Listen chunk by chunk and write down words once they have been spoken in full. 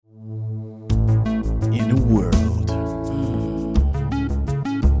In a world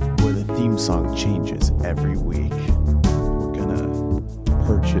where the theme song changes every week, we're gonna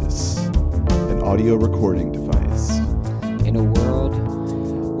purchase an audio recording device. In a world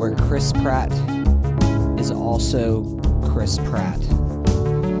where Chris Pratt is also Chris Pratt.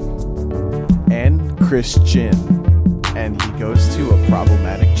 And Christian. And he goes to a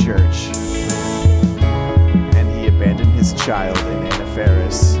problematic church. And he abandoned his child in Anna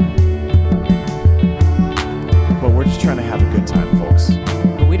Faris. But we're just trying to have a good time, folks.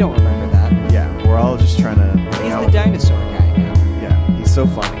 But we don't remember that. Yeah, we're all just trying to hang He's out. the dinosaur guy now. Yeah, he's so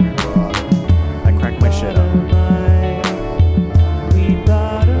funny. I crack my shit up. We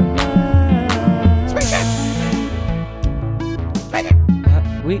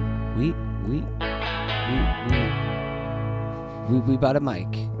bought a mic.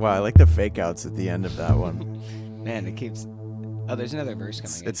 Wow, I like the fake outs at the end of that one. Man, it keeps... Oh, there's another verse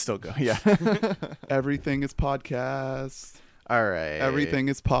coming in. It's still going, yeah. Everything is podcast. All right. Everything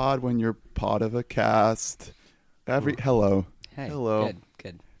is pod when you're pod of a cast. Hello. Hey, Hello.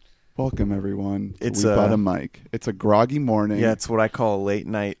 Good. Welcome, everyone. It's We bought a mic. It's a groggy morning. Yeah, it's what I call a late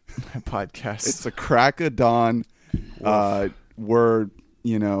night podcast. It's a crack of dawn. We're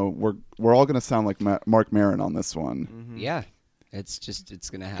all going to sound like Mark Maron on this one. Mm-hmm. Yeah. It's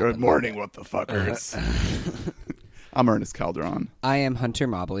going to happen. Good morning, what the fuckers. I'm Ernest Calderon. I am Hunter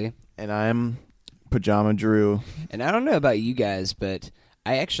Mobley. And I'm Pajama Drew. And I don't know about you guys, but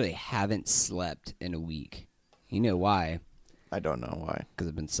I actually haven't slept in a week. You know why? I don't know why. Because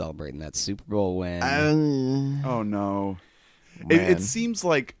I've been celebrating that Super Bowl win. Oh, no. Man. It seems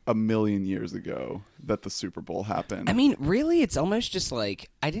like a million years ago that the Super Bowl happened. I mean, really, it's almost just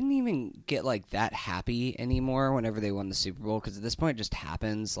like I didn't even get like that happy anymore whenever they won the Super Bowl, because at this point it just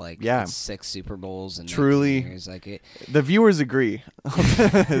happens. Like, Yeah. it's 6 Super Bowls in Truly. 19 years. Like The viewers agree.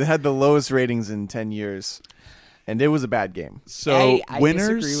 It had the lowest ratings in 10 years. And it was a bad game. So I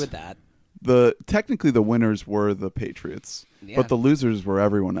winners, disagree with that. Technically the winners were the Patriots, Yeah. but the losers were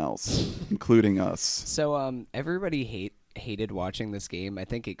everyone else, including us. So everybody hated watching this game, I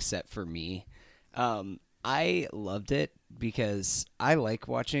think, except for me. I loved it because I like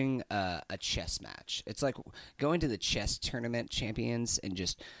watching a chess match. It's like going to the chess tournament champions and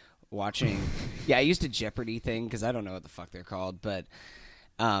just watching. Yeah, I used a Jeopardy thing because I don't know what the fuck they're called, but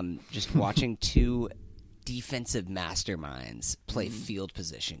just watching two defensive masterminds play field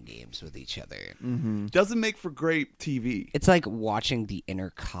position games with each other. Mm-hmm. Doesn't make for great TV. It's like watching the inner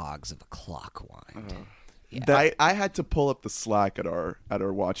cogs of a clock wind. Yeah. I had to pull up the Slack at our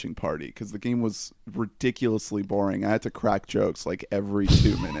watching party because the game was ridiculously boring. I had to crack jokes like every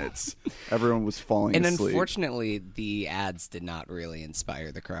 2 minutes. Everyone was falling And asleep. unfortunately, the ads did not really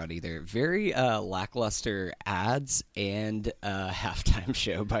inspire the crowd either. Very lackluster ads and a halftime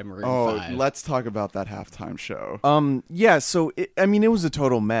show by Maroon 5. Let's talk about that halftime show. Yeah, so, it was a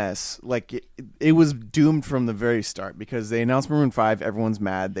total mess. Like, it was doomed from the very start because they announced Maroon 5. Everyone's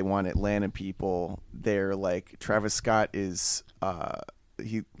mad. They want Atlanta people. They're like, Travis Scott is,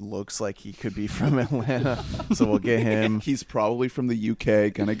 he looks like he could be from Atlanta, so we'll get him. He's probably from the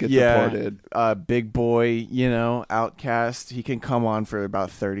UK, gonna get deported. Big Boy, Outcast. He can come on for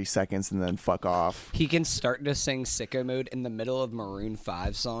about 30 seconds and then fuck off. He can start to sing Sicko Mode in the middle of Maroon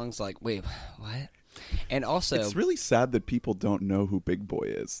 5 songs. Like, wait, what? And also, It's really sad that people don't know who Big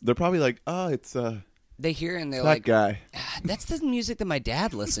Boy is. They're probably like, it's they hear it and they're that like, guy. that's the music that my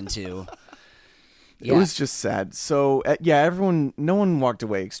dad listened to. It was just sad. So, no one walked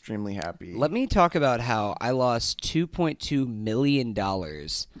away extremely happy. Let me talk about how I lost $2.2 million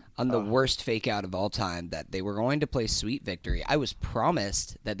on the worst fake out of all time, that they were going to play Sweet Victory. I was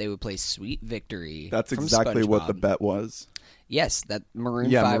promised that they would play Sweet Victory. That's from exactly what the SpongeBob. bet was. Yes, that Maroon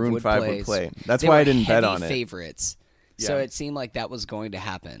 5 Maroon would 5 play. would play. That's They why I were didn't bet heavy on it. favorites. So Yeah. it seemed like that was going to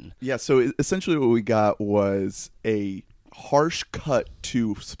happen. Yeah, so essentially what we got was a harsh cut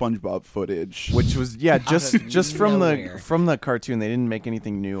to SpongeBob footage. Which was just from nowhere. the cartoon. They didn't make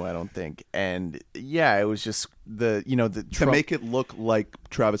anything new, I don't think. And it was just the to make it look like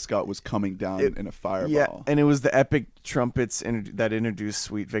Travis Scott was coming down in a fireball. Yeah, and it was the epic trumpets that introduced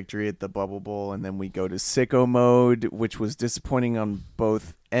Sweet Victory at the Bubble Bowl, and then we go to Sicko Mode, which was disappointing on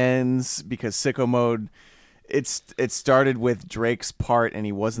both ends because Sicko Mode, it started with Drake's part and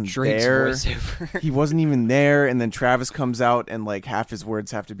he wasn't Drake's there. voiceover. He wasn't even there, and then Travis comes out and like half his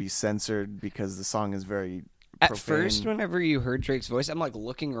words have to be censored because the song is very At profane. first, whenever you heard Drake's voice, I'm like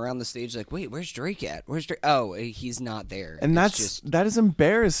looking around the stage like, wait, where's Drake at? Where's Drake? Oh, he's not there. And It's that is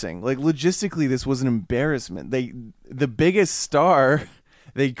embarrassing. Like logistically, this was an embarrassment. The biggest star,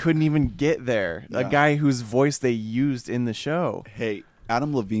 they couldn't even get there. Yeah. A guy whose voice they used in the show. Hey,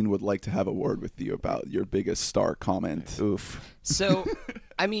 Adam Levine would like to have a word with you about your biggest star comment. Oof. So,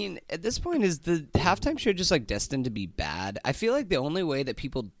 I mean, at this point, is the halftime show just like destined to be bad? I feel like the only way that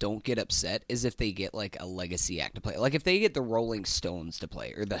people don't get upset is if they get like a legacy act to play. Like if they get the Rolling Stones to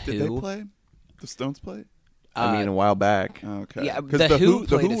play or the Did Who. they play? The Stones play? I mean, a while back. Okay. Yeah, because the Who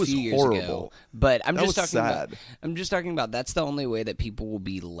the played Who a was few years horrible. ago. But I'm That just was talking sad. about. I'm just talking about. That's the only way that people will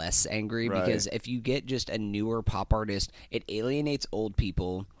be less angry Right. because if you get just a newer pop artist, it alienates old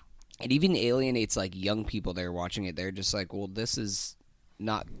people. It even alienates like young people that are watching it. They're just like, well, this is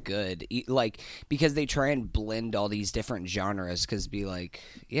not good. Like because they try and blend all these different genres. Because be like,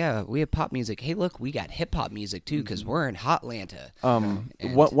 yeah, we have pop music. Hey, look, we got hip hop music too. Because we're in Hotlanta.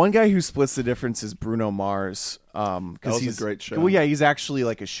 And- One guy who splits the difference is Bruno Mars. That was a he's great show. Well, yeah, he's actually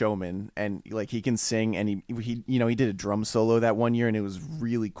like a showman, and like he can sing, and he he did a drum solo that one year, and it was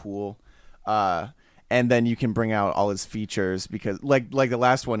really cool. And then you can bring out all his features because like the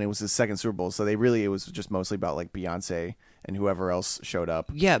last one, it was his second Super Bowl, so it was just mostly about like Beyonce and whoever else showed up.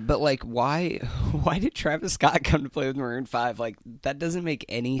 Yeah, but like, why did Travis Scott come to play with Maroon 5? Like, that doesn't make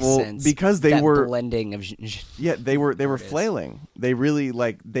any sense. Because they that were blending of. Yeah, they were flailing. They really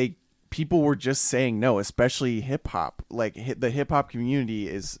people were just saying no, especially hip hop. Like the hip hop community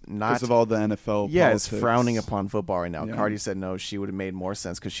is not Because of all the NFL yeah, politics. is frowning upon football right now. Yeah. Cardi said no, she would have made more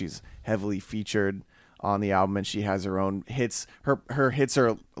sense because she's heavily featured on the album and she has her own hits. Her hits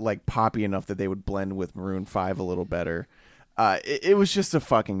are like poppy enough that they would blend with Maroon 5 a little better. It was just a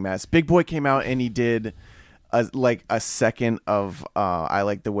fucking mess. Big Boy came out and he did a second of I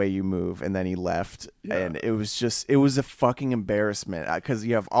Like the Way You Move, and then he left. Yeah. And it was a fucking embarrassment because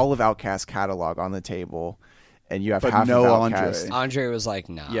you have all of Outkast's catalog on the table, and you have But half no of Andre. Outkast. Andre was like,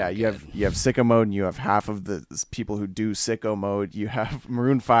 nah. Yeah, I'm you good. have Sicko Mode, and you have half of the people who do Sicko Mode. You have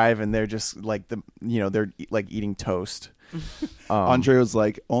Maroon 5, and they're just like they're like eating toast. Andre was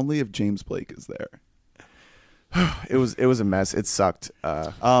like, only if James Blake is there. It was a mess. It sucked.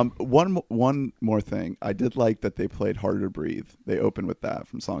 One more thing. I did like that they played Harder to Breathe. They opened with that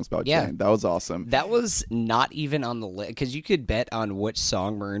from Songs About Yeah. Jane. That was awesome. That was not even on the list because you could bet on which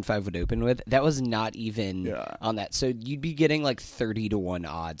song Maroon 5 would open with. That was not even Yeah. on that. So you'd be getting like 30-1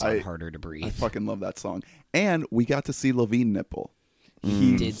 odds on Harder to Breathe. I fucking love that song. And we got to see Levine nipple.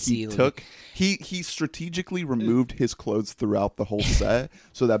 Did see He strategically removed his clothes throughout the whole set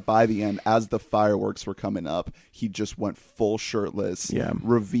so that by the end, as the fireworks were coming up, he just went full shirtless. Yeah.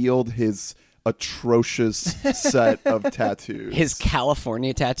 Revealed his atrocious set of tattoos. His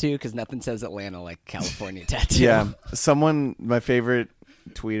California tattoo, because nothing says Atlanta like California tattoo. Yeah, my favorite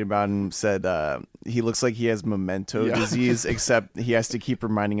tweet about him said he looks like he has memento Yeah. disease, except he has to keep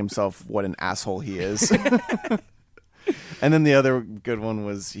reminding himself what an asshole he is. And then the other good one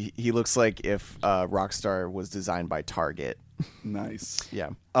was he looks like if Rockstar was designed by Target. Nice. Yeah.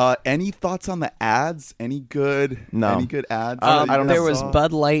 Any thoughts on the ads? Any good? No. Any good ads? I don't There know. was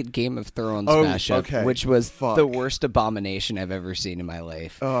Bud Light Game of Thrones Oh, mashup, okay. which was Fuck. the worst abomination I've ever seen in my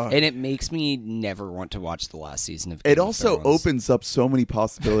life, Ugh. and it makes me never want to watch the last season of. Game It of also Thrones. opens up so many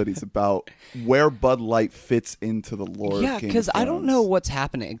possibilities about where Bud Light fits into the lore. Yeah, because I don't know what's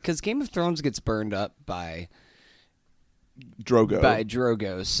happening. Because Game of Thrones gets burned up by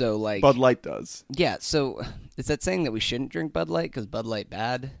Drogo, so like Bud Light does. Yeah, so is that saying that we shouldn't drink Bud Light because Bud Light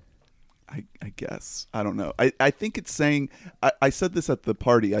bad? I guess. I don't know. I think it's saying. I said this at the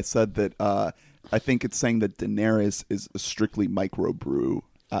party. I said that I think it's saying that Daenerys is a strictly microbrew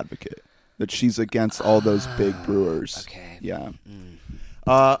advocate. That she's against all those big brewers. Okay. Yeah.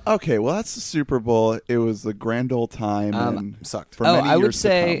 Okay. Well, that's the Super Bowl. It was a grand old time. And sucked. For many I would years to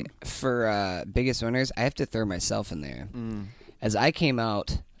say come. for biggest winners, I have to throw myself in there, as I came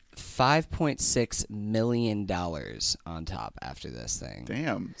out $5.6 million on top after this thing.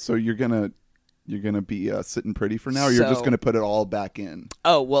 Damn. So you're gonna be sitting pretty for now, or you're just So- gonna put it all back in?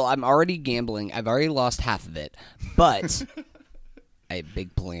 Oh well, I'm already gambling. I've already lost half of it, but I have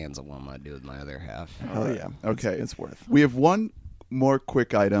big plans on what I'm gonna do with my other half. Oh yeah. Okay. It's worth. We have one more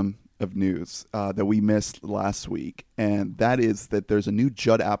quick item of news that we missed last week, and that is that there's a new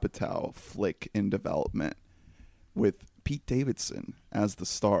Judd Apatow flick in development with Pete Davidson as the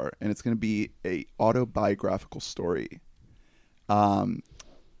star, and it's going to be a autobiographical story.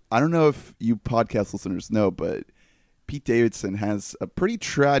 I don't know if you podcast listeners know, but Pete Davidson has a pretty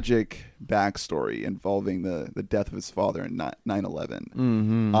tragic backstory involving the death of his father in 9/11.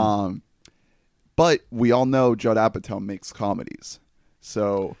 Mm-hmm. But we all know Judd Apatow makes comedies.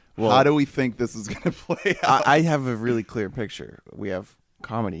 So how do we think this is going to play out? I have a really clear picture. We have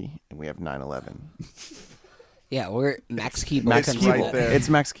comedy and we have 9/11. Yeah, we're Max Keeble. Max It's Keeble. right there. It's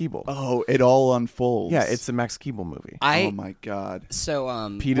Max Keeble. Oh, it all unfolds. Yeah, it's a Max Keeble movie. Oh my god.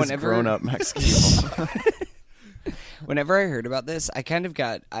 So Pete is whenever grown up Max Keeble. whenever I heard about this, I kind of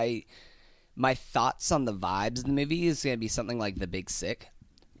got my thoughts on the vibes of the movie is going to be something like The Big Sick,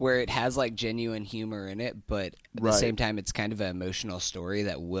 where it has like genuine humor in it, but at the Right. same time, it's kind of an emotional story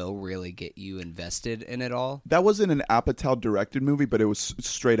that will really get you invested in it all. That wasn't an Apatow directed movie, but it was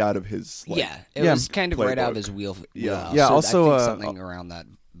straight out of his like, Yeah, it Yeah. was kind of right out of playbook. his wheel. Yeah. Yeah, so also, I think something around that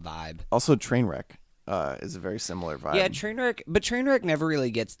vibe. Also, Trainwreck is a very similar vibe. Yeah, Trainwreck never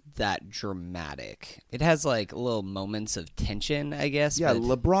really gets that dramatic. It has like little moments of tension, I guess. Yeah, but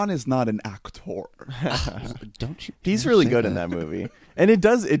LeBron is not an actor. don't you? He's really good in that movie, and it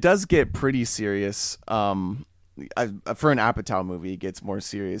does get pretty serious. For an Apatow movie, it gets more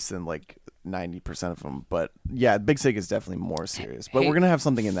serious than like 90% of them. But yeah, Big Sick is definitely more serious. But Hey, we're gonna have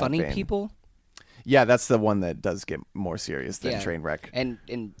something in that Funny vein. People, Yeah, that's the one that does get more serious than Yeah. Trainwreck. and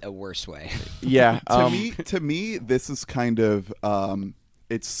in a worse way. Yeah, To me, this is kind of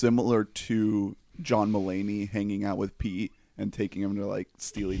it's similar to John Mulaney hanging out with Pete and taking him to like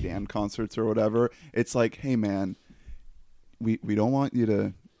Steely Dan concerts or whatever. It's like, hey man, we don't want you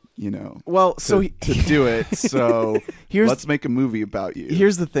to, well, so to do it. So Here's- let's make a movie about you.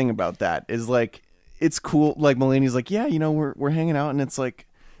 here's the thing about that is like it's cool. Like Mulaney's like, yeah, we're hanging out, and it's like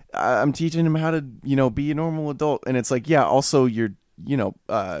I'm teaching him how to be a normal adult, and it's like, yeah, also you're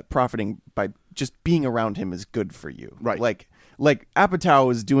profiting by just being around him is good for you, Right. Like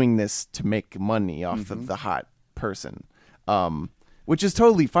Apatow is doing this to make money off of the hot person, which is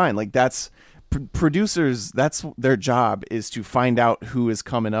totally fine. Like that's producers, that's their job, is to find out who is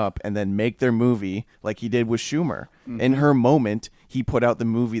coming up and then make their movie like he did with Schumer. In her moment, he put out the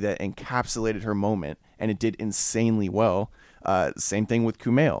movie that encapsulated her moment, and it did insanely well. Same thing with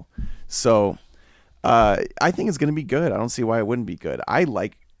Kumail. So I think it's going to be good. I don't see why it wouldn't be good. I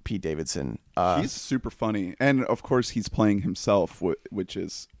like Pete Davidson. He's super funny, and of course he's playing himself, which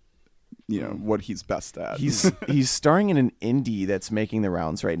is what he's best at. He's starring in an indie that's making the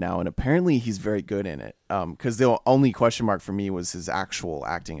rounds right now, and apparently he's very good in it. Because the only question mark for me was his actual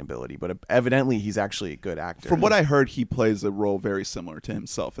acting ability, but evidently he's actually a good actor. From what I heard, he plays a role very similar to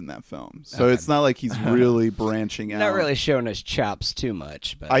himself in that film. So it's not like he's really branching out. Not really showing his chops too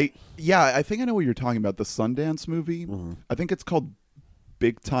much, but I think I know what you're talking about. The Sundance movie. I think it's called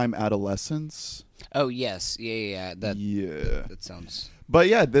Big Time Adolescence. oh yes, yeah. That sounds. But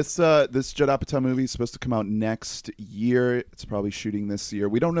yeah, this Judd Apatow movie is supposed to come out next year. It's probably shooting this year.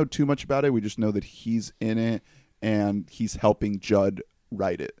 We don't know too much about it. We just know that he's in it and he's helping Judd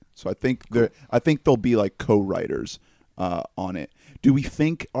write it. So I think they'll be like co-writers on it. Do we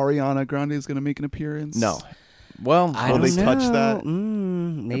think Ariana Grande is going to make an appearance? No. Well, I Will don't they touch know. that?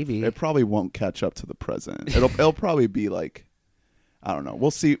 Maybe. It probably won't catch up to the present. It'll probably be like, I don't know. We'll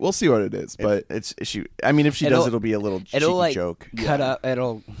see what it is. But it's she. I mean, if she does, it'll be a little cheeky It'll like joke. cut up.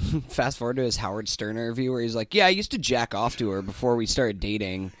 It'll fast forward to his Howard Stern interview where he's like, "Yeah, I used to jack off to her before we started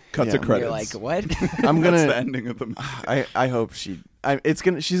dating." cut Yeah. to And credits. You're like, "What?" I'm That's the gonna. ending of the movie. I hope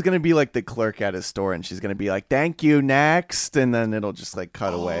she's gonna be like the clerk at his store, and she's gonna be like, "Thank you, next," and then it'll just like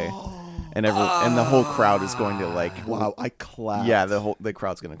cut away, and and the whole crowd is going to like, Wow, I clapped. yeah, the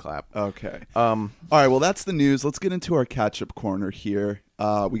crowd's gonna clap. Okay. All right. Well, that's the news. Let's get into our catch-up corner here.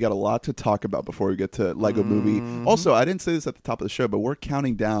 We got a lot to talk about before we get to Lego Movie. Also, I didn't say this at the top of the show, but we're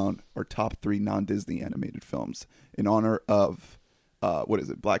counting down our top 3 non-Disney animated films in honor of what is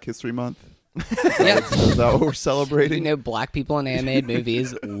it? Black History Month. yeah. Is that what we're celebrating? Black people in animated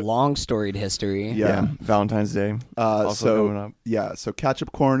movies, long storied history. Yeah. Valentine's Day. Also coming up. Yeah. So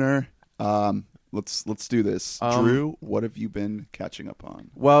catch-up corner. Let's do this. Drew, what have you been catching up on?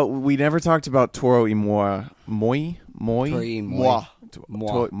 Well, we never talked about Toro y Moi. Moi. Moi. Moi.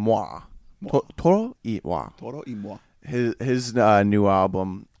 Toro y Moi. Toro y moi. His new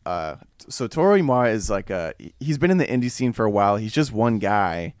album. So Toro y Moi is like he's been in the indie scene for a while. He's just one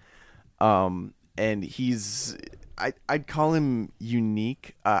guy, and I'd call him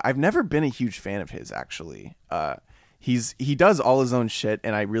unique. I've never been a huge fan of his actually. He does all his own shit,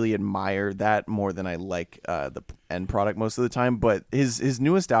 and I really admire that more than I like the end product most of the time. But his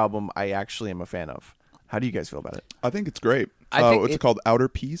newest album, I actually am a fan of. How do you guys feel about it? I think it's great. I think What's it called? Outer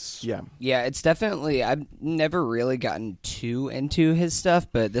Peace? Yeah. Yeah, it's definitely. I've never really gotten too into his stuff,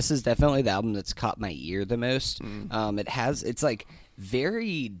 but this is definitely the album that's caught my ear the most. It's like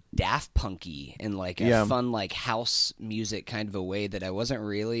very Daft Punky in like a fun like house music kind of a way that I wasn't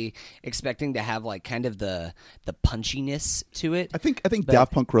really expecting to have like kind of the punchiness to it. I think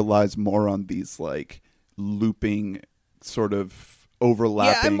Daft Punk relies more on these like looping sort of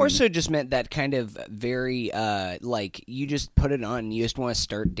overlapping. Yeah, I more so just meant that kind of very like you just put it on and you just want to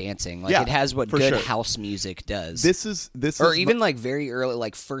start dancing. Like Yeah, it has what for good sure. house music does. This is or even like very early,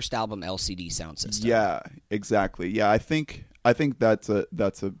 like first album LCD sound system. Yeah, exactly. Yeah, I think that's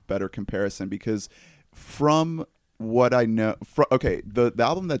a better comparison because from what I know, the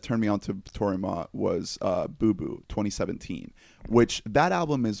album that turned me on to Torima was Boo Boo 2017, which that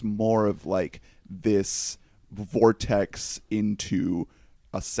album is more of like this vortex into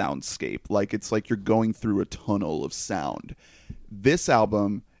a soundscape. Like it's like you're going through a tunnel of sound. This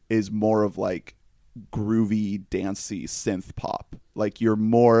album is more of like groovy, dancey synth pop. Like you're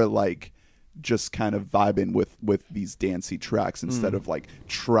more like just kind of vibing with these dancey tracks instead of like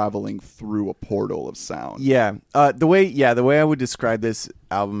traveling through a portal of sound. Yeah. The way I would describe this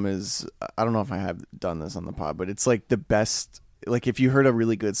album is, I don't know if I have done this on the pod, but it's like the best. Like if you heard a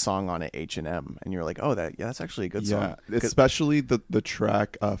really good song on H&M and you're like, oh, that's actually a good song. Yeah, especially the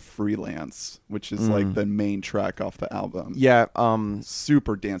track Freelance, which is like the main track off the album. Yeah.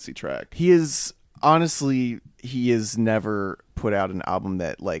 Super dancey track. He is never put out an album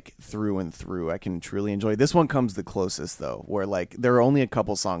that like through and through I can truly enjoy. This one comes the closest though, where like there are only a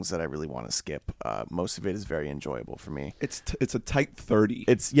couple songs that I really want to skip. Most of it is very enjoyable for me. It's a tight 30.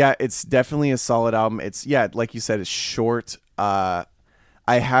 It's definitely a solid album. It's like you said, it's short. I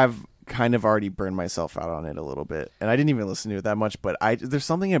have kind of already burned myself out on it a little bit, and I didn't even listen to it that much. But there's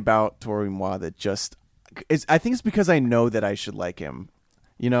something about Tori Moi that just I think it's because I know that I should like him.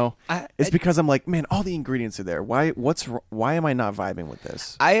 You know, it's because I'm like, man, all the ingredients are there. Why am I not vibing with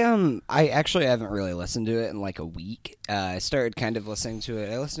this? I actually haven't really listened to it in like a week. I started kind of listening to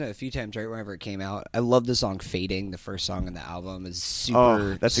it. I listened to it a few times right whenever it came out. I love the song "Fading." The first song on the album is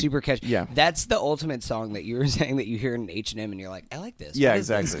super catchy. Yeah, that's the ultimate song that you were saying that you hear in H&M and you're like, I like this. Yeah,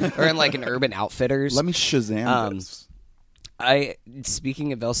 exactly. Or in like an Urban Outfitters. Let me Shazam this.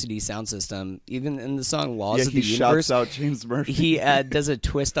 Speaking of LCD sound system, even in the song "Laws of he the Universe," shouts out James Murphy. he does a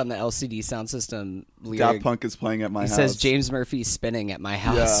twist on the LCD sound system lyric. Daft Punk is playing at my house. He says James Murphy's spinning at my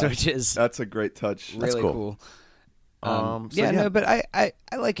house, which is that's a great touch. Really That's cool. But I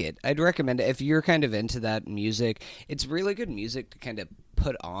like it. I'd recommend it if you're kind of into that music. It's really good music to kind of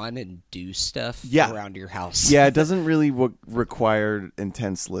put on and do stuff around your house. Yeah, it doesn't really require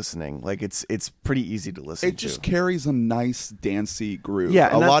intense listening. Like it's pretty easy to listen to. It just carries a nice dancey groove.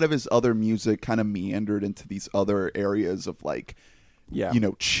 Yeah, a lot of his other music kind of meandered into these other areas of like,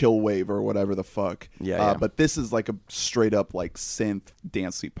 chill wave or whatever the fuck. Yeah. But this is like a straight up like synth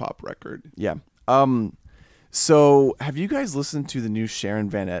dancey pop record. Yeah. So have you guys listened to the new Sharon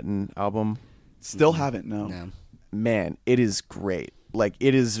Van Etten album? Still haven't. No. Man, it is great. Like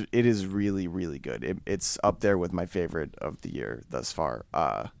it is really, really good. It's up there with my favorite of the year thus far.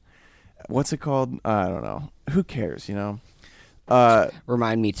 What's it called? I don't know. Who cares, you know?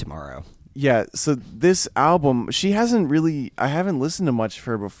 Remind me tomorrow. Yeah, so this album, I haven't listened to much of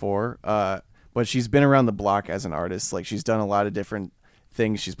her before, but she's been around the block as an artist. Like she's done a lot of different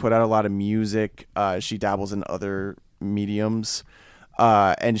things. She's put out a lot of music. She dabbles in other mediums.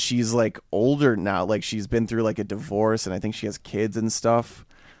 And she's like older now. Like she's been through like a divorce, and I think she has kids and stuff.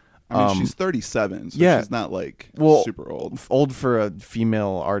 I mean, she's 37, so she's not like super old. Old for a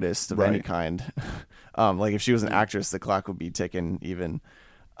female artist of any kind. Like if she was an actress, the clock would be ticking even.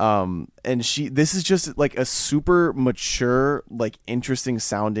 And this is just like a super mature, like interesting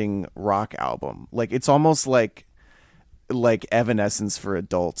sounding rock album. Like it's almost like Evanescence for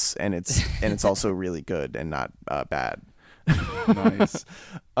adults, and it's also really good and not bad. Nice.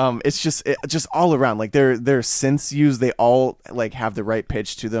 It's just all around, like their synths used, they all like have the right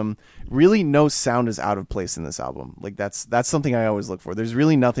pitch to them. Really no sound is out of place in this album. Like that's something I always look for. There's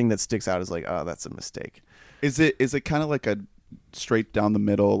really nothing that sticks out as like, oh, that's a mistake. Is it kind of like a straight down the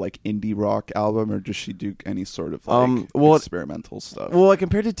middle like indie rock album, or does she do any sort of like experimental stuff? Well, I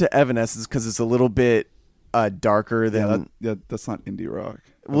compared it to Evanescence because it's a little bit darker than that's not indie rock.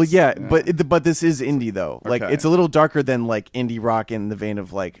 But this is indie though. Like it's a little darker than like indie rock in the vein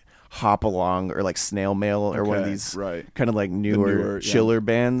of like Hop Along or like Snail Mail or one of these kind of like newer chiller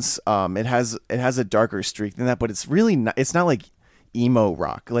bands. It has a darker streak than that, but it's really not, it's not like emo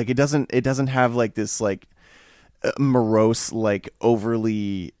rock. Like it doesn't have like this like morose, like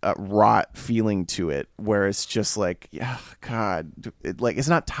overly wrought feeling to it, where it's just like, like it's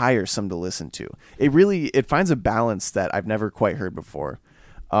not tiresome to listen to. It finds a balance that I've never quite heard before.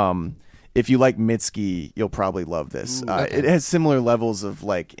 If you like Mitski, you'll probably love this. It has similar levels of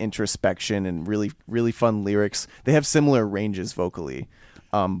like introspection and really, really fun lyrics. They have similar ranges vocally.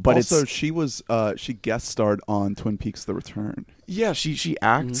 But also, she guest starred on Twin Peaks: The Return. Yeah, she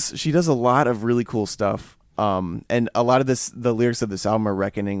acts. Mm-hmm. She does a lot of really cool stuff. And a lot of the lyrics of this album are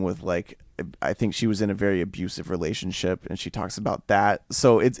reckoning with like, I think she was in a very abusive relationship, and she talks about that.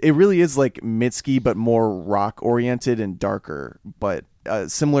 So it really is like Mitski, but more rock oriented and darker, but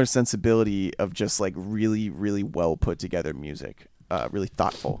similar sensibility of just like really, really well put together music, really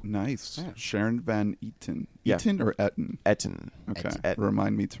thoughtful. Nice. Sharon Van Etten. Yeah. Etten or Etten? Etten. Okay. Etten.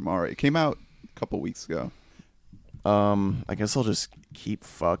 Remind me tomorrow. It came out a couple weeks ago. I guess I'll just keep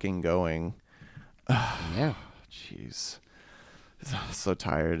fucking going. Yeah. Jeez. So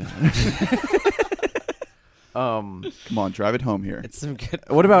tired. Come on, drive it home here. It's some good.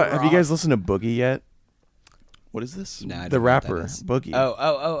 What about, have you rock. guys listened to Boogie yet? What is this? No, I don't The know what that rapper, is. Boogie.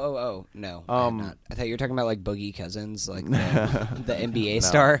 Oh. No. I have not. I thought you were talking about like Boogie Cousins, like the NBA No,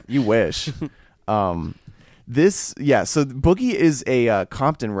 star. you wish. So Boogie is a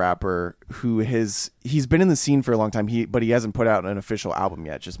Compton rapper who he's been in the scene for a long time. But he hasn't put out an official album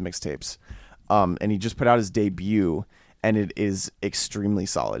yet, just mixtapes. And he just put out his debut, and it is extremely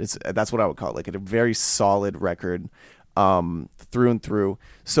solid. That's what I would call it, like a very solid record, through and through.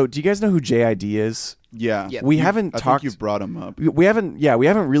 So, do you guys know who JID is? Yeah. Yep. We haven't I talked. think you brought him up. We haven't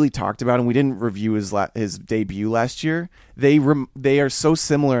really talked about him. We didn't review his debut last year. They are so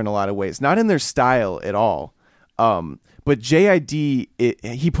similar in a lot of ways, not in their style at all. But JID,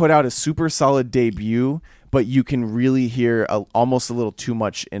 he put out a super solid debut, but you can really hear almost a little too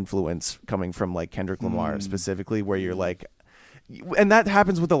much influence coming from like Kendrick Lamar specifically, where you're like, and that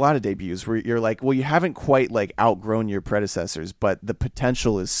happens with a lot of debuts where you're like, well, you haven't quite like outgrown your predecessors, but the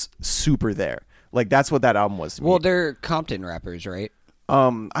potential is super there. Like that's what that album was to me. Well, they're Compton rappers, right?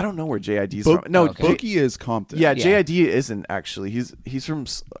 I don't know where JID's from. No, okay. Boogie is Compton. Yeah, Yeah. JID isn't actually. He's from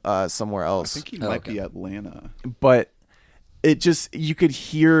somewhere I else. think he Oh, might okay. be Atlanta. But it just, you could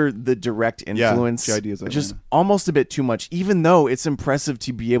hear the direct influence. JID is just Atlanta. almost a bit too much, even though it's impressive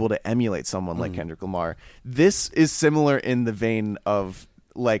to be able to emulate someone like Kendrick Lamar. This is similar in the vein of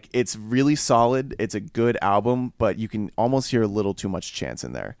like, it's really solid. It's a good album, but you can almost hear a little too much Chance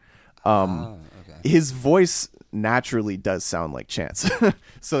in there. Okay. His voice naturally does sound like Chance.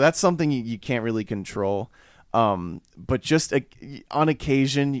 So that's something you can't really control. But just on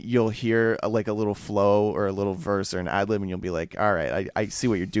occasion, you'll hear like a little flow or a little verse or an ad lib, and you'll be like, all right, I see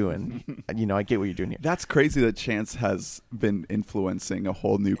what you're doing. I get what you're doing here. That's crazy that Chance has been influencing a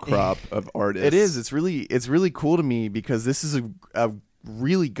whole new crop of artists. It is. It's really cool to me because this is a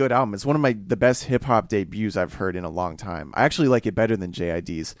really good album. It's one of the best hip hop debuts I've heard in a long time. I actually like it better than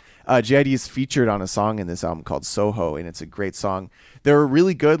JID's. JID is featured on a song in this album called Soho, and it's a great song. There are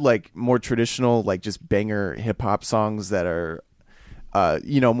really good, like more traditional, like just banger hip hop songs that are,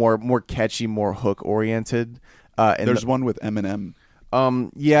 more catchy, more hook oriented. And There's one with Eminem.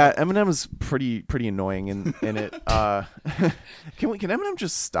 Yeah, Eminem is pretty annoying in it. Can Eminem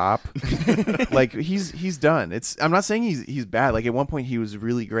just stop? Like he's done. I'm not saying he's bad. Like at one point he was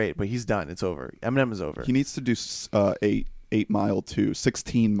really great, but he's done. It's over. Eminem is over. He needs to do 8 Mile to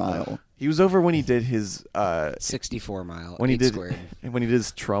 16 Mile. He was over when he did his 64 mile. when he 8 did squared. when he did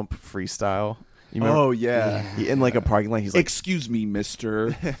his Trump freestyle. You remember? Oh yeah. In like a parking lot, he's like, Excuse me,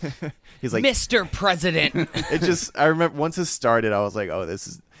 Mister. he's like, Mr. President. it just. I remember once it started, I was like, oh, this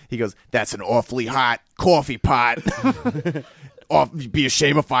is. He goes, that's an awfully hot coffee pot. Be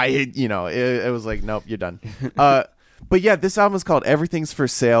ashamed if I hit. It was like, nope, you're done. But yeah, this album is called Everything's for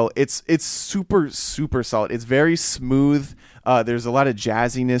Sale. It's super solid. It's very smooth. There's a lot of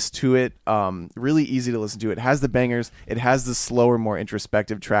jazziness to it. Really easy to listen to. It has the bangers. It has the slower, more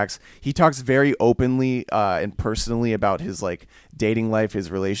introspective tracks. He talks very openly and personally about his like dating life, his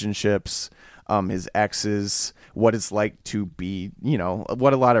relationships, his exes, what it's like to be,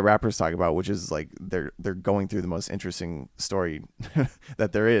 what a lot of rappers talk about, which is like they're going through the most interesting story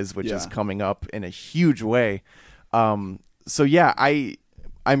that there is, which is coming up in a huge way. So yeah,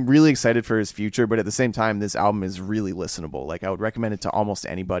 I'm really excited for his future, but at the same time, this album is really listenable. Like I would recommend it to almost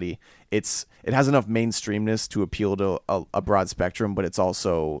anybody. It has enough mainstreamness to appeal to a broad spectrum, but it's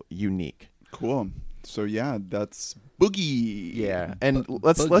also unique. Cool. So yeah, that's Boogie. Yeah, and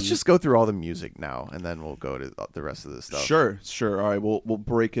let's just go through all the music now, and then we'll go to the rest of the stuff. Sure. All right, we'll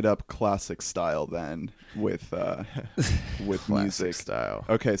break it up classic style then with Classic music style.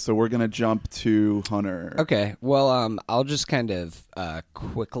 Okay, so we're gonna jump to Hunter. Okay, well, I'll just kind of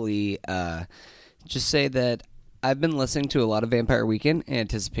quickly just say that I've been listening to a lot of Vampire Weekend in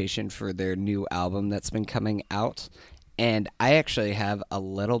anticipation for their new album that's been coming out, and I actually have a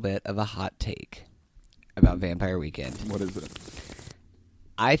little bit of a hot take about Vampire Weekend. What is it?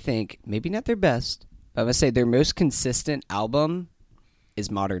 I think maybe not their best, but I'm gonna say their most consistent album is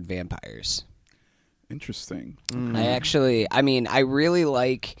Modern Vampires. Interesting. I really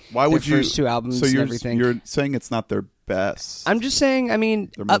like Why would their first two albums So and everything. you're saying it's not their best. I'm just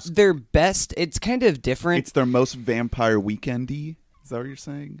saying, their best, it's kind of different. It's their most Vampire Weekend-y? Is that what you're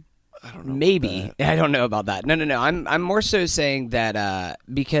saying? I don't know. Maybe. I don't know about that. No. I'm more so saying that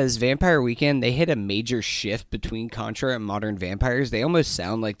because Vampire Weekend, they hit a major shift between Contra and Modern Vampires. They almost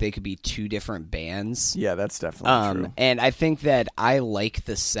sound like they could be two different bands. Yeah, that's definitely true. And I think that I like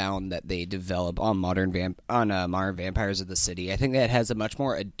the sound that they develop on Modern Vampires of the City. I think that has a much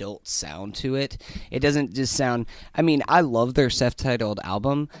more adult sound to it. It doesn't just sound... I love their self-titled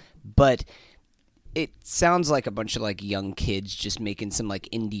album, but... it sounds like a bunch of like young kids just making some like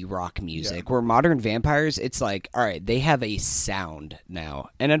indie rock music. Where Modern Vampires, it's like, all right, they have a sound now.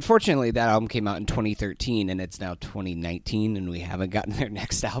 And unfortunately, that album came out in 2013, and it's now 2019, and we haven't gotten their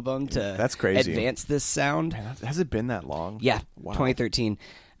next album to That's crazy. advance this sound. Man, has it been that long? Yeah, Wow. 2013.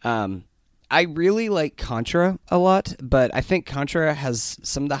 I really like Contra a lot, but I think Contra has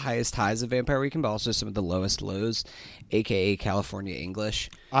some of the highest highs of Vampire Weekend, but also some of the lowest lows, a.k.a. California English.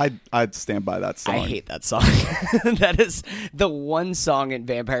 I'd stand by that song. I hate that song. That is the one song in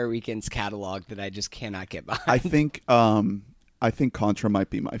Vampire Weekend's catalog that I just cannot get behind. I think Contra might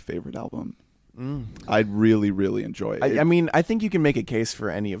be my favorite album. I'd really, really enjoy it. I think you can make a case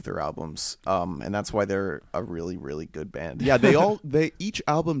for any of their albums, and that's why they're a really, really good band. Yeah, each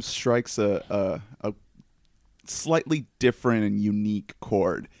album strikes a slightly different and unique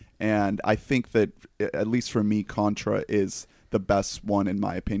chord, and I think that at least for me, Contra is the best one in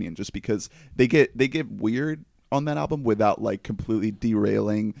my opinion, just because they get weird on that album without like completely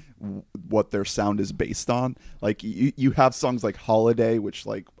derailing what their sound is based on. Like you have songs like Holiday, which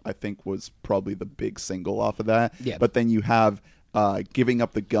like I think was probably the big single off of that. Yeah. But then you have Giving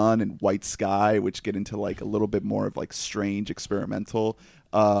Up the Gun and White Sky, which get into like a little bit more of like strange experimental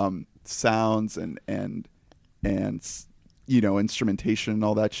sounds and instrumentation and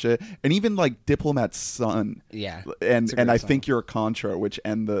all that shit. And even like Diplomat's Son. Yeah. And I song. Think You're a Contra, which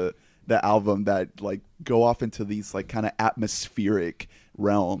end the album, that like go off into these like kind of atmospheric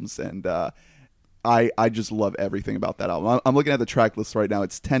realms, and I just love everything about that album. I'm looking at the track list right now.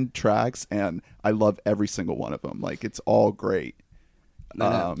 It's 10 tracks, and I love every single one of them. Like, it's all great.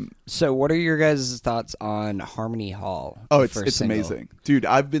 So what are your guys' thoughts on Harmony Hall? Oh, the it's first single? amazing, dude.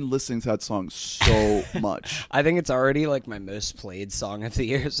 I've been listening to that song so much. I think it's already like my most played song of the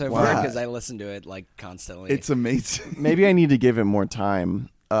year so far Wow. because I listen to it like constantly. It's amazing. Maybe I need to give it more time,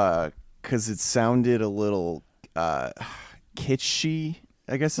 because it sounded a little kitschy,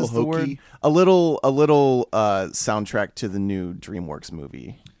 I guess is the word. hokey. A little soundtrack to the new DreamWorks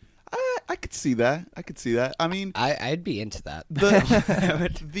movie. I could see that. I mean, I'd be into that.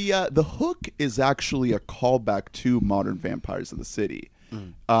 the hook is actually a callback to Modern Vampires of the City.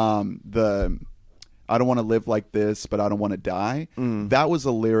 The I don't want to live like this, but I don't want to die. That was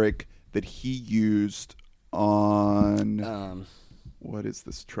a lyric that he used on what is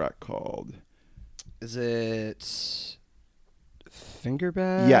this track called? Is it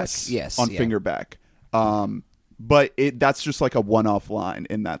Fingerback? Yes, on yeah. Fingerback. But that's just like a one-off line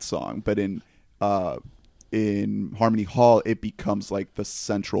in that song. But in Harmony Hall, it becomes like the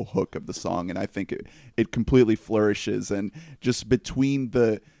central hook of the song, and I think it completely flourishes. And just between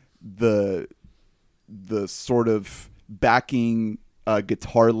the sort of backing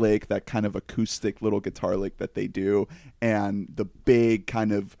guitar lick, that kind of acoustic little guitar lick that they do, and the big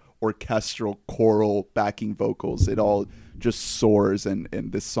kind of orchestral choral backing vocals, it all just soars, and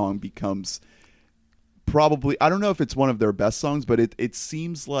this song becomes probably, I don't know if it's one of their best songs, but it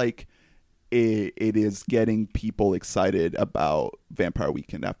seems like it is getting people excited about Vampire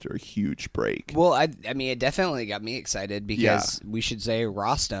Weekend after a huge break. Well, I mean, it definitely got me excited because we should say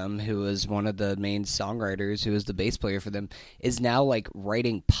Rostam, who was one of the main songwriters, who was the bass player for them, is now like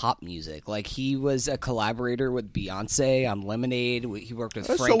writing pop music. Like he was a collaborator with Beyonce on Lemonade. He worked with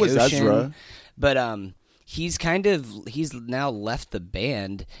Frank So was Ocean. Ezra. But he's now left the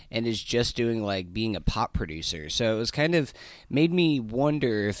band and is just doing like being a pop producer. So it was kind of made me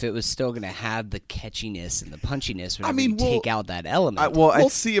wonder if it was still going to have the catchiness and the punchiness whenever you take out that element. We'll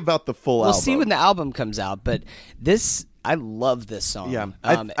see about the full album. We'll see when the album comes out, but I love this song. Yeah,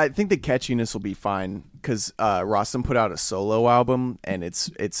 I think the catchiness will be fine because Rostam put out a solo album and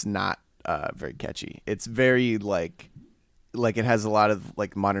it's not very catchy. It's very like it has a lot of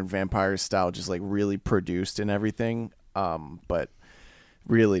like Modern Vampire style, just like really produced and everything, but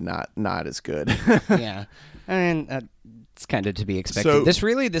really not as good. Yeah, I mean it's kind of to be expected. So,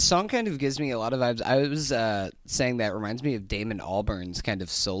 this song kind of gives me a lot of vibes. I was saying that reminds me of Damon Albarn's kind of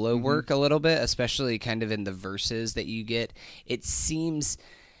solo work a little bit, especially kind of in the verses that you get. It seems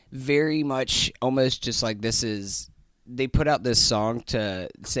very much almost just like this is. They put out this song to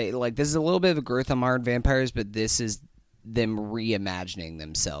say like this is a little bit of a growth on Modern Vampires, but this is them reimagining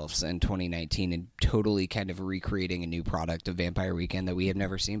themselves in 2019 and totally kind of recreating a new product of Vampire Weekend that we have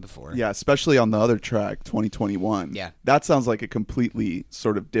never seen before. Yeah, especially on the other track, 2021. Yeah. That sounds like a completely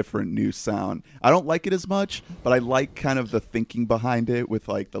sort of different new sound. I don't like it as much, but I like kind of the thinking behind it with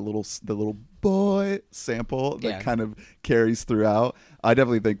like the little boy sample that kind of carries throughout. I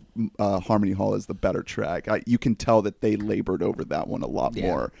definitely think Harmony Hall is the better track. You can tell that they labored over that one a lot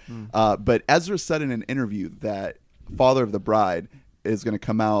more. But Ezra said in an interview that Father of the Bride is going to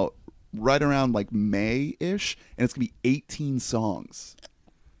come out right around like May-ish, and it's going to be 18 songs.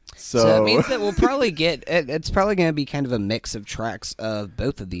 So that means that we'll probably get it's probably going to be kind of a mix of tracks of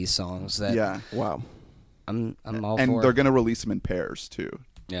both of these songs. That Wow. I'm all and for. they're going to release them in pairs too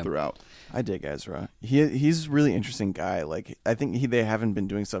throughout. I dig Ezra. He's a really interesting guy. Like I think they haven't been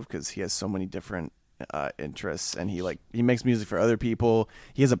doing stuff because he has so many different interests, and he makes music for other people.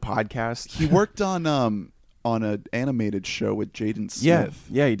 He has a podcast. He worked on an animated show with Jaden Smith.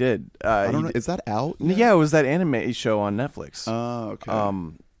 Yeah, he did. I don't know. Is that out yet? Yeah, it was that anime show on Netflix. Oh,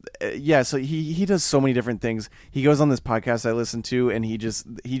 okay. Yeah, so he does so many different things. He goes on this podcast I listen to, and he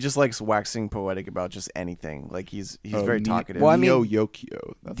just likes waxing poetic about just anything. Like he's very talkative. Well, I mean,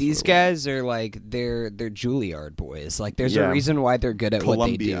 Yokio. These guys are like they're Juilliard boys. Like there's a reason why they're good at what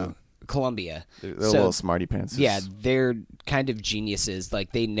they do. Columbia. They're little smarty pants. Yeah, they're kind of geniuses.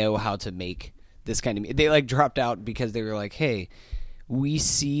 Like they know how to make this kind of. They like dropped out because they were like, hey. We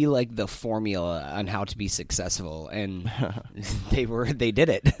see like the formula on how to be successful, and they did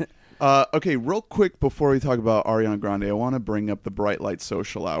it. Okay, real quick before we talk about Ariana Grande, I want to bring up the Bright Light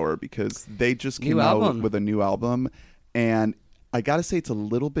Social Hour because they just came out with a new album, and I gotta say it's a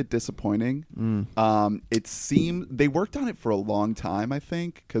little bit disappointing. It seemed they worked on it for a long time, I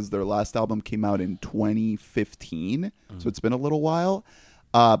think, because their last album came out in 2015, so it's been a little while.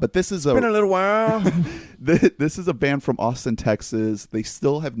 But this is been a little while. This is a band from Austin, Texas. They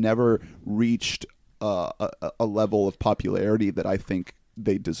still have never reached a level of popularity that I think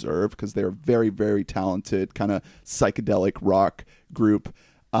they deserve because they're a very, very talented kind of psychedelic rock group.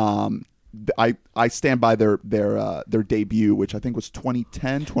 I stand by their debut, which I think was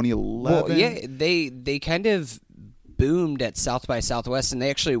 2010, 2011. Well, yeah, they kind of boomed at South by Southwest, and they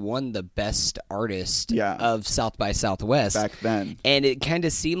actually won the best artist of South by Southwest back then. And it kind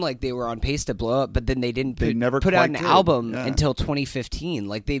of seemed like they were on pace to blow up, but then they didn't put out an did. album until 2015.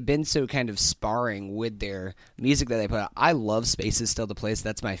 Like they've been so kind of sparring with their music that they put out. I love Space Is Still the Place.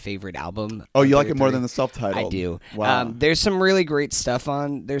 That's my favorite album. Oh, you like it more than the self-titled? I do. Wow. There's some really great stuff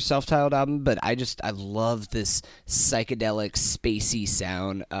on their self-titled album, but I love this psychedelic, spacey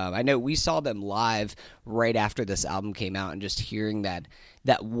sound. I know we saw them live right after this album came out, and just hearing that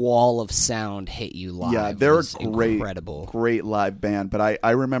wall of sound hit you live. Yeah, they're was a great live band. But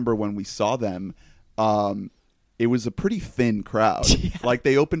I remember when we saw them, it was a pretty thin crowd. Like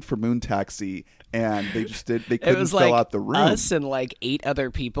they opened for Moon Taxi, and they couldn't fill out the room. Us and like 8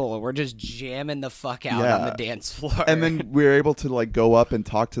 other people, and we're just jamming the fuck out on the dance floor. And then we were able to like go up and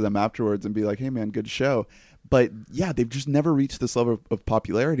talk to them afterwards and be like, "Hey, man, good show." But yeah, they've just never reached this level of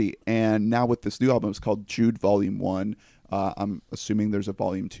popularity. And now with this new album, it's called Jude Volume 1. I'm assuming there's a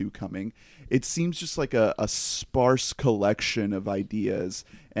Volume 2 coming. It seems just like a sparse collection of ideas,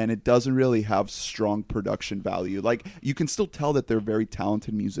 and it doesn't really have strong production value. Like, you can still tell that they're very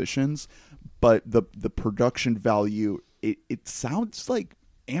talented musicians, but the production value, it sounds like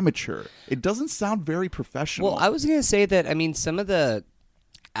amateur. It doesn't sound very professional. Well, I was going to say that, I mean, some of the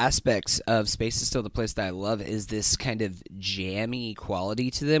aspects of Space Is Still the Place that I love is this kind of jammy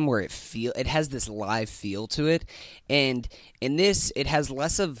quality to them, where it has this live feel to it, and in this it has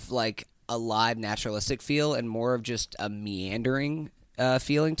less of like a live naturalistic feel and more of just a meandering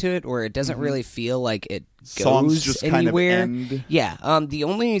feeling to it, where it doesn't really feel like it Songs just anywhere. kind of end. Yeah, the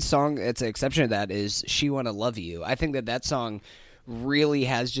only song that's an exception to that is She Wanna Love You. I think that song really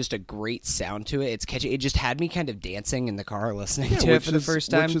has just a great sound to it. It's catchy. It just had me kind of dancing in the car listening to it for the first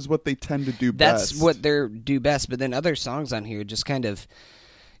time. Which is what they tend to do best. That's what they do best. But then other songs on here just kind of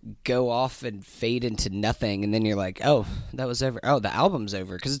go off and fade into nothing, and then you're like, oh, that was over. Oh, the album's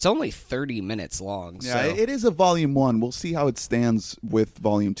over, because it's only 30 minutes long. Yeah, so. It is a Volume 1. We'll see how it stands with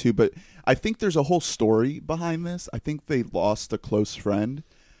Volume 2, but I think there's a whole story behind this. I think they lost a close friend.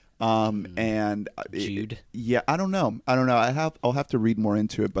 And Jude. I don't know. I'll have to read more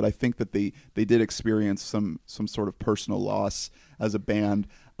into it, but I think that they did experience some sort of personal loss as a band.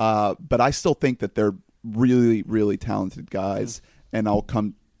 But I still think that they're really, really talented guys, and I'll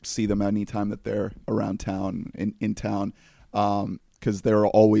come see them anytime that they're around town, in town. because they're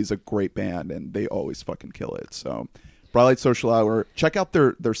always a great band and they always fucking kill it. So Bright Light Social Hour, check out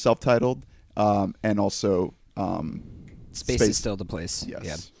their self-titled, and also Space is still the place.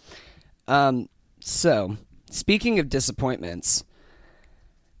 Yes. Yeah. So speaking of disappointments,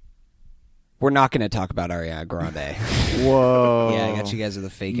 we're not going to talk about Ariana Grande. Whoa. Yeah, I got you guys with a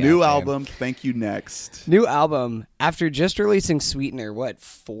fake New out there. album, Thank You Next. New album after just releasing Sweetener,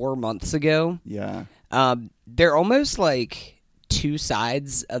 4 months ago? Yeah. They're almost like two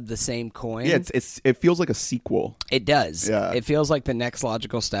sides of the same coin. Yeah, it feels like a sequel. It does. Yeah. It feels like the next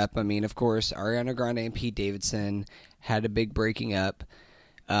logical step. I mean, of course, Ariana Grande and Pete Davidson had a big breaking up.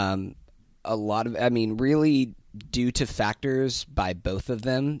 Really due to factors by both of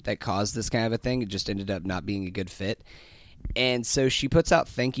them that caused this kind of a thing. It just ended up not being a good fit. And so she puts out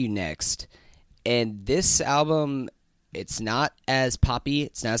Thank You Next. And this album, it's not as poppy.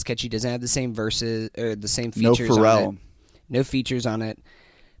 It's not as catchy. Doesn't have the same verses or the same features No on Pharrell. it. No features on it.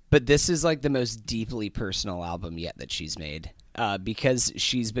 But this is like the most deeply personal album yet that she's made. Because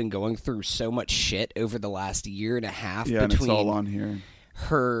she's been going through so much shit over the last year and a half. Yeah, and it's all on here.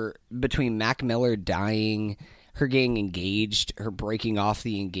 Between Mac Miller dying, her getting engaged, her breaking off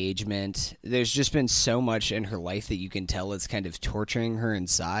the engagement. There's just been so much in her life that you can tell is kind of torturing her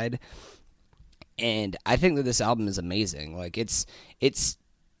inside. And I think that this album is amazing. Like it's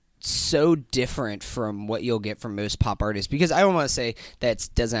so different from what you'll get from most pop artists, because I don't want to say that it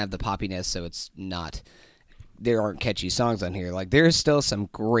doesn't have the poppiness, so it's not. There aren't catchy songs on here. Like there's still some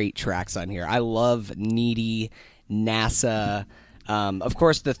great tracks on here. I love Needy, NASA. Of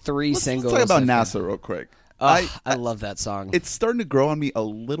course, the three singles. Let's talk about NASA real quick. I love that song. It's starting to grow on me a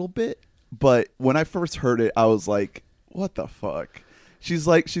little bit, but when I first heard it, I was like, "What the fuck?" She's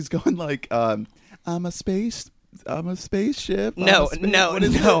going like, "I'm a spaceship." No.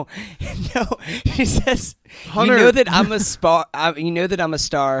 She says, Hunter. "You know that I'm a star. You know that I'm a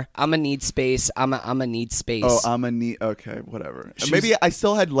star. I'm a need space. I'm a need space." Oh, I'm a neat. Okay, whatever. Maybe I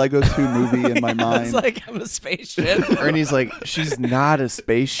still had Lego 2 movie in my I mind. was like, "I'm a spaceship." Ernie's like, she's not a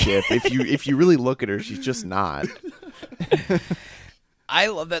spaceship. If you really look at her, she's just not. I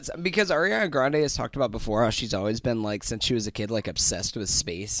love that because Ariana Grande has talked about before how she's always been like, since she was a kid, like obsessed with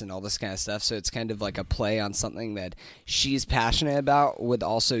space and all this kind of stuff. So it's kind of like a play on something that she's passionate about, with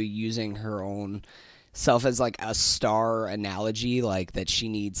also using her own self as like a star analogy, like that she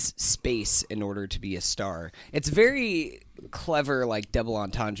needs space in order to be a star. It's very clever, like double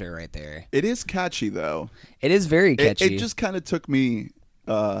entendre right there. It is catchy though. It is very catchy. It just kind of took me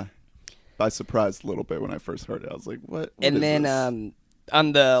by surprise a little bit when I first heard it. I was like, "What?" And is then this?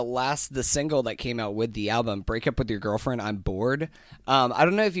 On the single that came out with the album, Break Up With Your Girlfriend, I'm Bored. I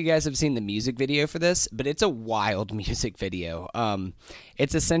don't know if you guys have seen the music video for this, but it's a wild music video.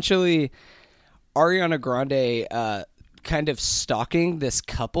 It's essentially Ariana Grande kind of stalking this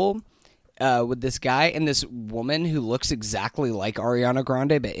couple with this guy and this woman who looks exactly like Ariana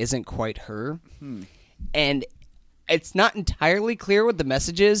Grande but isn't quite her. And it's not entirely clear what the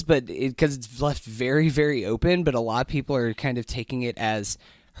message is, but because it's left very, very open, but a lot of people are kind of taking it as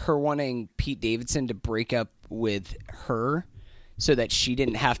her wanting Pete Davidson to break up with her so that she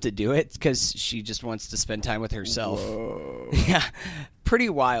didn't have to do it, because she just wants to spend time with herself. Whoa. Yeah, pretty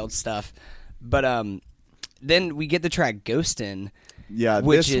wild stuff. But then we get the track Ghostin'. Yeah,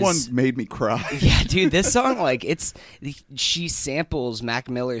 which this one made me cry. Yeah, dude, this song, like, she samples Mac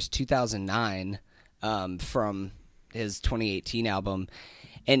Miller's 2009 from his 2018 album,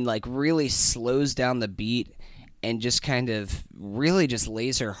 and like really slows down the beat and just kind of really just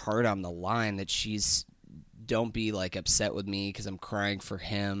lays her heart on the line that she's, don't be like upset with me because I'm crying for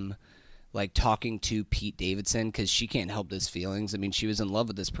him, like talking to Pete Davidson because she can't help those feelings. I mean, she was in love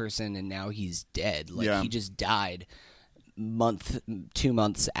with this person and now he's dead. Like Yeah. he just died 2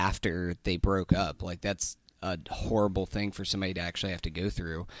 months after they broke up. Like that's a horrible thing for somebody to actually have to go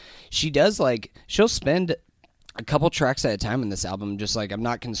through. She does, like, she'll spend a couple tracks at a time in this album just like, I'm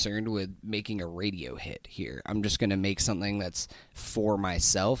not concerned with making a radio hit here. I'm just going to make something that's for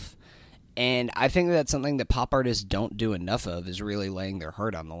myself. And I think that's something that pop artists don't do enough of, is really laying their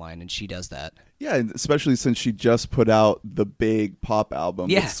heart on the line, and she does that. Yeah, and especially since she just put out the big pop album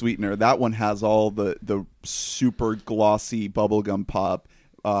Yeah. with Sweetener. That one has all the super glossy bubblegum pop.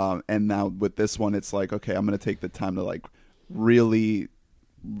 And now with this one, it's like, okay, I'm going to take the time to like really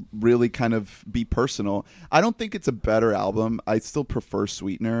kind of be personal. I don't think it's a better album. I still prefer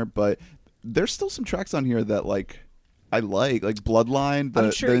Sweetener, but there's still some tracks on here that like I like Bloodline. I'm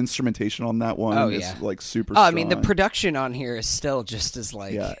The sure- instrumentation on that one Oh, is yeah. like super Oh, strong. I mean, the production on here is still just as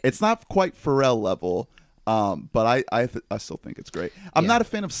like... Yeah, it's not quite Pharrell level, But I still think it's great. I'm Yeah. not a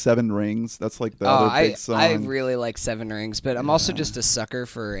fan of Seven Rings. That's like the Oh, other big song. I really like Seven Rings, but I'm also just a sucker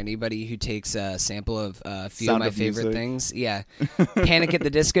for anybody who takes a sample of a few Sound of my of favorite Music. things. Yeah. Panic at the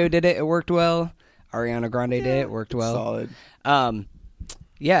Disco did it. It worked well. Ariana Grande did it. It worked well. Solid.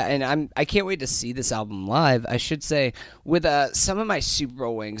 Yeah, and I can't wait to see this album live. I should say with some of my Super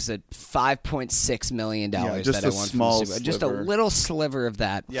Bowl wings, the $5.6 million just that I a won small from the Super Bowl, just a sliver. little sliver of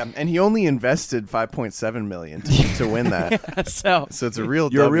that. Yeah, and he only invested $5.7 million to win that. So So it's a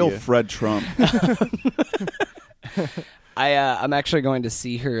real You're a real W. Fred Trump. I'm actually going to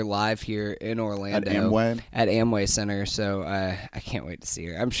see her live here in Orlando Amway? at Amway Center. So I can't wait to see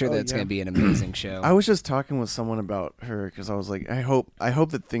her. I'm sure Oh, that's yeah. going to be an amazing show. I was just talking with someone about her because I was like, I hope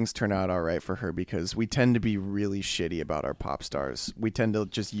that things turn out all right for her, because we tend to be really shitty about our pop stars. We tend to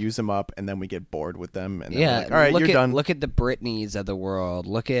just use them up and then we get bored with them. And then we're Yeah, like, all right, look you're at, done. Look at the Britneys of the world.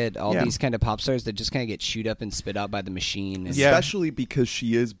 Look at all Yeah. these kind of pop stars that just kind of get chewed up and spit out by the machine. And Yeah. Especially because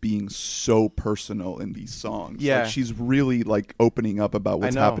she is being so personal in these songs. Yeah. Like, she's really like opening up about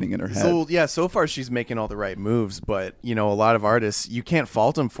what's I know. happening in her head. So yeah, so far she's making all the right moves, but a lot of artists, you can't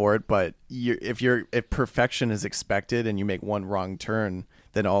fault them for it. But if perfection is expected and you make one wrong turn,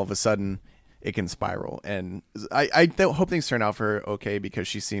 then all of a sudden it can spiral. And I hope things turn out for her okay, because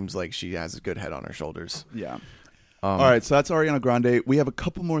she seems like she has a good head on her shoulders. Yeah. All right, so that's Ariana Grande. We have a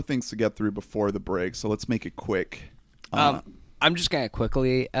couple more things to get through before the break, so let's make it quick. I'm just going to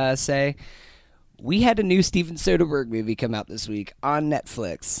quickly say we had a new Steven Soderbergh movie come out this week on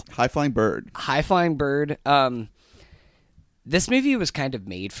Netflix. High Flying Bird. High Flying Bird. This movie was kind of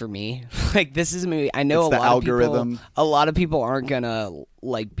made for me. Like, this is a movie I know It's the a algorithm. lot of people aren't gonna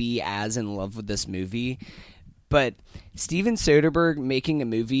like be as in love with this movie, but Steven Soderbergh making a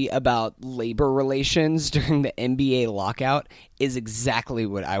movie about labor relations during the NBA lockout is exactly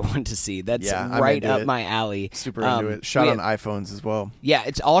what I want to see. That's Yeah, I'm right into up it. my alley. Super into it. Shot on iPhones as well. Yeah,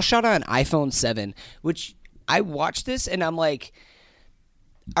 it's all shot on iPhone 7, which I watched this and I'm like,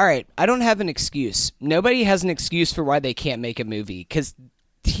 all right, I don't have an excuse. Nobody has an excuse for why they can't make a movie, because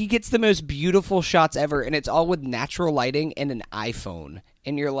he gets the most beautiful shots ever, and it's all with natural lighting and an iPhone.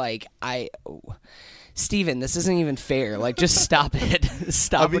 And you're like, Steven, this isn't even fair. Like, just stop it.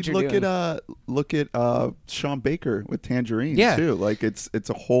 Stop what you're doing. Look at Sean Baker with Tangerine Yeah. too. Like it's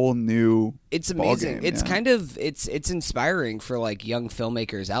a whole new. It's amazing. ballgame, It's yeah. kind of it's inspiring for like young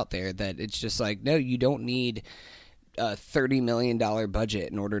filmmakers out there, that it's just like, no, you don't need a $30 million budget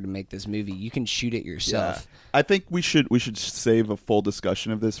in order to make this movie. You can shoot it yourself. I think we should save a full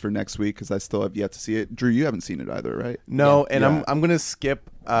discussion of this for next week, because I still have yet to see it. Drew, you haven't seen it either, right? No, and Yeah. I'm gonna skip.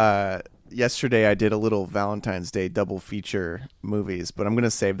 Yesterday I did a little Valentine's Day double feature movies, but I'm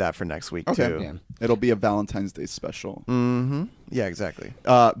gonna save that for next week Okay. too. Yeah. It'll be a Valentine's Day special. Mm-hmm. Yeah, exactly.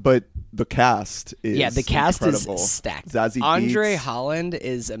 But the cast is The cast incredible. is stacked. Zazie Andre Beetz, Holland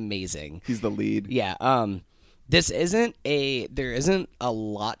is amazing. he's the lead. Yeah, there isn't a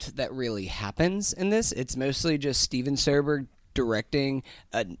lot that really happens in this. It's mostly just Steven Soderbergh directing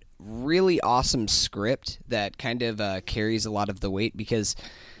a really awesome script that kind of carries a lot of the weight, because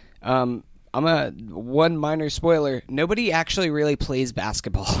one minor spoiler, nobody actually really plays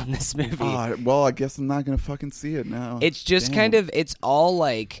basketball in this movie. Well, I guess I'm not gonna fucking see it now. It's just it's all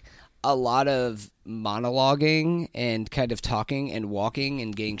like a lot of monologuing and kind of talking and walking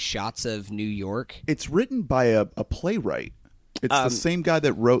and getting shots of New York. It's written by a playwright. It's the same guy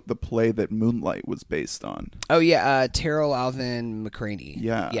that wrote the play that Moonlight was based on. Oh yeah, Terrell Alvin McCraney.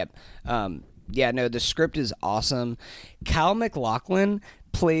 Yeah. Yep. No, the script is awesome. Cal McLaughlin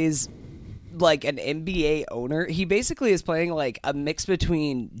plays like an NBA owner. He basically is playing like a mix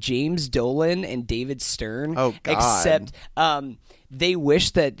between James Dolan and David Stern. Oh, God. Except they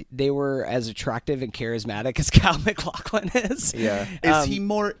wish that they were as attractive and charismatic as Cal McLaughlin is. Yeah.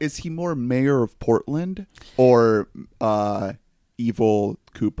 Is he more mayor of Portland or evil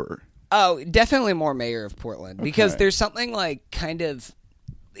Cooper? Oh, definitely more mayor of Portland, because Okay. there's something like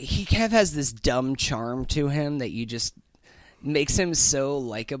he kind of has this dumb charm to him that you just makes him so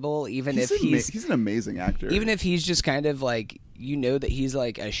likable, even if He's an amazing actor. even if he's just kind of like, that he's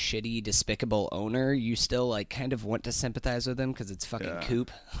like a shitty, despicable owner, you still like kind of want to sympathize with him because it's fucking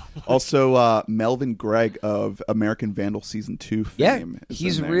Coop. Also, Melvin Gregg of American Vandal season 2 Yeah, fame. is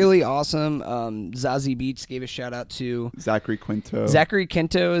he's in there. really awesome. Zazie Beetz gave a shout out to Zachary Quinto. Zachary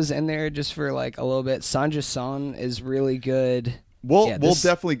Quinto is in there just for like a little bit. Sanja Son is really good. We'll this-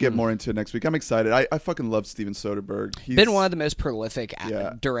 definitely get more into it next week. I'm excited. I fucking love Steven Soderbergh. He's Been one of the most prolific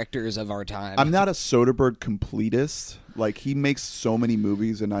Yeah. directors of our time. I'm not a Soderbergh completist. Like, he makes so many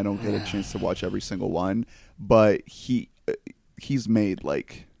movies, and I don't get a chance to watch every single one. But he's made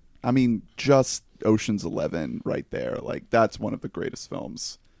like I mean, just Ocean's 11 right there. Like, that's one of the greatest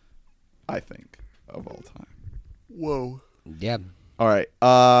films, I think, of all time. Whoa. Yeah. All right.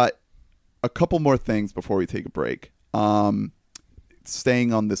 A couple more things before we take a break.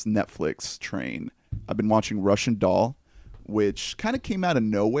 Staying on this Netflix train, I've been watching Russian Doll, which kind of came out of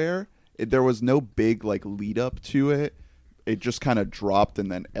nowhere. There was no big like lead up to it. It just kind of dropped,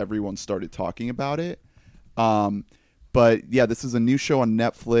 and then everyone started talking about it. But yeah, this is a new show on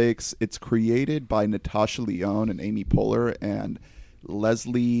Netflix. It's created by Natasha Lyonne and Amy Poehler and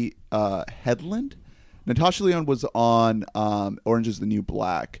Leslie Headland. Natasha Lyonne was on Orange is the New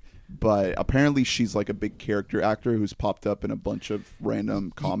Black, but apparently she's like a big character actor who's popped up in a bunch of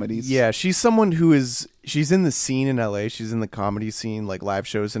random comedies. Yeah, she's someone she's in the scene in LA. She's in the comedy scene, like live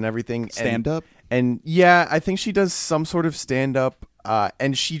shows and everything. Stand up? And yeah, I think she does some sort of stand up.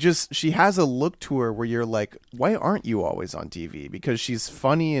 And she has a look to her where you're like, why aren't you always on TV? Because she's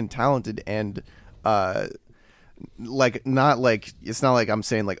funny and talented and like not like it's not like I'm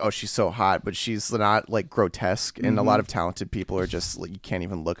saying like, oh, she's so hot, but she's not like grotesque, and a lot of talented people are just like, you can't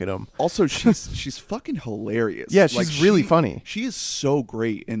even look at them. Also, she's fucking hilarious. Yeah, she's really funny. She is so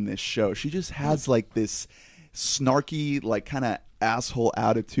great in this show. She just has like this snarky, like kind of asshole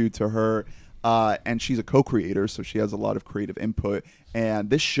attitude to her. And she's a co-creator, so she has a lot of creative input. And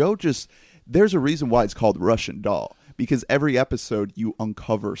this show there's a reason why it's called Russian Doll, because every episode you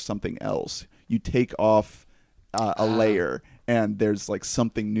uncover something else. You take off a layer, and there's like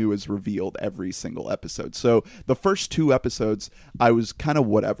something new is revealed every single episode. So the first 2 episodes, I was kind of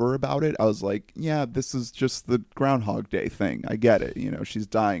whatever about it. I was like, yeah, this is just the Groundhog Day thing. I get it. You know, she's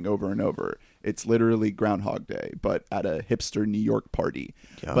dying over and over. It's literally Groundhog Day, but at a hipster New York party.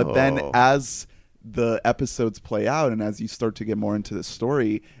 Yo. But then as the episodes play out and as you start to get more into the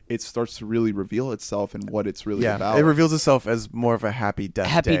story, it starts to really reveal itself and what it's really about. It reveals itself as more of a happy death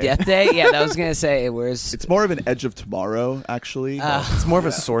Happy day. Death Day? Yeah, that was going to say, where's... It's more of an Edge of Tomorrow, actually. It's more of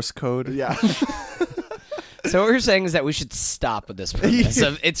a source code. Yeah. So what you're saying is that we should stop with this premise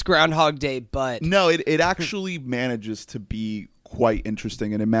of it's Groundhog Day, but... No, it actually manages to be quite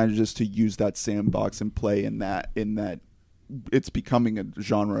interesting, and it manages to use that sandbox and play in that it's becoming a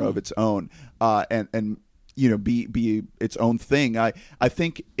genre of its own, and you know, be its own thing. I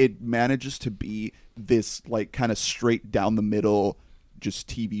think it manages to be this like kind of straight down the middle just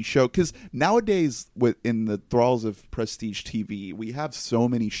TV show, because nowadays in the thralls of prestige TV, we have so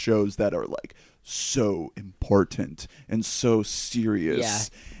many shows that are like so important and so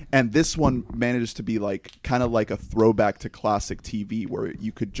serious. And this one manages to be like kind of like a throwback to classic TV, where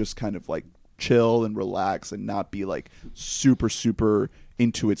you could just kind of like chill and relax and not be like super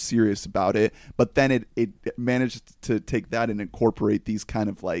into it, serious about it. But then it managed to take that and incorporate these kind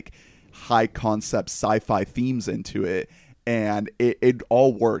of like high concept sci-fi themes into it, and it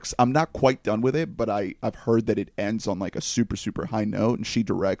all works. I'm not quite done with it, but I've heard that it ends on like a super high note, and she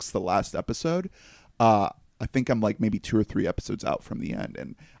directs the last episode. I think I'm like maybe 2 or 3 episodes out from the end,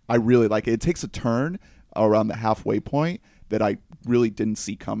 and I really like it. It takes a turn around the halfway point that I really didn't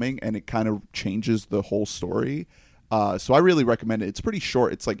see coming, and it kind of changes the whole story. So I really recommend it. It's pretty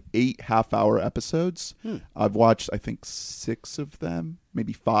short. It's like 8 half-hour episodes. I've watched, I think, 6 of them,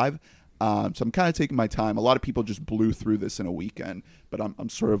 maybe 5. So I'm kind of taking my time. A lot of people just blew through this in a weekend, but I'm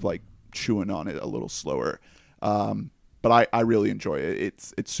sort of like chewing on it a little slower. But I really enjoy it.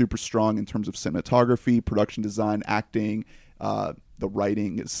 It's super strong in terms of cinematography, production design, acting. The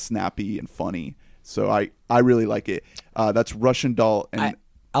writing is snappy and funny. So I really like it. That's Russian Doll. And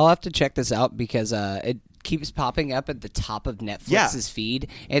I'll have to check this out because it keeps popping up at the top of Netflix's feed.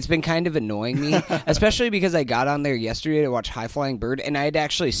 And it's been kind of annoying me, especially because I got on there yesterday to watch High Flying Bird, and I had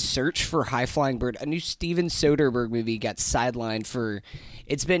actually searched for High Flying Bird. A new Steven Soderbergh movie got sidelined for...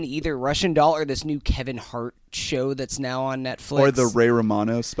 It's been either Russian Doll or this new Kevin Hart show that's now on Netflix. Or the Ray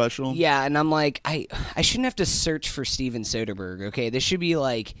Romano special. Yeah, and I'm like, I shouldn't have to search for Steven Soderbergh, okay? This should be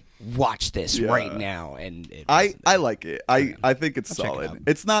like... watch this right now. And I like it. I think it's solid.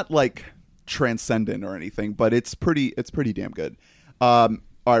 It's not like transcendent or anything, but it's pretty damn good. All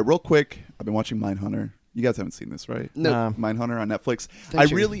right, real quick, I've been watching Mindhunter. You guys haven't seen this, right? No. Mindhunter on Netflix.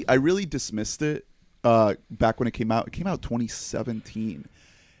 I really dismissed it back when it came out. It came out 2017,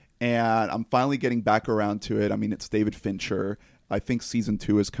 and I'm finally getting back around to it. I mean, it's David Fincher. I think season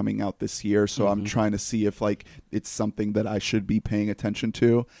 2 is coming out this year, so I'm trying to see if like it's something that I should be paying attention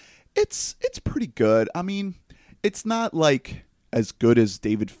to. It's pretty good. I mean, it's not like as good as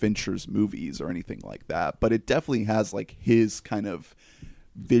David Fincher's movies or anything like that, but it definitely has like his kind of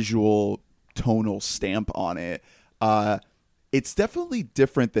visual tonal stamp on it. It's definitely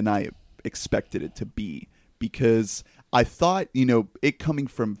different than I expected it to be, because I thought, it coming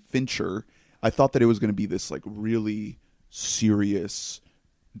from Fincher, I thought that it was going to be this like really serious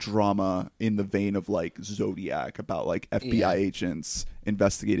drama in the vein of like Zodiac, about like FBI agents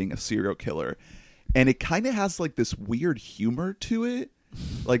investigating a serial killer. And it kind of has like this weird humor to it.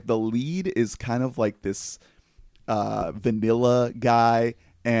 Like the lead is kind of like this vanilla guy,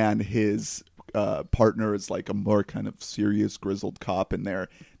 and his partner is like a more kind of serious grizzled cop in there.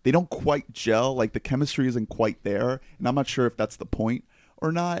 They don't quite gel. Like the chemistry isn't quite there, and I'm not sure if that's the point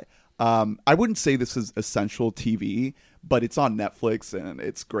or not. I wouldn't say this is essential TV, but it's on Netflix and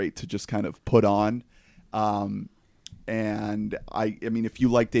it's great to just kind of put on. And I mean, if you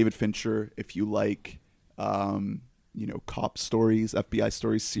like David Fincher, if you like, cop stories, FBI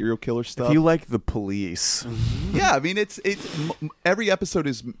stories, serial killer stuff. If you like The Police. Yeah, I mean, it's every episode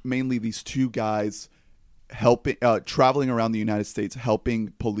is mainly these two guys helping, traveling around the United States,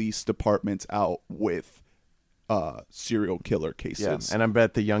 helping police departments out with serial killer cases. Yeah, and I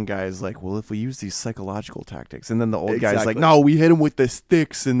bet the young guy is like, well, if we use these psychological tactics, and then the old guy's like, Exactly. no, we hit him with the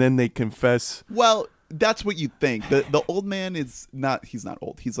sticks, and then they confess. Well, that's what you think. The old man is not. He's not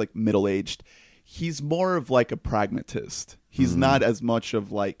old. He's like middle aged. He's more of like a pragmatist. He's not as much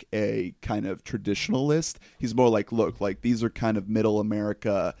of like a kind of traditionalist. He's more like, look, like these are kind of middle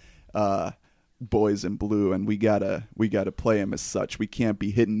America boys in blue, and we gotta play them as such. We can't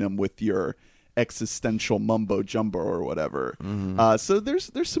be hitting them with your existential mumbo jumbo or whatever. So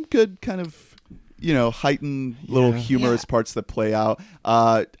there's some good kind of heightened little humorous parts that play out.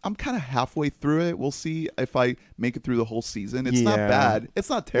 I'm kind of halfway through it. We'll see if I make it through the whole season. It's not bad. It's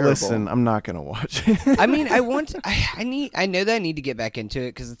not terrible. Listen, I'm not gonna watch it. I mean, I know that I need to get back into it,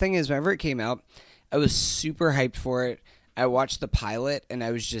 because the thing is, whenever it came out, I was super hyped for it. I watched the pilot and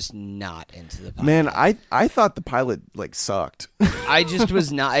I was just not into the pilot. Man, I thought the pilot like sucked. I just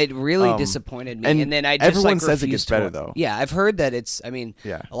was not. It really disappointed me. And then I just everyone like says it gets refused to better watch- though. Yeah, I've heard that it's. I mean,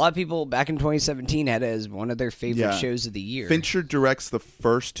 Yeah. a lot of people back in 2017 had it as one of their favorite shows of the year. Fincher directs the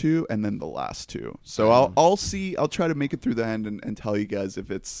first two and then the last two. So I'll see. I'll try to make it through the end and tell you guys if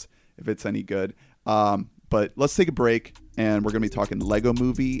it's any good. But let's take a break, and we're going to be talking Lego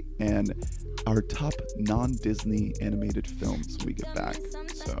Movie and our top non-Disney animated films when we get back.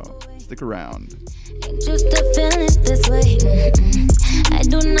 So stick around. Ain't used to feeling this way. I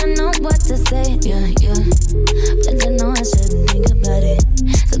do not know what to say. Yeah. But I know I shouldn't think about it.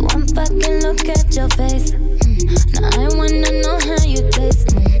 So one fucking look at your face. Now I wanna know how you taste.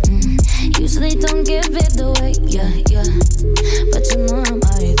 Usually don't give it away. Yeah. But you know I'm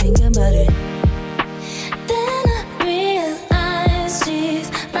already thinking about it. Then I realize she's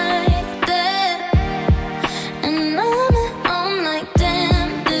right there. And I'm like,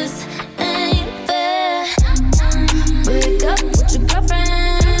 damn, this ain't fair. Break up with your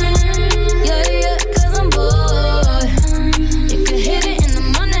girlfriend. Yeah, 'cause I'm bored. You can hit it in the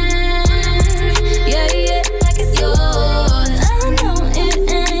morning. Yeah, like it's yours. I know it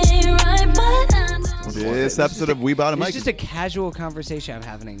ain't right, but I don't. This episode of We Bought a It's Mic just a casual conversation I'm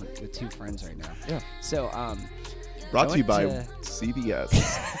having with two friends right now. Yeah. So, brought to you by went CVS.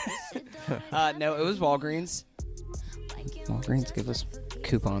 no, it was Walgreens. Walgreens, give us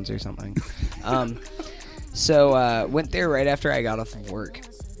coupons or something. So went there right after I got off of work,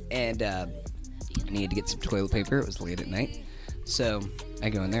 and I needed to get some toilet paper. It was late at night, so I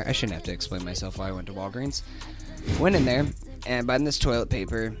go in there. I shouldn't have to explain myself why I went to Walgreens. Went in there and bought this toilet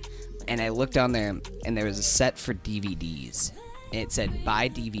paper, and I looked on there, and there was a set for DVDs. And it said, "Buy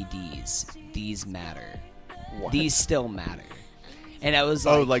DVDs. These matter. These still matter." And I was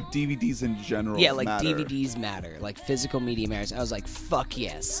like, Oh, like DVDs in general. yeah, like matter. DVDs matter, like physical media matters. I was like, fuck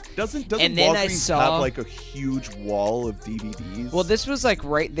yes. Doesn't And then I Walgreens saw- have like a huge wall of DVDs? Well, this was like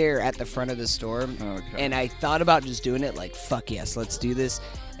right there at the front of the store, Okay. and I thought about just doing it. Like, fuck yes, let's do this.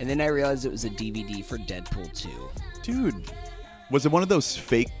 And then I realized it was a DVD for Deadpool 2. Dude. Was it one of those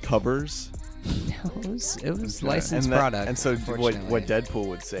fake covers? No, it was Okay. licensed And that- product. And so what unfortunately. Deadpool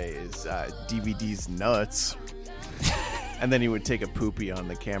would say is DVD's nuts. And then he would take a poopy on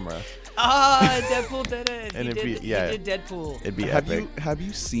the camera. Deadpool did it. And he it'd did, be- yeah. he did Deadpool. It'd be Have epic.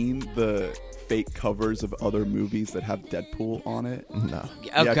 you seen the fake covers of other movies that have Deadpool on it? No.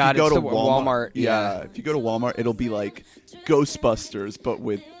 Oh Yeah, god, if you go it's to the Walmart. Yeah, if you go to Walmart, it'll be like Ghostbusters, but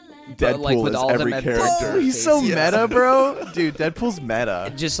with But, Deadpool like, with as all every them character. Oh, he's so faces. meta, bro. Dude, Deadpool's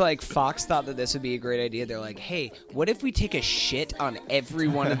meta. Just like Fox thought that this would be a great idea. They're like, hey, what if we take a shit on every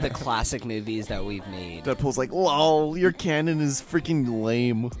one of the classic movies that we've made? Deadpool's like, lol, your canon is freaking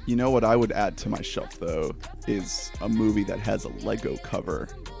lame. You know what I would add to my shelf though is a movie that has a Lego cover,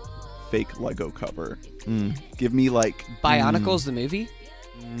 fake Lego cover. Give me like Bionicles, the movie?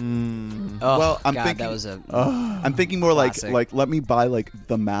 Oh, Well, I'm God, thinking- that was a I'm thinking more Classic. like let me buy like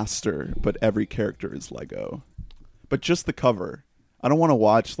the Master, but every character is Lego, but just the cover. I don't want to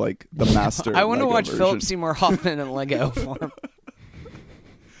watch like the Master. I want to Lego watch version. Philip Seymour Hoffman in Lego form.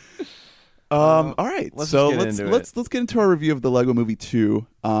 All right, let's so just get let's into let's get into our review of the Lego Movie 2,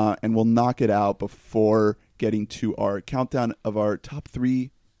 and we'll knock it out before getting to our countdown of our top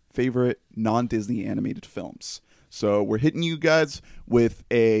 3 favorite non-Disney animated films. So we're hitting you guys with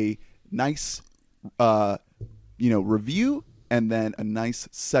a nice, review, and then a nice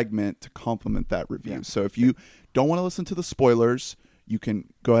segment to complement that review. Yeah. So if you don't want to listen to the spoilers, you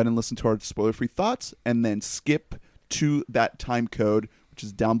can go ahead and listen to our spoiler-free thoughts, and then skip to that time code, which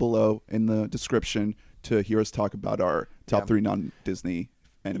is down below in the description, to hear us talk about our top 3 non-Disney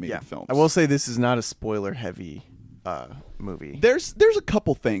animated films. I will say this is not a spoiler-heavy movie. There's a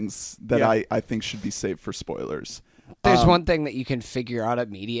couple things that Yeah. I think should be saved for spoilers. There's one thing that you can figure out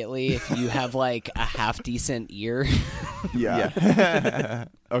immediately if you have like a half decent ear. Yeah.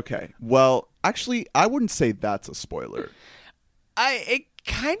 Okay. Well, actually, I wouldn't say that's a spoiler. It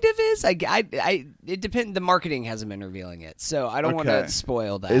kind of is. It depends. The marketing hasn't been revealing it, so I don't want Okay. to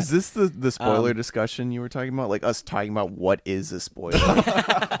spoil that. Is this the spoiler discussion you were talking about? Like us talking about what is a spoiler?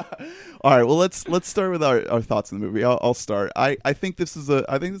 All right. Well, let's start with our thoughts on the movie. I'll start. I think this is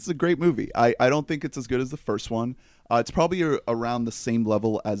a great movie. I don't think it's as good as the first one. It's probably around the same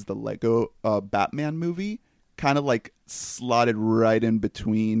level as the Lego Batman movie, kind of like slotted right in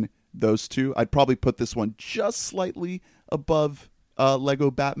between those two. I'd probably put this one just slightly above Lego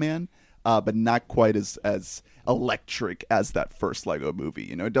Batman, but not quite as electric as that first Lego movie.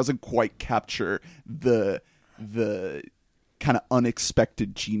 You know, it doesn't quite capture the kind of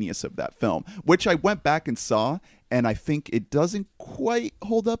unexpected genius of that film, which I went back and saw, and I think it doesn't quite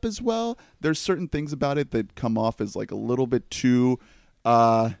hold up as well. There's certain things about it that come off as like a little bit too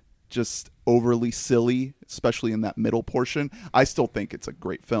just overly silly, especially in that middle portion. I still think it's a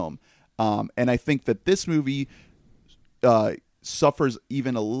great film, and I think that this movie suffers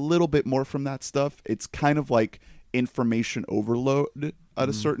even a little bit more from that stuff. It's kind of like information overload at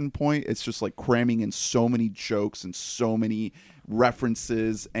a certain point. It's just like cramming in so many jokes and so many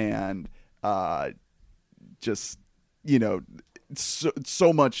references and just, you know, it's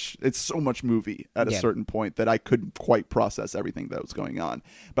so much movie at a certain point that I couldn't quite process everything that was going on.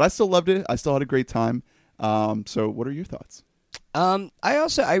 But I still loved it. I still had a great time. So what are your thoughts?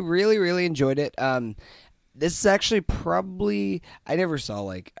 I really, really enjoyed it. This is actually probably, I never saw,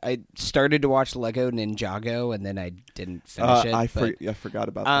 I started to watch Lego Ninjago and then I didn't finish it. I forgot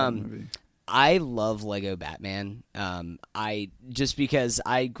about that movie. I love Lego Batman. Just because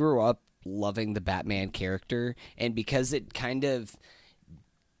I grew up loving the Batman character, and because it kind of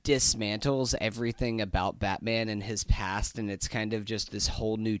dismantles everything about Batman and his past, and it's kind of just this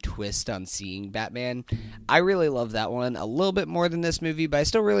whole new twist on seeing Batman. I really love that one a little bit more than this movie, but I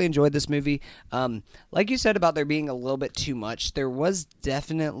still really enjoyed this movie. Like you said about there being a little bit too much, there was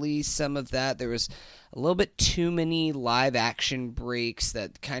definitely some of that. There was a little bit too many live action breaks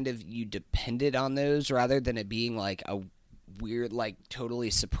that kind of you depended on those rather than it being like a weird, like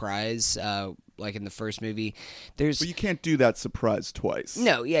totally surprise, like in the first movie. But you can't do that surprise twice.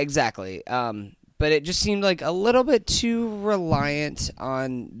 No, yeah, exactly. But it just seemed like a little bit too reliant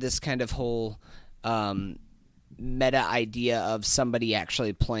on this kind of whole meta idea of somebody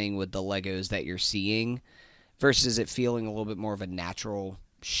actually playing with the Legos that you're seeing versus it feeling a little bit more of a natural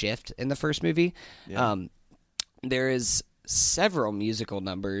shift in the first movie. Yeah. There is several musical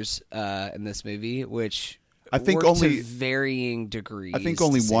numbers in this movie, which I think work only to varying degrees. I think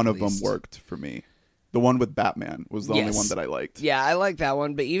only to say one the of them least. worked for me. The one with Batman was the only Yes. one that I liked. Yeah, I like that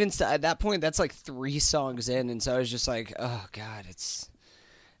one, but even at that point, that's like 3 songs in, and so I was just like, oh god, it's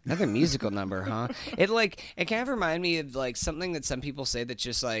another musical number, huh? It kind of remind me of like something that some people say that's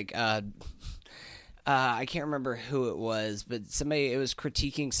just like, I can't remember who it was, but it was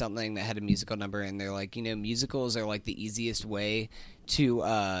critiquing something that had a musical number, and they're like, musicals are like the easiest way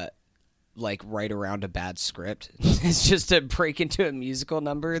to like write around a bad script. It's just to break into a musical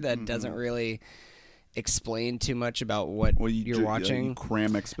number that doesn't really explain too much about what you're watching. You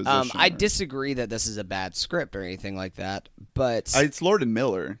cram exposition. I disagree that this is a bad script or anything like that, but it's Lord and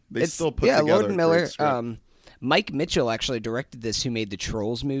Miller. They still put together Lord and a Miller. great script. Mike Mitchell actually directed this, who made the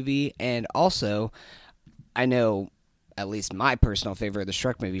Trolls movie, and also I know at least my personal favorite of the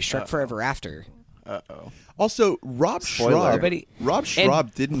Shrek movie, Shrek Forever After. Uh-oh. Also, Rob Spoiler.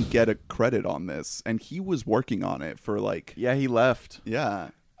 Schraub didn't get a credit on this, and he was working on it for Yeah, he left. he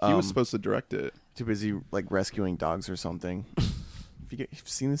was supposed to direct it. Too busy rescuing dogs or something. You've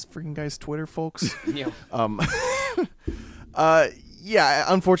seen this freaking guy's Twitter, folks? Yeah. Yeah,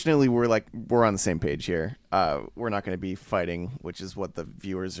 unfortunately, we're on the same page here. We're not going to be fighting, which is what the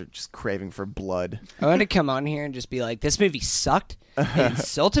viewers are just craving for blood. I want to come on here and just be like, this movie sucked. It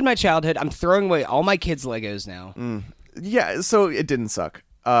insulted my childhood. I'm throwing away all my kids' Legos now. Yeah, so it didn't suck.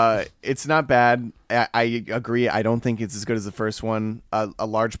 It's not bad. I agree. I don't think it's as good as the first one. A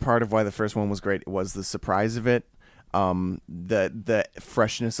large part of why the first one was great was the surprise of it. The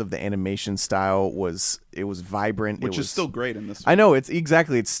freshness of the animation style was vibrant, which is still great in this. I know it's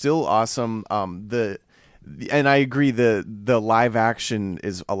still awesome. And I agree the live action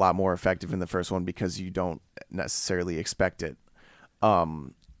is a lot more effective in the first one because you don't necessarily expect it.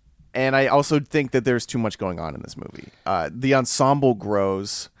 And I also think that there's too much going on in this movie. The ensemble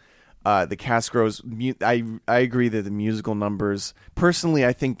grows. The cast grows. I agree that the musical numbers, personally,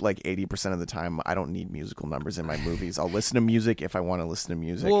 I think like 80% of the time, I don't need musical numbers in my movies. I'll listen to music if I want to listen to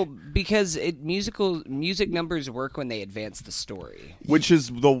music. Well, because music numbers work when they advance the story. Which is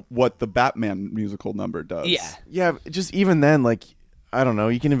what the Batman musical number does. Yeah. Yeah, just even then, like, I don't know.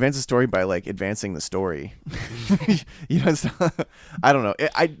 You can advance a story by like advancing the story. I don't know.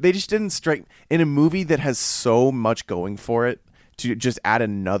 They just didn't strike in a movie that has so much going for it. To just add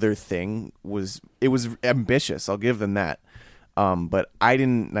another thing was ambitious. I'll give them that. But I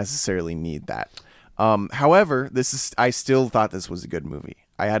didn't necessarily need that. However, I still thought this was a good movie.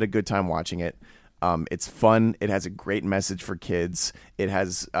 I had a good time watching it. It's fun. It has a great message for kids. It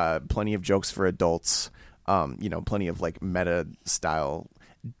has plenty of jokes for adults. Plenty of like meta style,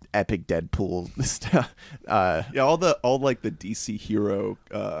 epic Deadpool stuff. All the DC hero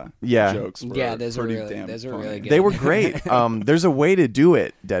jokes. Were those pretty were damn funny. really good. They were great. There's a way to do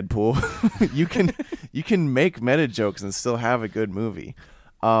it, Deadpool. you can make meta jokes and still have a good movie.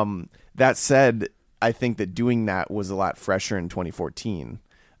 That said, I think that doing that was a lot fresher in 2014.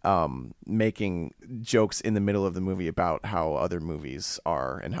 Making jokes in the middle of the movie about how other movies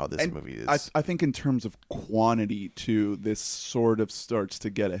are and how this movie is. I think in terms of quantity too, this sort of starts to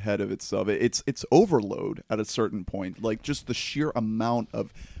get ahead of itself. It's overload at a certain point. Like just the sheer amount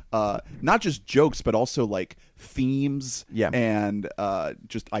of not just jokes but also like themes and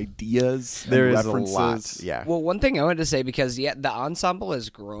just ideas there and is references. A lot. Yeah. Well, one thing I wanted to say, because the ensemble has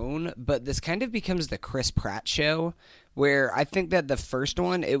grown, but this kind of becomes the Chris Pratt show, where I think that the first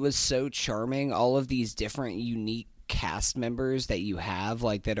one, it was so charming, all of these different unique cast members that you have,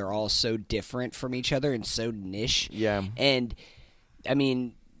 like, that are all so different from each other and so niche. Yeah. And I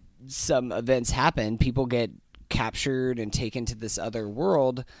mean, some events happen, people get captured and taken to this other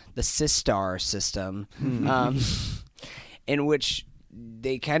world, the Sistar system, in which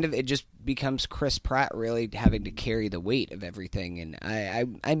they it just becomes Chris Pratt really having to carry the weight of everything, and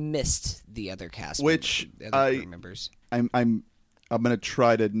I missed the other cast, members. I'm gonna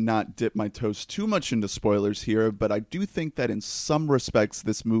try to not dip my toes too much into spoilers here, but I do think that in some respects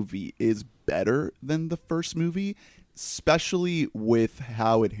this movie is better than the first movie, especially with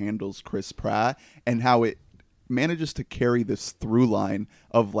how it handles Chris Pratt and how it manages to carry this through line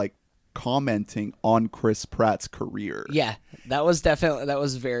of like commenting on Chris Pratt's career. Yeah, that was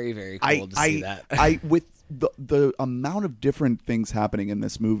very, very cool to see that. With the amount of different things happening in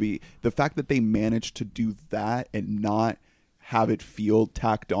this movie, the fact that they managed to do that and not have it feel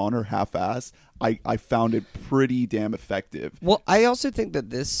tacked on or half-assed, I found it pretty damn effective. Well, I also think that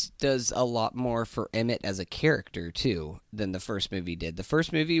this does a lot more for Emmett as a character, too, than the first movie did. The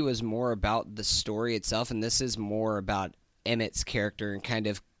first movie was more about the story itself, and this is more about Emmett's character and kind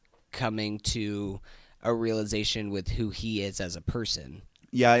of coming to a realization with who he is as a person.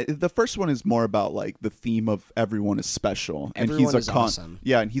 Yeah, the first one is more about like the theme of everyone is special, and he's awesome.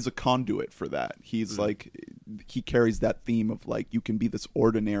 Yeah, and he's a conduit for that. He's like, he carries that theme of like you can be this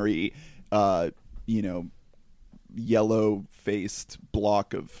ordinary, yellow-faced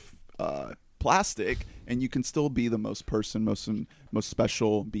block of plastic, and you can still be the most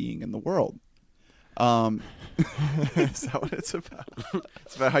special being in the world. Is that what it's about?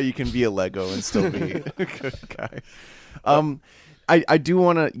 It's about how you can be a Lego and still be a good guy. I do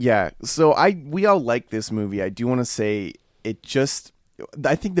want to, so we all like this movie. I do want to say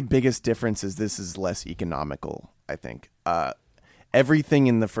I think the biggest difference is this is less economical, I think. Everything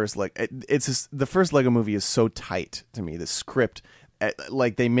in the first the first Lego movie is so tight to me. The script,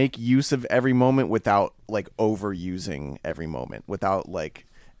 like they make use of every moment without like overusing every moment, without like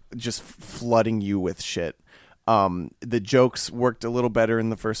just flooding you with shit. The jokes worked a little better in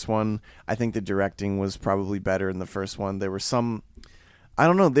the first one. I think the directing was probably better in the first one. There were some, I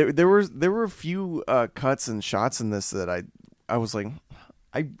don't know, there were a few cuts and shots in this that I was like,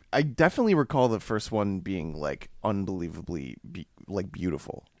 I definitely recall the first one being like unbelievably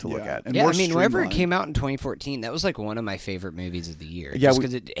beautiful to look Yeah, at. and Yeah, more I mean, whenever it streamlined. came out in 2014, that was like one of my favorite movies of the year. Yeah,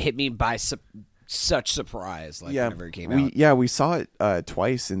 because it hit me by such surprise. Like whenever it came out. We saw it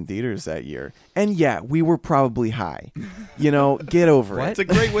twice in theaters that year, and yeah, we were probably high. Get over What? It's a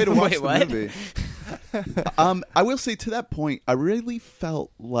great way to watch Wait, the what? movie. I will say to that point, I really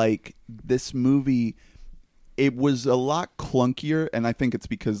felt like this movie, it was a lot clunkier, and I think it's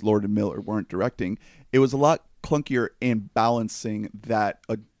because Lord and Miller weren't directing. It was a lot clunkier in balancing that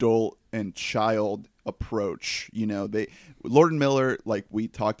adult and child approach. Lord and Miller, like we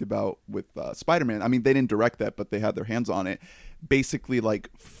talked about with Spider-Man, I mean, they didn't direct that, but they had their hands on it, basically like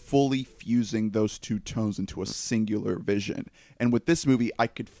fully fusing those two tones into a singular vision. And with this movie, I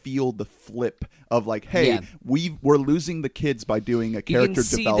could feel the flip of like, hey, Yeah. we're losing the kids by doing a You character can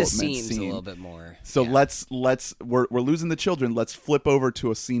see the development scenes scene a little bit more. So Yeah. we're losing the children. Let's flip over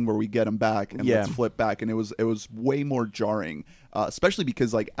to a scene where we get them back, and Yeah. let's flip back. And it was way more jarring, especially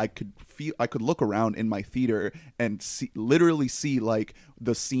because like I could look around in my theater and literally see like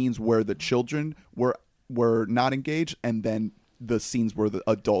the scenes where the children were not engaged, and then the scenes where the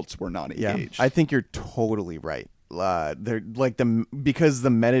adults were not Yeah, engaged. I think you're totally right. They're like because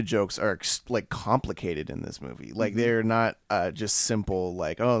the meta jokes are like complicated in this movie. Like they're not just simple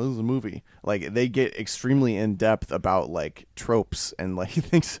like, oh, this is a movie. Like they get extremely in depth about like tropes and like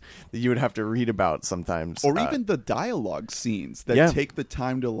things that you would have to read about sometimes. Or even the dialogue scenes that Yeah. take the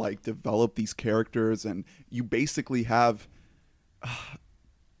time to like develop these characters, and you basically have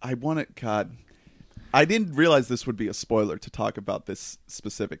I didn't realize this would be a spoiler to talk about this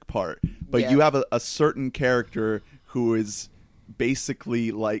specific part, but Yeah. you have a certain character who is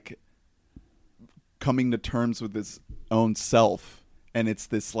basically like coming to terms with his own self, and it's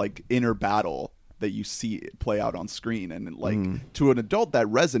this like inner battle that you see play out on screen, and like to an adult that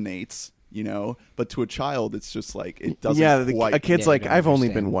resonates, but to a child it's just like it doesn't quite. a kid's Yeah, like, you don't I've only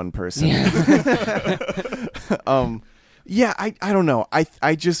understand. been one person. I don't know.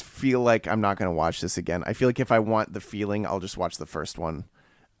 I just feel like I'm not gonna watch this again. I feel like if I want the feeling, I'll just watch the first one.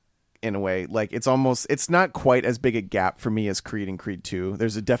 In a way, like it's not quite as big a gap for me as Creed and Creed 2.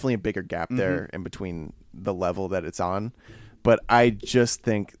 There's definitely a bigger gap there in between the level that it's on. But I just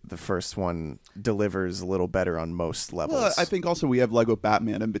think the first one delivers a little better on most levels. Well, I think also we have Lego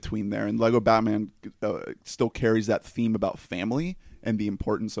Batman in between there, and Lego Batman still carries that theme about family and the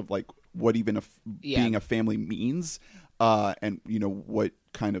importance of like what even being a family means, and what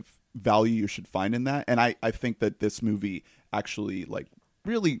kind of value you should find in that. And I think that this movie actually like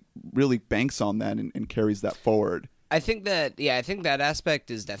really, really banks on that and carries that forward. I think that aspect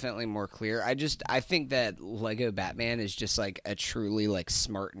is definitely more clear. I think that Lego Batman is just like a truly like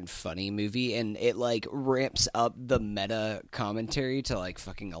smart and funny movie, and it like ramps up the meta commentary to like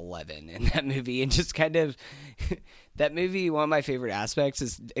fucking 11 in that movie, and just kind of that movie. One of my favorite aspects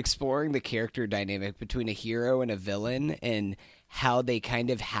is exploring the character dynamic between a hero and a villain, and how they kind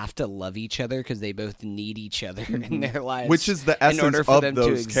of have to love each other because they both need each other in their lives, Which is the in order essence for of them those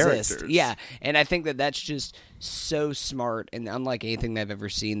to exist. characters. Yeah, and I think that that's just so smart and unlike anything I've ever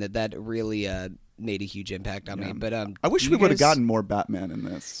seen. That really made a huge impact on me. But I wish we would have gotten more Batman in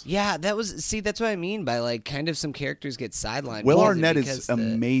this. Yeah, that's what I mean by like kind of some characters get sidelined. Will because Arnett because is the-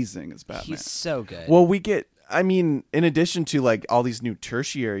 amazing as Batman. He's so good. Well, we get, I mean, in addition to like all these new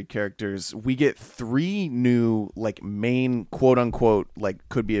tertiary characters, we get 3 new like main quote unquote like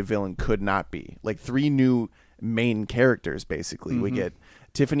could be a villain, could not be, like 3 new main characters basically. We get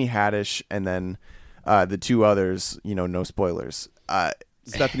Tiffany Haddish and then the 2 others, no spoilers.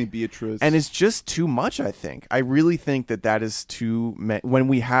 Stephanie Beatrice. And it's just too much, I think. I really think that is too when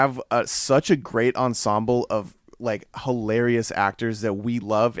we have such a great ensemble of like hilarious actors that we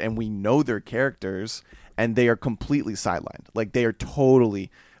love and we know their characters, and they are completely sidelined. Like they are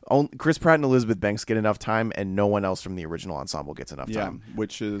totally Chris Pratt and Elizabeth Banks get enough time, and no one else from the original ensemble gets enough time.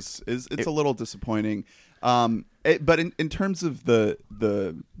 Which is it's a little disappointing. But in terms of the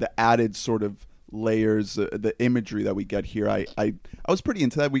added sort of layers, the imagery that we get here, I was pretty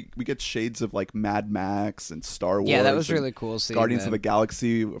into that. We get shades of like Mad Max and Star Wars. Yeah, that was and really cool seeing Guardians that. of the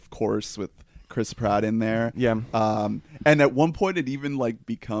Galaxy, of course, with Chris Pratt in there. Yeah. And at one point it even like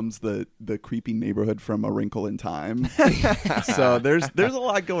becomes the creepy neighborhood from A Wrinkle in Time. So there's a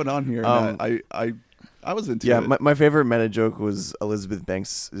lot going on here. And I was into it. My favorite meta joke was Elizabeth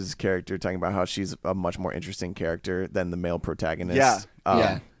Banks' character talking about how she's a much more interesting character than the male protagonist.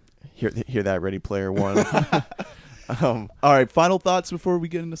 Yeah. Hear that, Ready Player One. All right, final thoughts before we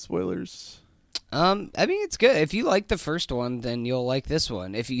get into spoilers. I mean, it's good. If you like the first one, then you'll like this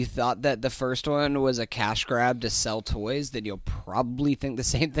one. If you thought that the first one was a cash grab to sell toys, then you'll probably think the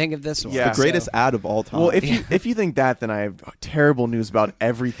same thing of this one. Yeah. The greatest ad of all time. Well, if you think that, then I have terrible news about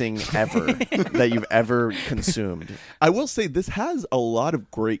everything ever that you've ever consumed. I will say this has a lot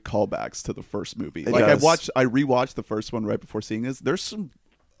of great callbacks to the first movie. It Like does. I rewatched the first one right before seeing this. There's some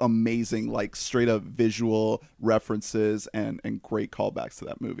amazing, like, straight up visual references and great callbacks to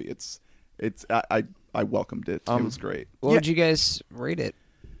that movie. I welcomed it. It was great. What would you guys rate it?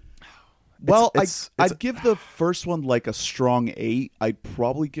 Well, it's- I'd give the first one like a strong 8. I'd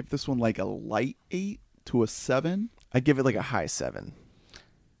probably give this one like a light 8 to a 7. I give it like a high 7.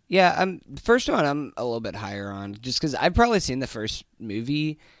 Yeah, first one I'm a little bit higher on, just because I've probably seen the first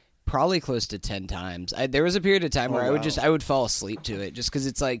movie probably close to 10 times. There was a period of time where I would fall asleep to it, just because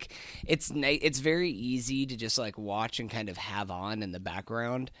it's like it's very easy to just like watch and kind of have on in the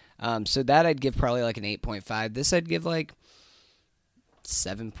background. So that I'd give probably like an 8.5. This I'd give like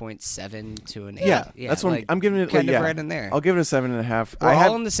 7.7 to an 8. Yeah, that's what like, I'm giving it. kind like, of yeah. right in there. I'll give it a 7.5. We're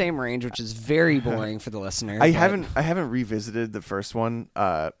all in the same range, which is very boring for the listener. I but- haven't revisited the first one,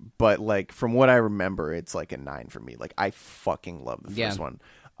 but like from what I remember, it's like a 9 for me. Like I fucking love the first one.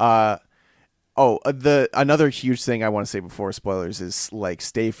 Another huge thing I want to say before spoilers is like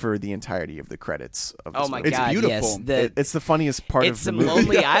stay for the entirety of the credits of this Oh my movie. It's god! beautiful. Yes, It's the funniest part it's of the some movie.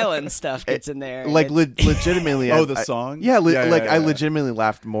 Lonely Island stuff gets in there. Like It's- legitimately. Oh, the song? Yeah, I yeah. legitimately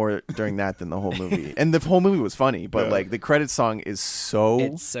laughed more during that than the whole movie, and the whole movie was funny. But Yeah. like the credit song is so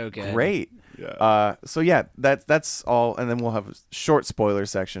It's so good. great. Yeah. So yeah, that's all, and then we'll have a short spoiler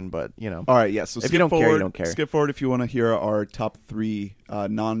section. But you know, All right, yeah. So If skip you don't forward, care, you don't care. Skip forward if you want to hear our top 3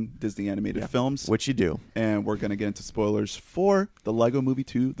 non-Disney animated films. which you do. And we're going to get into spoilers for the Lego Movie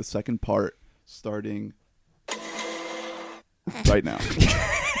 2, the second part, starting right now.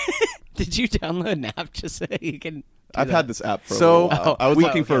 Did you download an app just so you can? I've had this app for So, a little while. I was we-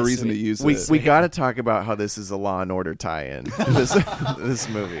 looking for a okay, reason sweet. to use We it. got to talk about how this is a Law and Order tie-in. this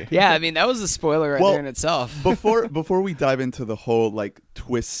movie. Yeah, I mean that was a spoiler right Well, there in itself. before we dive into the whole like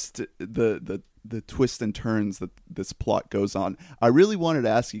twist, the twists and turns that this plot goes on, I really wanted to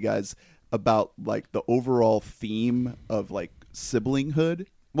ask you guys about like the overall theme of like siblinghood.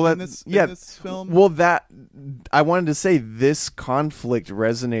 in this film. Well, that I wanted to say this conflict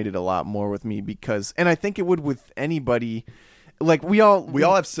resonated a lot more with me because, and I think it would with anybody. Like we all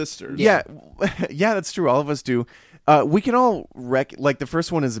have sisters. Yeah, yeah, that's true. All of us do. We can all like the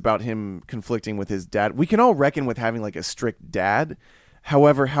first one is about him conflicting with his dad. We can all reckon with having like a strict dad.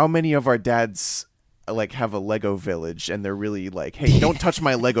 However, how many of our dads like have a Lego village and they're really like, hey, don't touch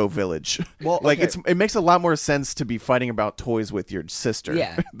my Lego village. Well, like okay. it makes a lot more sense to be fighting about toys with your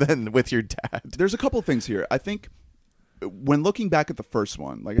sister than with your dad. There's a couple things here. I think when looking back at the first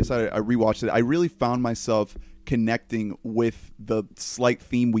one, like I said, I rewatched it. I really found myself connecting with the slight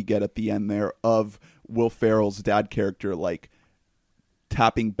theme we get at the end there of Will Ferrell's dad character, like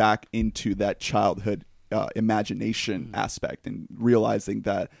tapping back into that childhood imagination aspect and realizing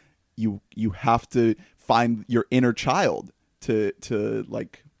that you have to find your inner child to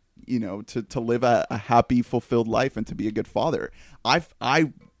like, you know, to live a happy, fulfilled life and to be a good father. I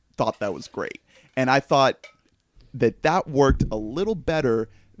thought that was great. And I thought that worked a little better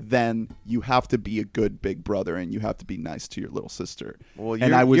than you have to be a good big brother and you have to be nice to your little sister. Well,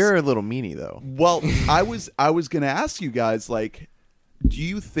 and you're a little meanie though. Well, I was going to ask you guys, like, do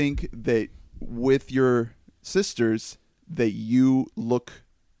you think that with your sisters that you look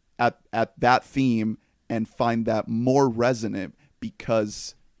at that theme and find that more resonant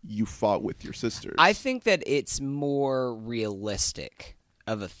because you fought with your sisters? I think that it's more realistic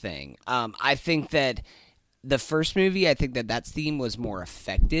of a thing. I think that the first movie, I think that theme was more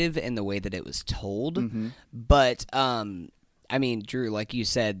effective in the way that it was told. Mm-hmm. But, I mean, Drew, like you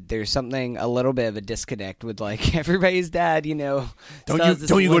said, there's something, a little bit of a disconnect with, like, everybody's dad, you know. Don't does this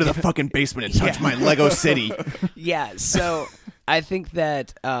you go to the Lego- fucking basement and touch my Lego city. Yeah, so I think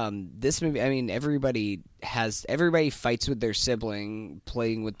that this movie, I mean, everybody fights with their sibling,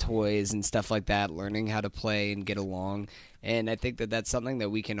 playing with toys and stuff like that, learning how to play and get along. And I think that that's something that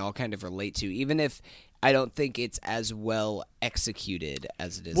we can all kind of relate to, even if I don't think it's as well executed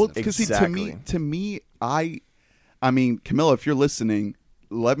as it is. Well, in the because Exactly. to me, I mean, Camilla, if you're listening,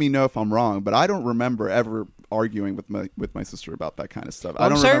 let me know if I'm wrong, but I don't remember ever arguing with my sister about that kind of stuff. I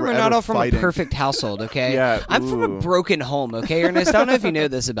I'm don't sorry remember we're not ever all from fighting. a perfect household, okay? Yeah, I'm from a ooh. broken home, okay, Ernest? I don't know if you know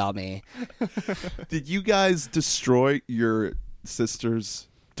this about me. Did you guys destroy your sister's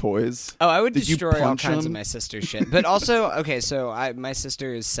toys? Oh, I would Did you destroy all punch kinds of him? my sister's shit. But also, okay, so my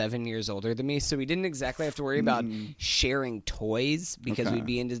sister is 7 years older than me, so we didn't exactly have to worry about sharing toys because Okay. we'd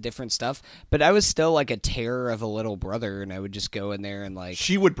be into different stuff. But I was still like a terror of a little brother, and I would just go in there and like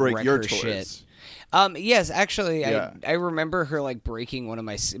She would break wreck your her toys. shit. Yes, actually, Yeah. I remember her like breaking one of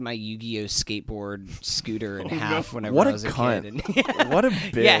my Yu-Gi-Oh skateboard scooter in half whenever What I a was a cunt. kid. And What a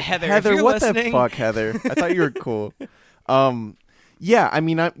bitch. Yeah, Heather, if you're what listening. the fuck, Heather? I thought you were cool. Yeah, I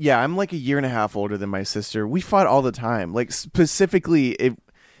mean, I'm like a year and a half older than my sister. We fought all the time. Like specifically,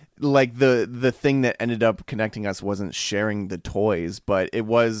 like the thing that ended up connecting us wasn't sharing the toys, but it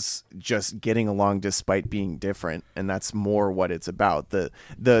was just getting along despite being different, and that's more what it's about.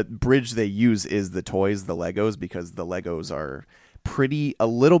 The bridge they use is the toys, the Legos, because the Legos are a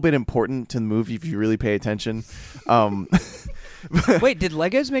little bit important to the movie if you really pay attention. Wait, did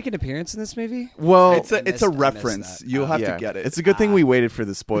Legos make an appearance in this movie? Well, It's a missed reference. that. You'll have yeah, to get it. It's a good thing we waited for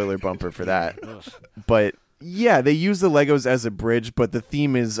the spoiler bumper for that. But yeah, they use the Legos as a bridge, but the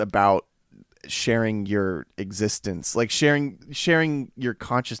theme is about sharing your existence, like sharing your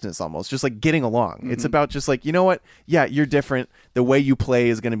consciousness, almost just like getting along. It's about just like, you know what? Yeah, you're different. The way you play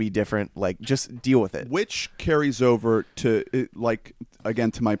is going to be different. Like, just deal with it. Which carries over to, like,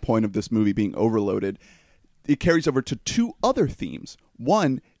 again, to my point of this movie being overloaded, it carries over to two other themes.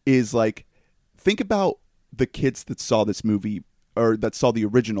 One is, like, think about the kids that saw this movie or that saw the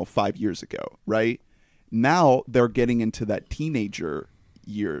original 5 years ago, right? Now they're getting into that teenager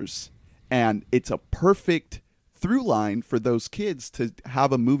years, and it's a perfect through line for those kids to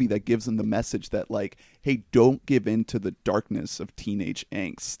have a movie that gives them the message that, like, hey, don't give in to the darkness of teenage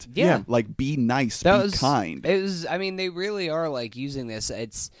angst. Yeah. Like, be nice, be kind. It was. I mean, they really are like using this.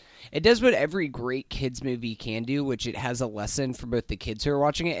 It does what every great kids movie can do, which it has a lesson for both the kids who are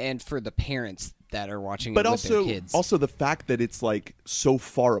watching it and for the parents that are watching But it with also, their kids. also the fact that it's like so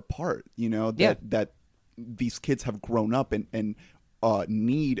far apart, you know, that Yeah. that these kids have grown up and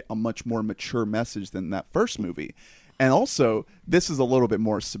need a much more mature message than that first movie. And also, this is a little bit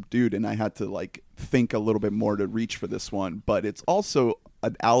more subdued, and I had to like think a little bit more to reach for this one. But it's also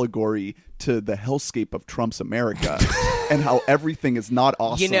an allegory to the hellscape of Trump's America and how everything is not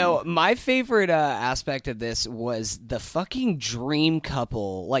awesome. You know, my favorite aspect of this was the fucking dream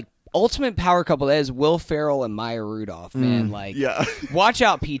couple, like ultimate power couple that is Will Ferrell and Maya Rudolph, man. Like, yeah. watch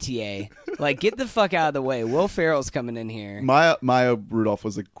out, PTA. Like, get the fuck out of the way. Will Ferrell's coming in here. Maya Rudolph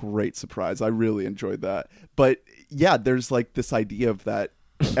was a great surprise. I really enjoyed that. But yeah, there's like this idea of that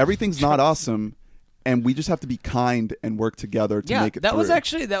everything's not awesome, and we just have to be kind and work together to make it that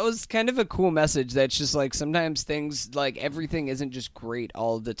through. that was kind of a cool message. That's just like sometimes things, like everything isn't just great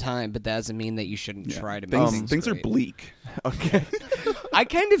all the time, but that doesn't mean that you shouldn't try to make things are great. bleak. Okay. I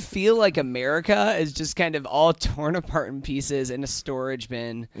kind of feel like America is just kind of all torn apart in pieces in a storage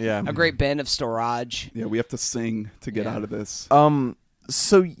bin. Yeah. A great bin of storage. Yeah, we have to sing to get Yeah. out of this.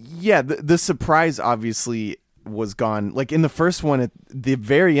 So yeah, the surprise obviously was gone. Like in the first one, at the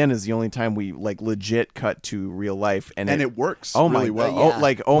very end is the only time we like legit cut to real life, and it works Oh really my, well.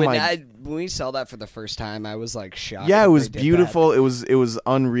 When we saw that for the first time, I was like shocked. Yeah, that it was they did beautiful. It was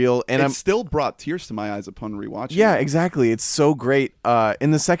unreal, and It I'm still brought tears to my eyes upon rewatching. yeah, it. exactly. It's so great.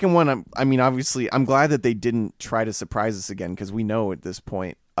 In the second one, I mean, obviously, I'm glad that they didn't try to surprise us again because we know at this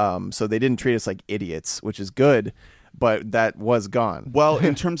point. So they didn't treat us like idiots, which is good. But that was gone. Well,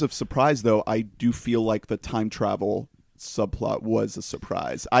 in terms of surprise, though, I do feel like the time travel subplot was a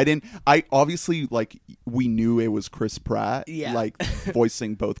surprise. I obviously, like, we knew it was Chris Pratt, Yeah. like,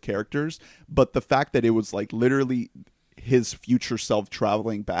 voicing both characters, but the fact that it was, like, literally his future self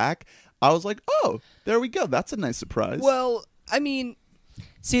traveling back, I was like, oh, there we go. That's a nice surprise. Well, I mean,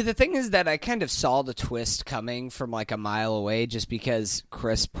 see, the thing is that I kind of saw the twist coming from like a mile away just because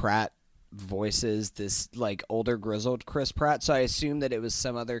Chris Pratt voices this like older grizzled Chris Pratt, so I assumed that it was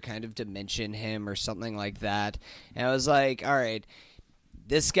some other kind of dimension him or something like that. And I was like, all right,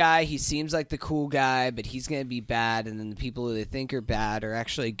 this guy, he seems like the cool guy, but he's going to be bad, and then the people who they think are bad are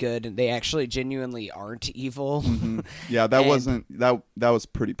actually good, and they actually genuinely aren't evil. yeah, that and- wasn't that was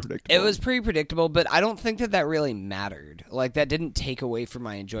pretty predictable. It was pretty predictable, but I don't think that really mattered. Like, that didn't take away from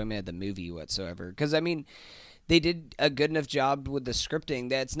my enjoyment of the movie whatsoever. Because, I mean, they did a good enough job with the scripting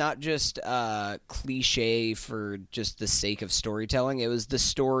that it's not just cliche for just the sake of storytelling. It was the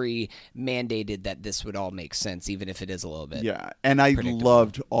story mandated that this would all make sense, even if it is a little bit. Yeah, and I predictable.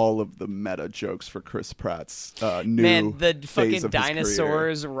 loved all of the meta jokes for Chris Pratt's new Man, the phase fucking of his career.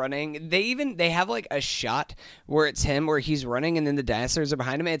 dinosaurs running. They have like a shot where it's him where he's running and then the dinosaurs are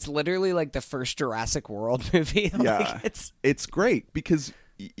behind him. It's literally like the first Jurassic World movie. Like, Yeah, it's great because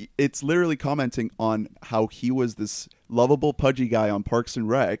it's literally commenting on how he was this lovable pudgy guy on Parks and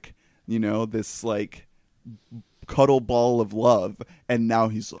Rec, you know, this like cuddle ball of love, and now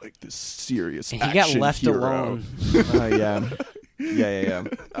he's like this serious And he got action left hero. alone. Yeah.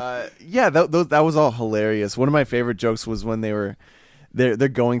 That was all hilarious. One of my favorite jokes was when they're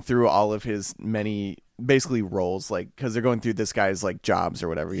going through all of his many basically roles, like because they're going through this guy's like jobs or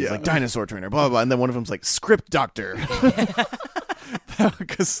whatever. He's like dinosaur trainer, blah blah blah, and then one of them's like script doctor,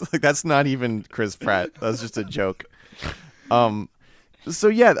 because like that's not even Chris Pratt. That was just a joke. So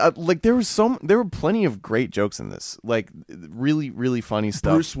yeah, like there were plenty of great jokes in this, like really really funny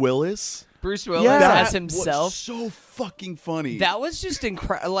stuff. Bruce Willis. Bruce Willis Yeah. as himself. Was so fucking funny. That was just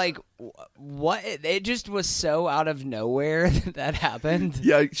incredible. Like, what? It just was so out of nowhere that happened.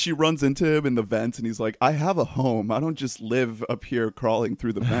 Yeah, she runs into him in the vents, and he's like, "I have a home. I don't just live up here crawling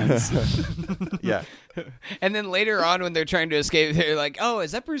through the vents." Yeah. And then later on, when they're trying to escape, they're like, "Oh,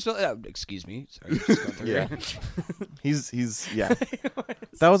 is that Bruce Willis? Oh, excuse me, sorry." Just going through Yeah. here." He's yeah.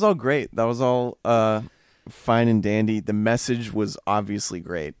 That was all great. That was all fine and dandy. The message was obviously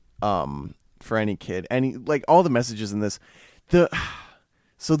great. For any kid, like all the messages in this,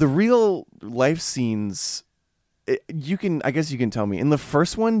 so the real life scenes, I guess you can tell me, in the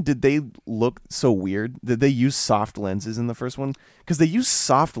first one, did they look so weird? Did they use soft lenses in the first one? Because they use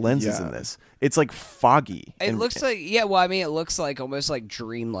soft lenses in this. It's like foggy. It looks like, yeah, well, I mean, it looks like almost like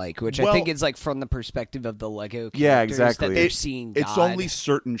dreamlike, which I think is like from the perspective of the Lego characters. Yeah, exactly. That they're seeing God. It's only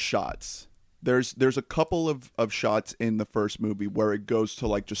certain shots. There's a couple of shots in the first movie where it goes to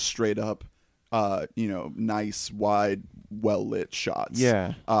like just straight up, nice, wide, well lit shots.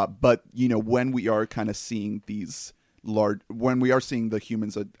 Yeah. But when we are kind of seeing these when we are seeing the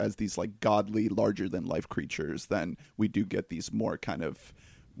humans as these like godly, larger than life creatures, then we do get these more kind of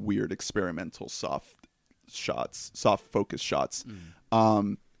weird experimental soft focus shots.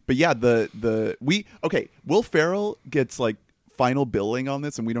 But yeah, Will Ferrell gets like final billing on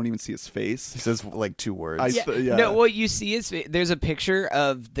this, and we don't even see his face. He says like 2 words. No, what you see is there's a picture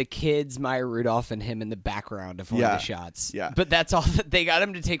of the kids, Maya Rudolph, and him in the background of one of the shots. Yeah. But that's all. They got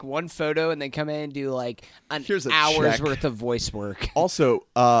him to take one photo and then come in and do like an Here's a hour's check. worth of voice work. Also,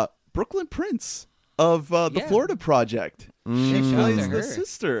 Brooklyn Prince of the Florida Project. She Shout out plays to the her.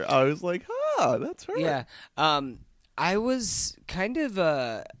 sister. I was like, that's her. Yeah. I was kind of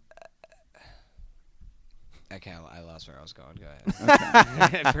okay, I lost where I was going. Go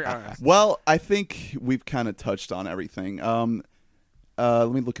ahead. Well, I think we've kind of touched on everything. Let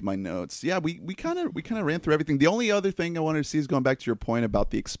me look at my notes. Yeah, we kind of ran through everything. The only other thing I wanted to see is going back to your point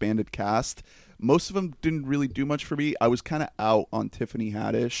about the expanded cast. Most of them didn't really do much for me. I was kind of out on Tiffany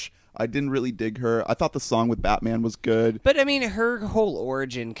Haddish. I didn't really dig her. I thought the song with Batman was good. But I mean, her whole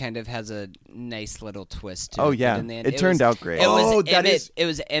origin kind of has a nice little twist to it. Oh, yeah. In the end. It turned out great. It was Oh, that Emmett. is- It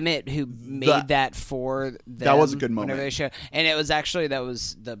was Emmett who made that for them. That was a good moment. whenever they show- and it was actually that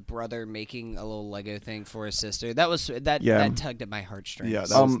was the brother making a little Lego thing for his sister. That tugged at my heartstrings. Yeah,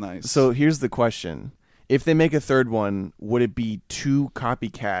 that was nice. So here's the question: if they make a third one, would it be too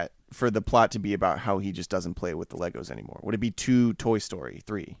copycat for the plot to be about how he just doesn't play with the Legos anymore? Would it be too Toy Story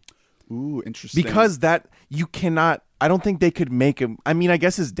 3? Ooh, interesting. Because that you cannot. I don't think they could make him. I mean, I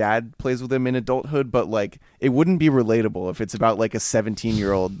guess his dad plays with him in adulthood, but like it wouldn't be relatable if it's about like a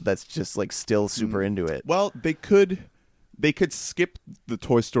 17-year-old that's just like still super into it. Well, they could skip the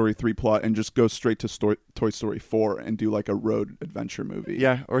Toy Story 3 plot and just go straight to Toy Story 4 and do like a road adventure movie.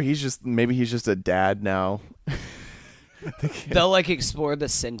 Yeah, or maybe he's just a dad now. They'll like explore the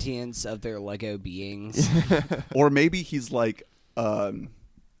sentience of their Lego beings. Or maybe he's like a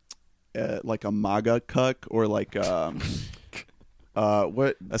MAGA cuck, or like what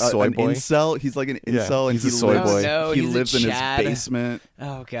A soy an boy? incel. He's like an Yeah, incel, and he's a he soy lives, boy. No, he he's a lives in his Chad. basement.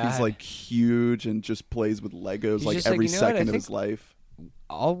 Oh god, He's like huge and just plays with Legos He's like just like, every "You know what, I second of think his life.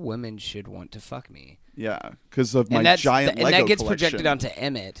 all women should want to fuck me. Yeah, because of my And that's giant and Lego that gets collection. projected onto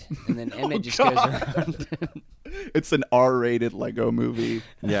Emmett, and then Emmett Oh, just God. goes around. It's an R-rated Lego movie.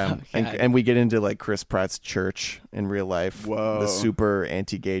 Yeah, God. and we get into like Chris Pratt's church in real life. Whoa. The super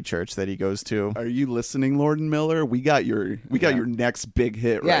anti-gay church that he goes to. Are you listening, Lord and Miller? We got your next big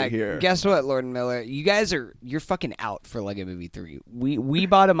hit Yeah, right here. guess what, Lord and Miller? You're fucking out for Lego Movie 3. We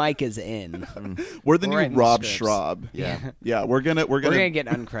bought a mic as in. We're the We're new writing Rob scripts. Schraub. Yeah. Yeah, we're gonna We're gonna get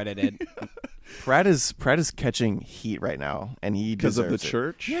uncredited. Pratt is catching heat right now, and he because of the deserves it.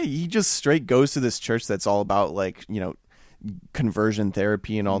 church. Yeah, he just straight goes to this church that's all about like conversion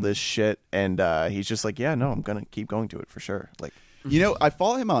therapy and all this shit, and he's just like, yeah, no, I'm gonna keep going to it for sure. Like, You know, I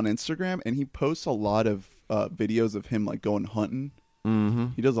follow him on Instagram, and he posts a lot of videos of him like going hunting Mm-hmm.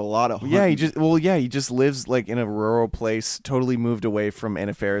 He does a lot of hunting. Yeah, he just lives like in a rural place, totally moved away from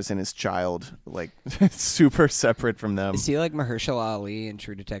Anna Faris and his child, like super separate from them. Is he like Mahershala Ali in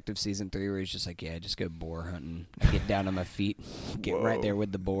True Detective season 3, where he's just like, yeah, just go boar hunting, I get down on my feet, get Whoa. right there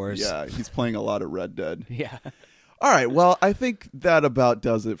with the boars. Yeah, he's playing a lot of Red Dead. Yeah. All right, well, I think that about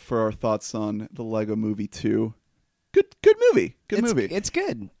does it for our thoughts on the Lego Movie 2. Good movie. Good movie. It's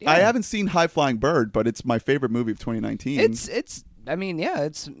good. Yeah. I haven't seen High Flying Bird, but it's my favorite movie of 2019.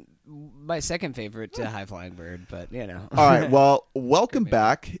 It's my second favorite to High Flying Bird, but you know. All right, well, welcome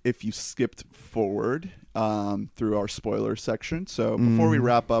back if you skipped forward through our spoiler section. So before we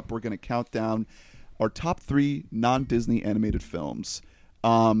wrap up, we're going to count down our top 3 non-Disney animated films.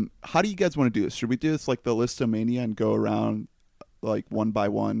 How do you guys want to do this? Should we do this like the Listomania and go around like one by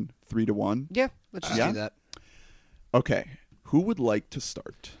one, 3 to 1? Yeah, let's just do that. Okay, who would like to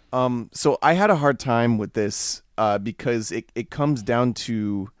start? So I had a hard time with this because it comes down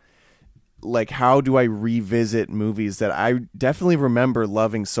to like, how do I revisit movies that I definitely remember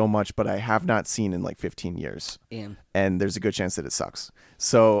loving so much, but I have not seen in like 15 years. And there's a good chance that it sucks.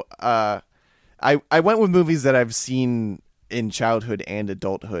 So I went with movies that I've seen in childhood and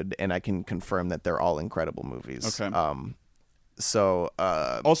adulthood, and I can confirm that they're all incredible movies. Okay.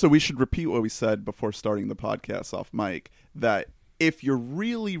 Also, we should repeat what we said before starting the podcast off mic, that if you're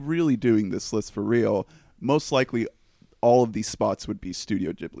really, really doing this list for real, most likely all of these spots would be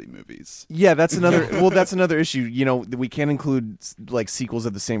Studio Ghibli movies. Yeah, that's another issue. You know, we can't include like sequels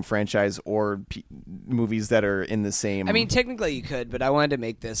of the same franchise or movies that are in the same. I mean, technically you could, but I wanted to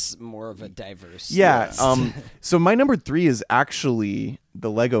make this more of a diverse Yeah. list. So my number 3 is actually the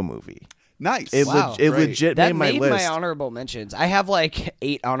Lego Movie. Nice. It Wow. legit That made my list. my honorable mentions. I have like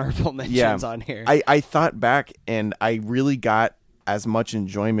 8 honorable mentions on here. I thought back, and I really got as much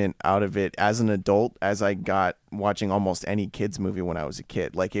enjoyment out of it as an adult as I got watching almost any kids movie when I was a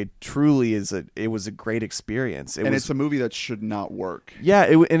kid. Like, it truly is it was a great experience. It's a movie that should not work. Yeah,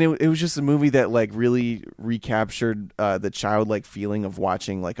 it was just a movie that like really recaptured the childlike feeling of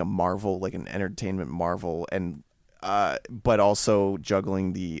watching like a Marvel, like an entertainment marvel, and but also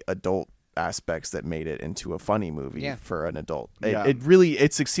juggling the adult aspects that made it into a funny movie for an adult.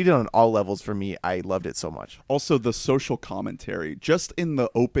 It succeeded on all levels for me. I loved it so much. Also, the social commentary, just in the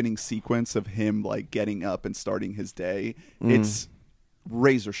opening sequence of him like getting up and starting his day, it's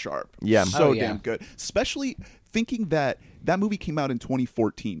razor sharp. Yeah. So damn good. Especially thinking that movie came out in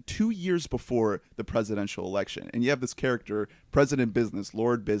 2014, 2 years before the presidential election, and you have this character, President Business,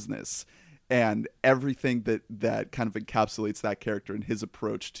 Lord Business, and everything that kind of encapsulates that character and his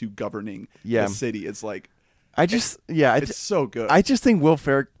approach to governing the city is like, it's so good. I just think Will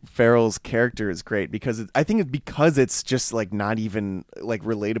Ferrell's character is great because it's just like not even like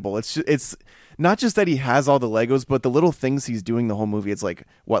relatable. It's not just that he has all the Legos, but the little things he's doing the whole movie. It's like,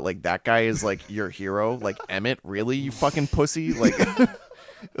 what, like that guy is like your hero? Like, Emmett, really, you fucking pussy? Like.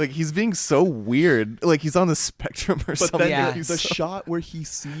 Like, he's being so weird. Like, he's on the spectrum or something. But then Yeah. the shot where he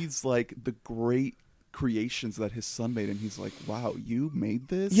sees, like, the great creations that his son made, and he's like, wow, you made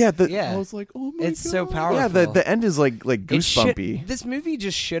this? Yeah, I was like, oh my God. It's so powerful. Yeah, the end is like It should- goosebumpy. this movie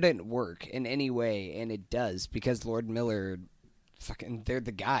just shouldn't work in any way, and it does because Lord Miller, they're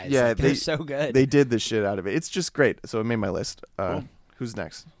the guys. Yeah, Like, they're so good. They did the shit out of it. It's just great. So it made my list. Cool. Who's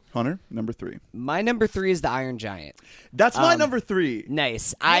next? Hunter, number 3. My number 3 is the Iron Giant. That's my number 3.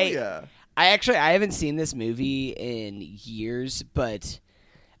 Nice. Yeah. I haven't seen this movie in years, but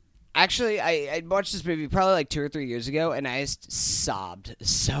actually I watched this movie probably like 2 or 3 years ago, and I just sobbed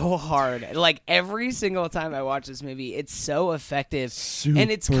so hard. Like, every single time I watch this movie, it's so effective.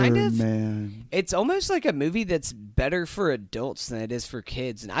 And it's kind of Superman. it's almost like a movie that's better for adults than it is for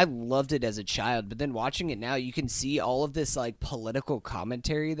kids. And I loved it as a child, but then watching it now, you can see all of this like political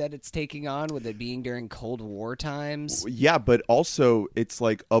commentary that it's taking on, with it being during Cold War times. Yeah, but also it's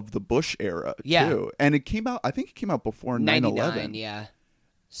like of the Bush era too. And I think it came out before 9/11. 99, yeah.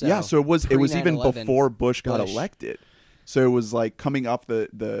 So it was even pre-9/11 before Bush got Bush. elected. So it was like coming off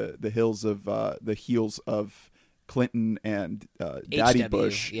the heels of Clinton and Daddy HW,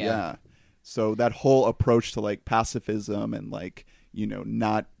 Bush. yeah. So that whole approach to like pacifism and like, you know,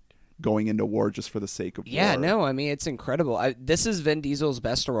 not going into war just for the sake of Yeah, war. no, I mean, it's incredible. This is Vin Diesel's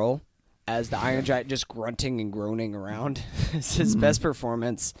best role as the Iron Giant, just grunting and groaning around. It's his best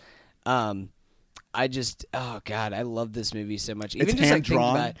performance. I just, oh God, I love this movie so much. Even It's just like thinking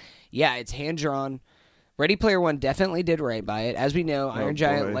hand-drawn? about it. Yeah, it's hand drawn. Ready Player One definitely did right by it. As we know, Iron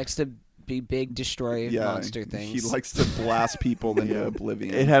Giant boy. likes to be big, destroy monster things. He likes to blast people into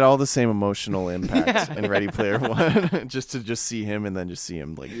oblivion. It had all the same emotional impact in Ready Player One. just to see him and then just see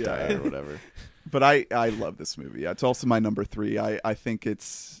him like die or whatever. But I love this movie. It's also my number 3. I think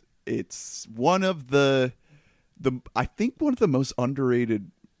it's one of the I think one of the most underrated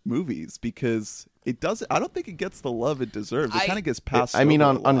movies because it doesn't. I don't think it gets the love it deserves. It kind of gets passed. I mean,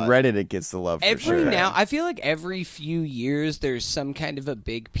 over on a lot. Reddit, it gets the love. For sure. Now, I feel like every few years there's some kind of a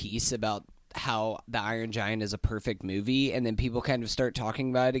big piece about how The Iron Giant is a perfect movie, and then people kind of start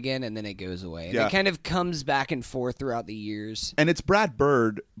talking about it again, and then it goes away. And Yeah. it kind of comes back and forth throughout the years. And it's Brad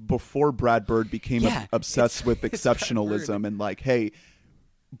Bird before Brad Bird became Yeah, obsessed with it's Brad Bird. exceptionalism and like, hey,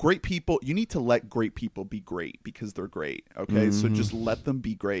 great people, you need to let great people be great because they're great. Okay, so just let them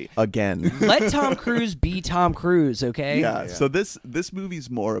be great. Again. Let Tom Cruise be Tom Cruise, okay? Yeah. So this movie's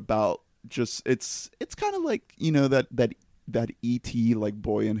more about just it's kind of like that E.T. like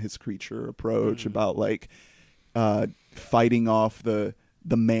boy and his creature approach about like fighting off the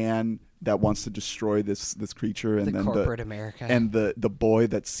man that wants to destroy this creature and The then corporate America. and the boy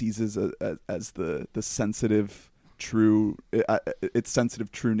that seizes as the sensitive true its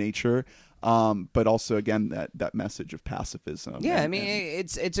sensitive true nature. But also again that message of pacifism. Yeah, I mean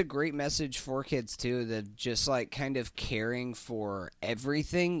it's a great message for kids too, that just like kind of caring for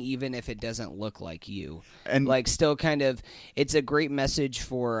everything, even if it doesn't look like you, And- like still kind of it's a great message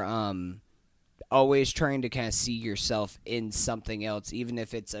for always trying to kind of see yourself in something else, even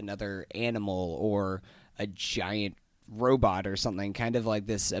if it's another animal or a giant robot or something. Kind of like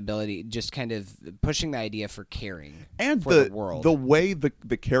this ability, just kind of pushing the idea for caring and for the world. the way the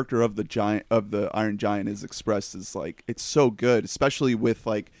character of the Iron Giant is expressed is like it's so good, especially with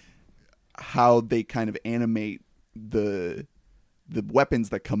like how they kind of animate the weapons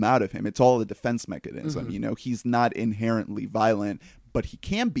that come out of him. It's all a defense mechanism. You know, he's not inherently violent, but he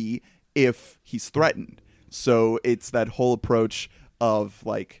can be if he's threatened. So it's that whole approach of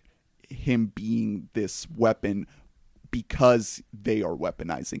like him being this weapon because they are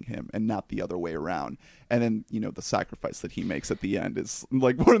weaponizing him and not the other way around. And then, the sacrifice that he makes at the end is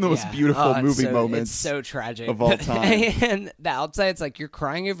like one of the most beautiful it's movie so, moments It's so tragic of all time. And the outside, it's like you're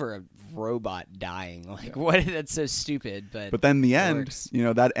crying over a robot dying. Like, what? That's so stupid. But But then the it end, works.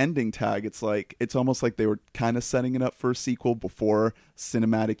 that ending tag, it's almost like they were kind of setting it up for a sequel before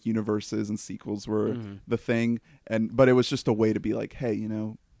cinematic universes and sequels were the thing. But it was just a way to be like, hey,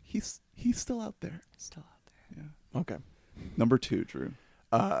 he's still out there. Still out there. Yeah. Okay. Number 2, Drew.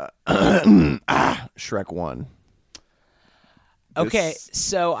 Shrek 1. Okay, This-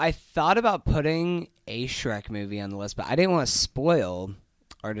 so I thought about putting a Shrek movie on the list, but I didn't want to spoil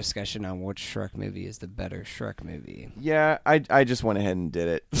our discussion on which Shrek movie is the better Shrek movie. Yeah, I just went ahead and did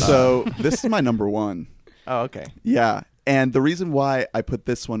it. So this is my number 1. Oh, okay. Yeah. And the reason why I put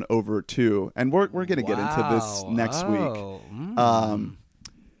this one over 2, and we're going to get into this next week.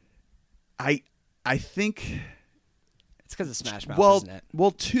 I think It's because of Smash Mouth, well, isn't it?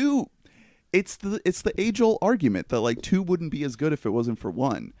 well, 2. It's the age-old argument that like 2 wouldn't be as good if it wasn't for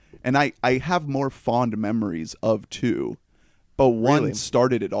 1, and I have more fond memories of 2, but 1 Really?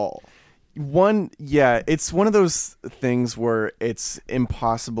 started it all. 1, yeah, it's one of those things where it's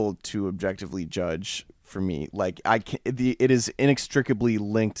impossible to objectively judge for me. Like it is inextricably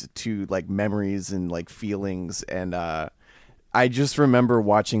linked to like memories and like feelings, and I just remember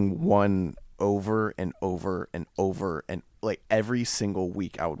watching 1 over and over and over, and like every single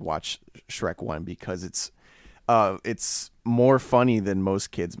week I would watch Shrek 1 because it's more funny than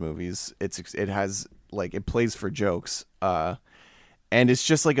most kids movies. It has like it plays for jokes, and it's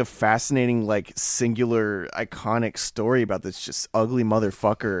just like a fascinating like singular iconic story about this just ugly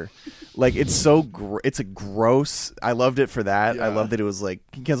motherfucker. Like it's so it's a gross. I loved it for that. I Yeah. loved that it was like,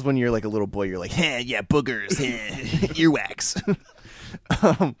 because when you're like a little boy, you're like, hey, yeah, boogers, earwax.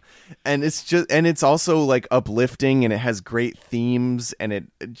 And it's also like uplifting, and it has great themes, and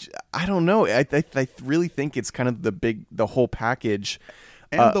I don't know. I really think it's kind of the whole package.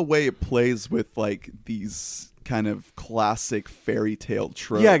 And the way it plays with like these kind of classic fairy tale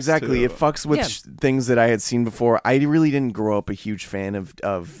tropes. Yeah, exactly. too. It fucks with things that I had seen before. I really didn't grow up a huge fan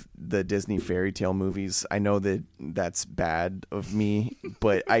of the Disney fairy tale movies. I know that that's bad of me,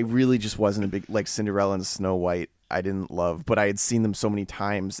 but I really just wasn't a big, like Cinderella and Snow White. I didn't love, but I had seen them so many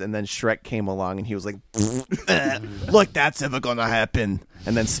times, and then Shrek came along, and he was like, "Look, that's never gonna happen."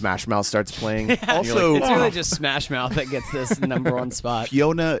 And then Smash Mouth starts playing. Also, It's really just Smash Mouth that gets this number 1 spot.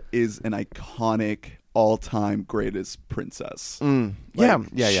 Fiona is an iconic all-time greatest princess. Yeah.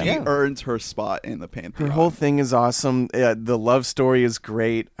 She earns her spot in the pantheon. Her whole thing is awesome. The love story is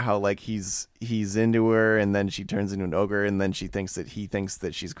great. How like he's into her, and then she turns into an ogre, and then he thinks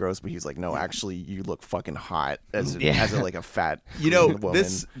that she's gross, but he's like, no, actually, you look fucking hot as like a fat. woman.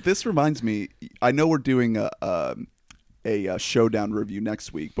 This reminds me. I know we're doing a showdown review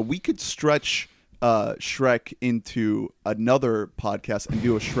next week, but we could stretch Shrek into another podcast and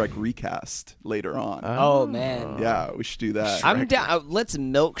do a Shrek recast later on. Oh man. Yeah, we should do that. I'm down. Let's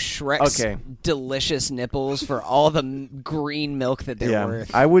milk Shrek's Okay. delicious nipples for all the green milk that they're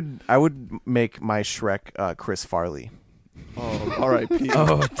worth. I would make my Shrek Chris Farley. Oh, R.I.P.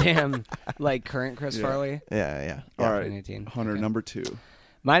 Oh damn! Like current Chris Farley. Yeah. All right, 2018. Hunter, Okay. number 2.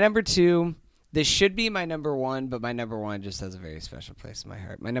 My number 2. This should be my number 1, but my number 1 just has a very special place in my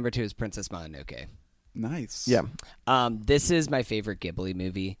heart. My number 2 is Princess Mononoke. Nice. Yeah. This is my favorite Ghibli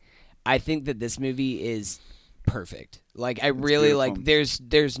movie. I think that this movie is perfect. Like I really beautiful. like.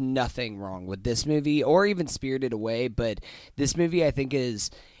 There's nothing wrong with this movie or even Spirited Away, but this movie I think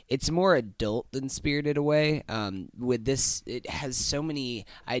it's more adult than Spirited Away. With this, it has so many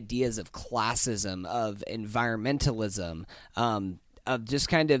ideas of classism, of environmentalism, of just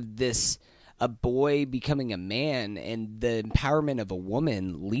kind of this. A boy becoming a man and the empowerment of a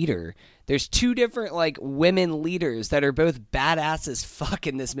woman leader. There's 2 different like women leaders that are both badass as fuck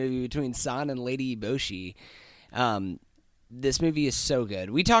in this movie between San and Lady Eboshi. This movie is so good.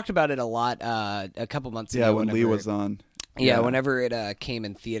 We talked about it a lot a couple months ago. Yeah, when Lee whenever was on. Yeah, whenever it came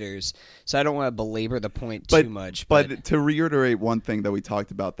in theaters. So I don't want to belabor the point too much. But to reiterate one thing that we talked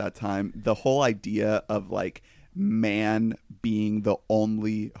about that time, the whole idea of like man being the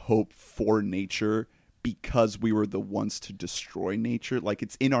only hope for nature because we were the ones to destroy nature, like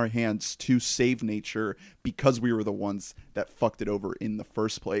it's in our hands to save nature because we were the ones that fucked it over in the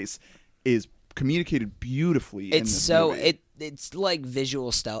first place, is communicated beautifully in this movie. It's like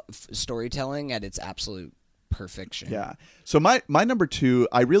visual storytelling at its absolute perfection. Yeah. So my number 2,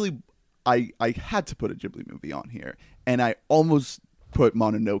 I had to put a Ghibli movie on here, and I almost put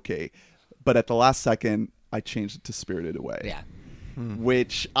Mononoke, but at the last second I changed it to Spirited Away. Yeah.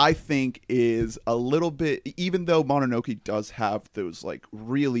 Which I think is a little bit, even though Mononoke does have those like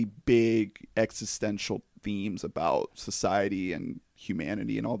really big existential themes about society and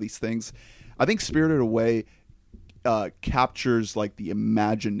humanity and all these things, I think Spirited Away captures like the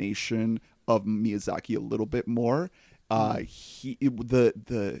imagination of Miyazaki a little bit more. The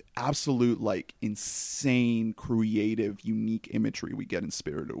absolute like insane, creative, unique imagery we get in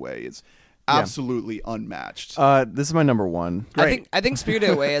Spirited Away is absolutely unmatched. This is my number 1. I think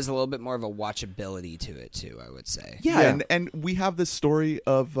Spirited Away has a little bit more of a watchability to it too, I would say. Yeah. And we have this story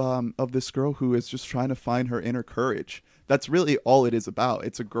of this girl who is just trying to find her inner courage. That's really all it is about.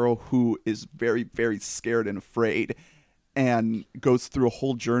 It's a girl who is very, very scared and afraid and goes through a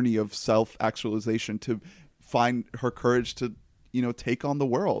whole journey of self-actualization to find her courage to, take on the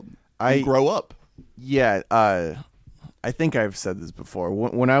world and grow up. Yeah, I think I've said this before.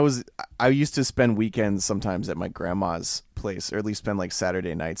 When I used to spend weekends sometimes at my grandma's place, or at least spend like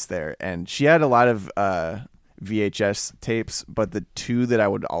Saturday nights there. And she had a lot of VHS tapes, but the 2 that I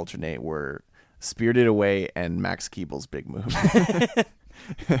would alternate were Spirited Away and Max Keeble's Big Move.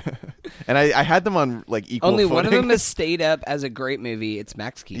 And I had them on like equal Only footing. one of them has stayed up as a great movie. It's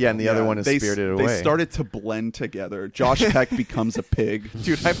Max Keeble. Yeah, and the other one is Spirited Away. They started to blend together. Josh Peck becomes a pig.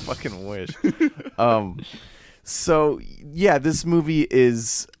 Dude, I fucking wish. So yeah, this movie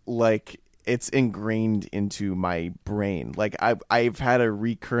is like, it's ingrained into my brain. Like I've had a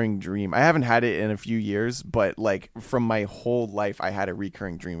recurring dream. I haven't had it in a few years, but like from my whole life, I had a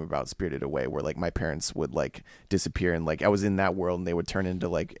recurring dream about Spirited Away, where like my parents would like disappear and like I was in that world and they would turn into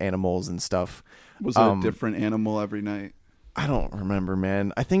like animals and stuff. Was it a different animal every night? I don't remember,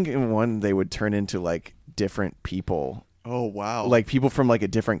 man. I think in one they would turn into like different people. Oh, wow. Like people from like a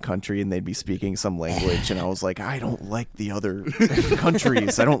different country, and they'd be speaking some language, and I was like, I don't like the other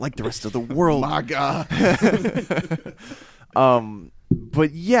countries. I don't like the rest of the world. My God.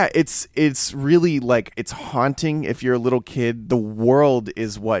 But yeah, it's really like, it's haunting if you're a little kid. The world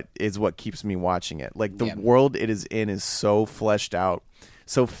is what keeps me watching it. Like the world it is in is so fleshed out,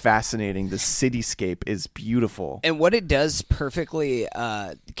 so fascinating. The cityscape is beautiful. And what it does perfectly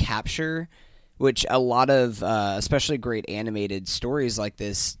capture, which a lot of especially great animated stories like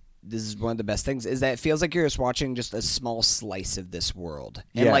this is one of the best things, is that it feels like you're just watching just a small slice of this world.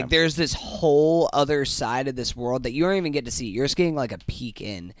 And Yeah. like there's this whole other side of this world that you don't even get to see. You're just getting like a peek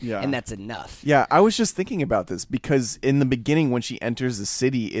in, and that's enough. Yeah, I was just thinking about this because in the beginning when she enters the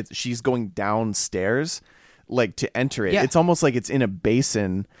city, she's going downstairs like to enter it. Yeah. It's almost like it's in a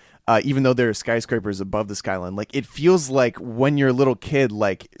basin. Even though there are skyscrapers above the skyline, like it feels like when you're a little kid,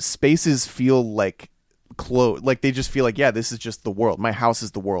 like spaces feel like close. Like they just feel like, yeah, this is just the world. My house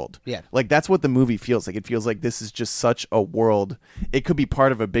is the world. Yeah. Like that's what the movie feels like. It feels like this is just such a world. It could be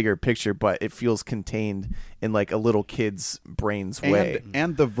part of a bigger picture, but it feels contained in like a little kid's brain's way.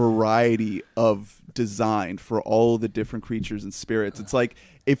 And the variety of design for all the different creatures and spirits. It's like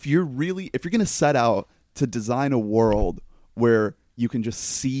if you're gonna set out to design a world where you can just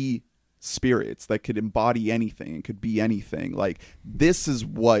see spirits that could embody anything and could be anything, like this is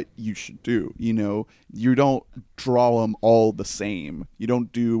what you should do. You don't draw them all the same. You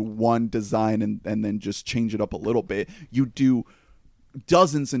don't do one design and then just change it up a little bit. You do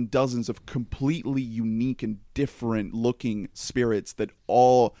dozens and dozens of completely unique and different looking spirits that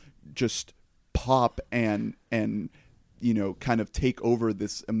all just pop and kind of take over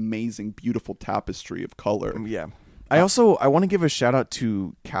this amazing, beautiful tapestry of color. Yeah. I want to give a shout out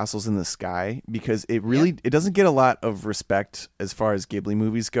to Castles in the Sky because it really it doesn't get a lot of respect as far as Ghibli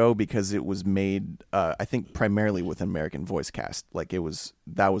movies go because it was made I think primarily with an American voice cast. Like that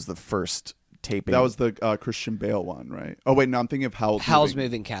was the first taping. That was the Christian Bale one, right? Oh wait, no, I'm thinking of Howl's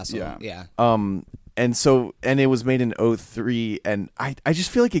Moving Castle. Yeah. And it was made in 2003, and I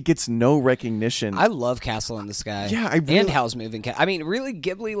just feel like it gets no recognition. I love Castle in the Sky. Yeah, and Howl's Moving Castle. I mean, really,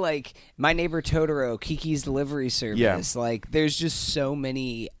 Ghibli, like My Neighbor Totoro, Kiki's Delivery Service. Yeah. Like, there's just so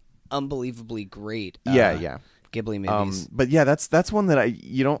many unbelievably great Ghibli movies. But yeah, that's one that I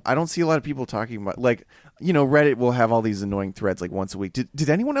don't see a lot of people talking about. Like, Reddit will have all these annoying threads like once a week. Did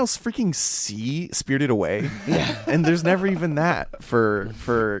anyone else freaking see Spirited Away? Yeah. And there's never even that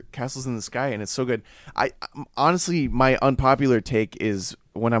for Castles in the Sky, and it's so good. I honestly, my unpopular take is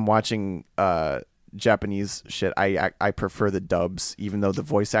when I'm watching Japanese shit, I prefer the dubs, even though the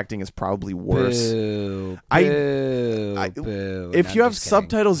voice acting is probably worse. Boo. If you have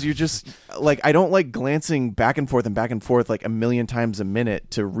subtitles, you're just like, I don't like glancing back and forth like a million times a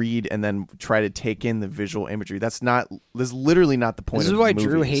minute to read and then try to take in the visual imagery. That's literally not the point. This is of why movies.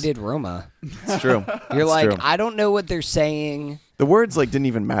 Drew hated Roma. It's true. You're It's like, true. I don't know what they're saying. The words like didn't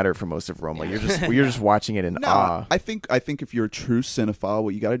even matter for most of Roma. You're just watching it in awe. I think if you're a true cinephile,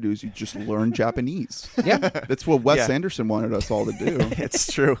 what you got to do is you just learn Japanese. Yeah. That's what Wes Yeah. Anderson wanted us all to do.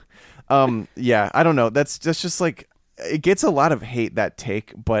 It's true. Yeah, I don't know. That's just like, it gets a lot of hate, that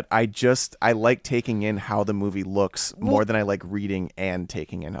take, but I like taking in how the movie looks more than I like reading and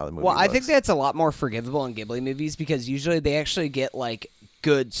taking in how the movie looks. I think that's a lot more forgivable in Ghibli movies because usually they actually get like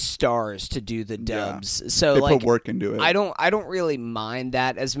good stars to do the dubs. Yeah. So They like put work into it. I don't really mind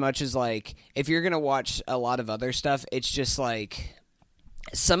that as much as like if you're going to watch a lot of other stuff, it's just like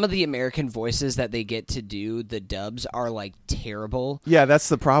some of the American voices that they get to do the dubs are like terrible. Yeah, that's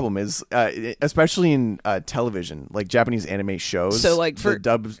the problem is especially in television, like Japanese anime shows. So like the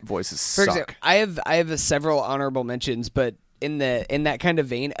dub voices For suck. example, I have several honorable mentions, but in that kind of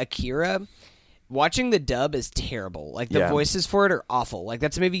vein, Akira, watching the dub is terrible. Like the voices for it are awful. Like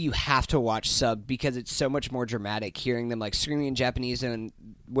that's a movie you have to watch sub because it's so much more dramatic hearing them like screaming in Japanese and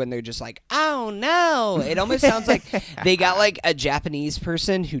when they're just like, oh no, it almost sounds like they got like a Japanese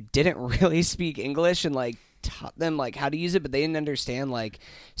person who didn't really speak English and like taught them like how to use it, but they didn't understand like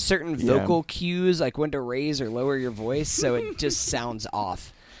certain vocal cues, like when to raise or lower your voice, so it just sounds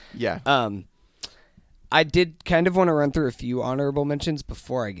off. Yeah. I did kind of want to run through a few honorable mentions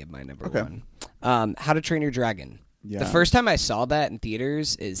before I give my number one. How to Train Your Dragon. Yeah. The first time I saw that in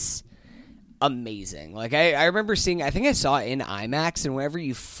theaters is amazing. Like I remember seeing, I think I saw it in IMAX, and whenever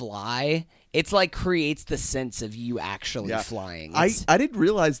you fly, it's like creates the sense of you actually flying. I didn't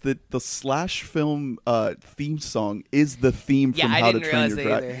realize that the Slash film theme song is the theme from I How to didn't Train Your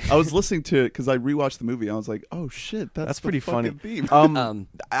realize that Dragon. either. I was listening to it because I rewatched the movie and I was like, oh shit, that's the pretty fucking funny. theme.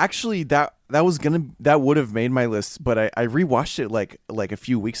 Actually, that would have made my list, but I rewatched it like a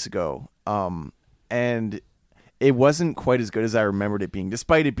few weeks ago, and it wasn't quite as good as I remembered it being,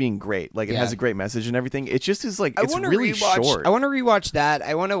 despite it being great. Like it has a great message and everything. It just is like it's really short. I want to rewatch that.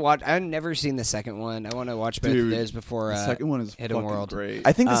 I've never seen the second one. I want to watch both of those before. The second one is Hidden fucking World. great.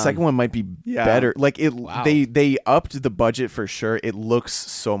 I think the second one might be better. Like it, Wow. they upped the budget for sure. It looks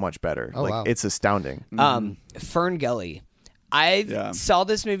so much better. Oh, like wow. it's astounding. Fern Gully. I saw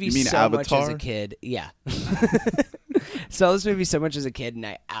this movie You mean so much as Avatar? a kid. Yeah. Saw this movie so much as a kid, and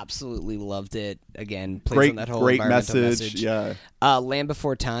I absolutely loved it. Again, plays on that whole great environmental message. Yeah. Land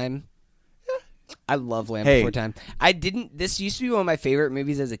Before Time. I love Land Before Time. This used to be one of my favorite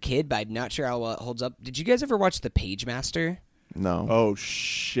movies as a kid, but I'm not sure how well it holds up. Did you guys ever watch The Page Master? No. Oh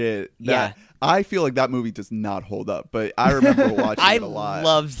shit. Yeah. I feel like that movie does not hold up, but I remember watching it a lot. I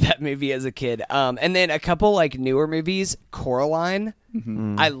loved that movie as a kid. And then a couple like newer movies, Coraline.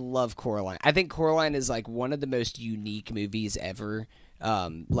 I love Coraline. I think Coraline is like one of the most unique movies ever.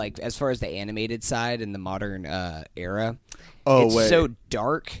 like as far as the animated side in the modern era. Oh, it's wait. so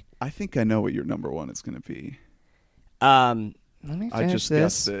dark. I think I know what your number one is going to be. Let me finish I just this.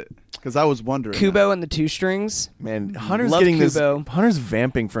 guessed it because I was wondering. Kubo and the Two Strings. Man, Hunter's Love getting Kubo. this. Hunter's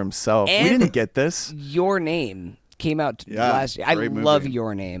vamping for himself. And we didn't get this. Your Name came out Yeah, last year. I great movie. love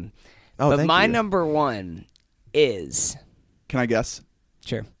Your Name. Oh, but thank my you. number one is Can I guess?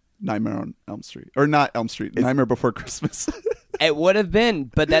 sure. Nightmare on Elm Street, or not Elm Street? Nightmare Before Christmas. It would have been,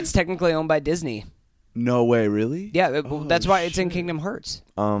 but that's technically owned by Disney. No way, really? Yeah, that's why it's in Kingdom Hearts.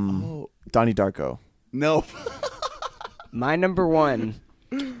 Donnie Darko. No. My number one,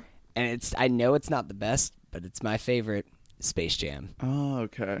 and I know it's not the best, but it's my favorite, Space Jam. Oh,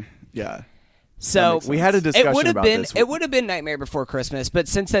 okay. Yeah. So We had a discussion it would have about been this. it would have been Nightmare Before Christmas, but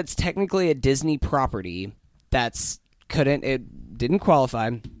since that's technically a Disney property, it didn't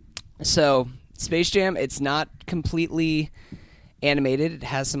qualify. So Space Jam, it's not completely animated. It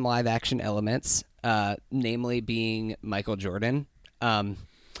has some live action elements, namely being Michael Jordan.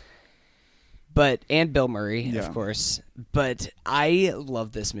 And Bill Murray, Yeah. of course. But I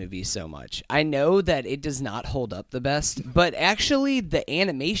love this movie so much. I know that it does not hold up the best, but actually the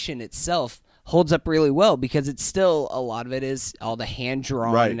animation itself holds up really well because it's still, a lot of it is all the hand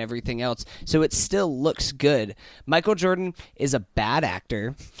drawn Right. and everything else. So it still looks good. Michael Jordan is a bad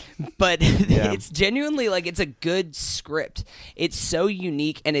actor, but it's genuinely like it's a good script. It's so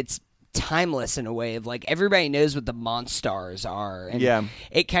unique and it's timeless in a way of like everybody knows what the Monstars are, and Yeah.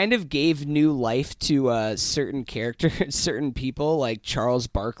 it kind of gave new life to certain characters, certain people like Charles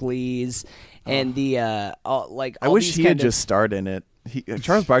Barkley's and the like. I all wish these he had kind of- just starred in it.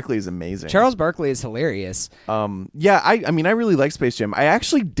 Charles Barkley is amazing. Charles Barkley is hilarious. Yeah, I mean, I really like Space Jam. I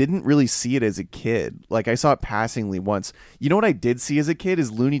actually didn't really see it as a kid. Like, I saw it passingly once. You know what I did see as a kid is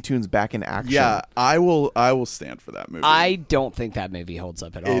Looney Tunes back in action. Yeah, I will stand for that movie. I don't think that movie holds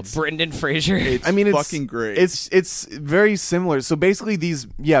up at all. It's- Brendan Fraser. It's I mean, it's fucking great. It's very similar. So basically,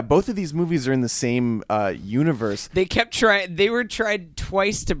 both of these movies are in the same universe. They kept trying. They were tried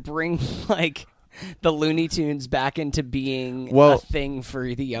twice to bring like the Looney Tunes back into being a thing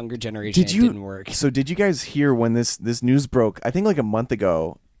for the younger generation. It didn't work. So did you guys hear when this news broke? I think like a month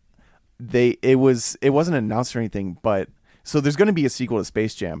ago. It wasn't announced or anything, but so there's going to be a sequel to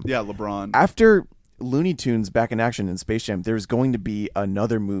Space Jam. yeah, LeBron. After Looney Tunes Back in Action and Space Jam, there's going to be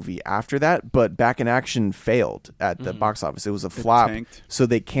another movie after that, but Back in Action failed at the box office. It was a flop. tanked. So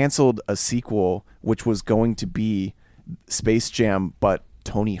they canceled a sequel, which was going to be Space Jam, but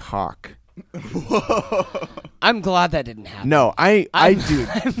Tony Hawk. I'm glad that didn't happen. No,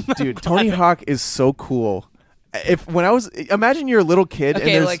 dude, Tony Hawk is so cool. Imagine you're a little kid. and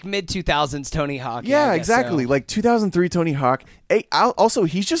Okay, there's, like mid 2000s Tony Hawk. yeah, I guess exactly. so. Like 2003 Tony Hawk. Hey, also,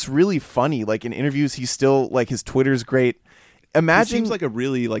 he's just really funny. Like in interviews, he's still like his Twitter's great. He Imagine seems like a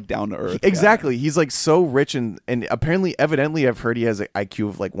really like down to earth. exactly. He's like so rich and evidently, I've heard he has an IQ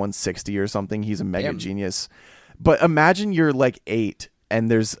of like 160 or something. He's a mega genius. But imagine you're like 8 and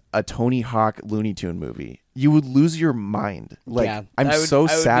there's a Tony Hawk Looney Tune movie. You would lose your mind. Like Yeah, I'm I would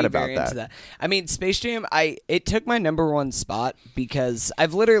sad be about very into that. I mean, Space Jam. It took my number one spot because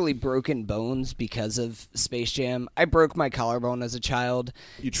I've literally broken bones because of Space Jam. I broke my collarbone as a child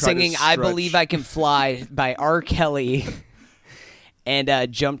You tried to singing "I stretch. Believe I Can Fly" by R. Kelly.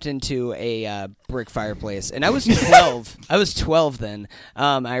 And jumped into a brick fireplace, and I was 12. I was 12 then.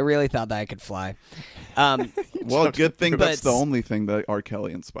 I really thought that I could fly. Well, good thing that's But- the only thing that R.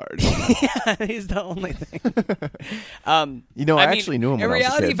 Kelly inspired. Yeah, he's the only thing. You know, I actually knew him In when I was a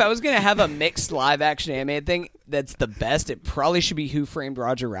reality, kid. if I was going to have a mixed live action animated thing that's the best, it probably should be Who Framed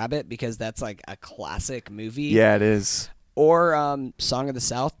Roger Rabbit because that's like a classic movie. Yeah, it is. Or Song of the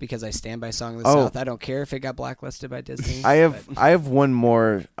South because I stand by Song of the Oh. South. I don't care if it got blacklisted by Disney. I have one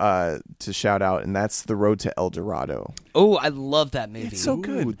more to shout out, and that's The Road to El Dorado. Oh, I love that movie. It's so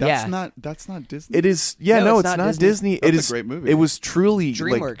good. Ooh, that's Yeah. not Disney. It is. Yeah, No, no, it's it's not not Disney. That's It a is great movie. It was truly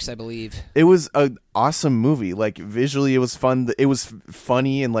DreamWorks, I believe. It was an awesome movie. Like visually, it was fun. It was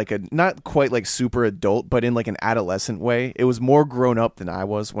funny and like a not quite like super adult, but in like an adolescent way. It was more grown up than I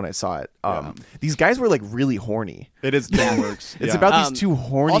was when I saw it. These guys were like really horny. It is DreamWorks. It's Yeah. about these two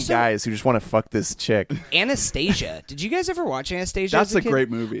horny also- guys who just want to fuck this chick. Anastasia. Did you guys ever watch Anastasia? That's as a a kid? great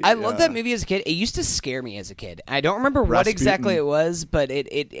movie, I love yeah. that movie as a kid. It used to scare me as a kid. I don't remember what Rasputin. exactly it was, but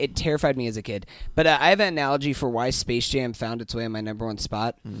it terrified me as a kid. But I have an analogy for why Space Jam found its way on my number one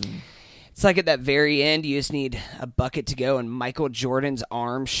spot. It's like at that very end, you just need a bucket to go, and Michael Jordan's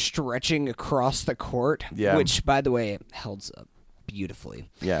arm stretching across the court, Yeah. which, by the way, holds up beautifully.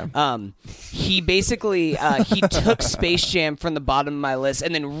 Yeah. He basically he took Space Jam from the bottom of my list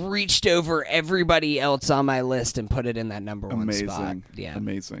and then reached over everybody else on my list and put it in that number one spot. Yeah,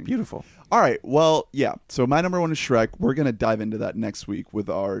 Amazing. Beautiful. All right. Well, yeah. So my number one is Shrek. We're going to dive into that next week with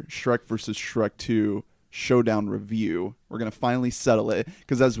our Shrek versus Shrek 2 showdown review. We're going to finally settle it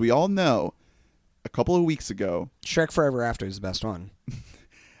because, as we all know, a couple of weeks ago, Shrek Forever After is the best one.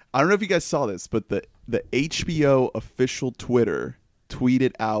 I don't know if you guys saw this, but the HBO official Twitter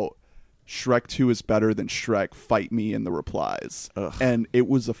tweeted out, Shrek 2 is better than Shrek, fight me in the replies. Ugh. And it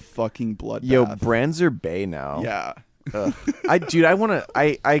was a fucking bloodbath. Yo, brands are bay now. Yeah. I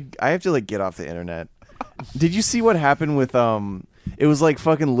have to like get off the internet. Did you see what happened with it was like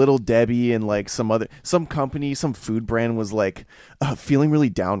fucking Little Debbie and like some company, some food brand was like feeling really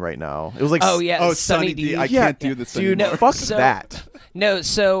down right now. It was like Sunny D. I can't do this dude, anymore. fuck that. No,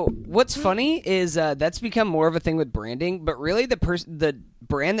 so what's funny is that's become more of a thing with branding, but really the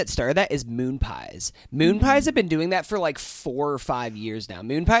brand that started that is Moon Pies. Moon Pies have been doing that for like 4 or 5 years now.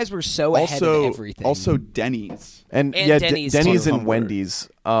 Moon Pies were so ahead of everything. Also Denny's. And And yeah, Denny's Denny's too. and Wendy's.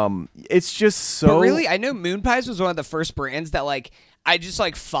 It's just so But really, I know Moon Pies was one of the first brands that like I just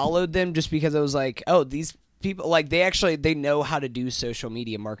like followed them just because I was like, oh, these people like they know how to do social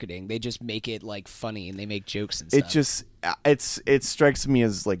media marketing. They just make it like funny and they make jokes and stuff. It strikes me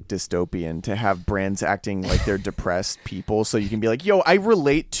as like dystopian to have brands acting like they're depressed people, so you can be like, yo, I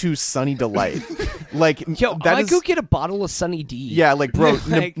relate to Sunny Delight. Like, Yo, I might go get a bottle of Sunny D. Yeah, like, bro,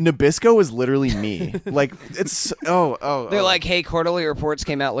 Like- Nabisco is literally me. Like, it's They're like, hey, quarterly reports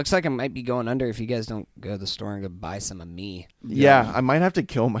came out. Looks like I might be going under if you guys don't go to the store and go buy some of me. yeah, I might have to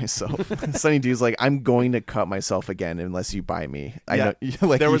kill myself. Sunny D's like, I'm going to cut myself again unless you buy me. I know,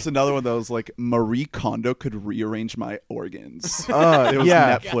 like, there was another one that was like, Marie Kondo could rearrange my organs. It was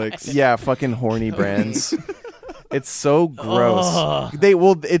yeah, Netflix. yeah, fucking horny brands. It's so gross.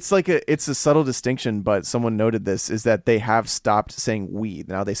 It's a subtle distinction, but someone noted this is that they have stopped saying we.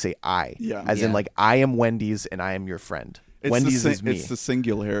 Now they say I. Yeah. As in like I am Wendy's and I am your friend. Wendy's is me. It's the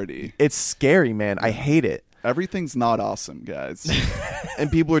singularity. It's scary, man. I hate it. Everything's not awesome, guys. And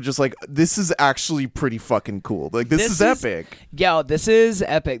people are just like, this is actually pretty fucking cool. Like this is epic. Yo, this is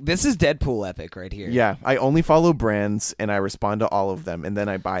epic. This is Deadpool epic right here. Yeah, I only follow brands and I respond to all of them and then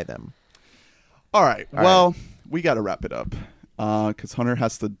I buy them. All right. Well, we got to wrap it up because Hunter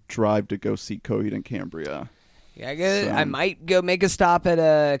has to drive to go see Coheed and Cambria. Yeah, I might go make a stop at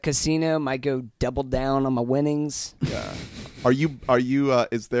a casino. Might go double down on my winnings. Yeah. Are you?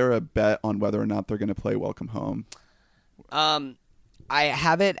 Is there a bet on whether or not they're going to play Welcome Home? I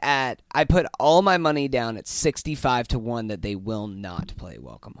have it at. I put all my money down at 65-1 that they will not play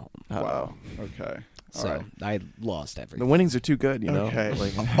Welcome Home. Wow. Okay. So All right. I lost The everything. winnings are too good, you know. Okay.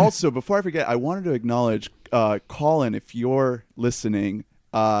 Like, Also, before I forget, I wanted to acknowledge Colin, if you're listening,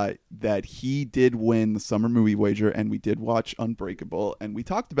 that he did win the summer movie wager, and we did watch Unbreakable, and we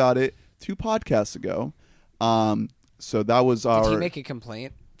talked about it 2 podcasts ago. So that was our. Did he make a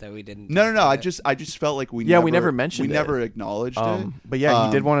complaint that we didn't? No. talk about I it? just felt like we. Yeah, we never mentioned We it. never acknowledged it. but yeah,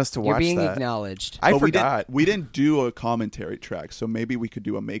 he did want us to You're watch being that. acknowledged. I But forgot. We didn't do a commentary track, so maybe we could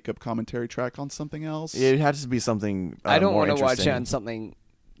do a makeup commentary track on something else. It has to be something. I don't want to watch it on something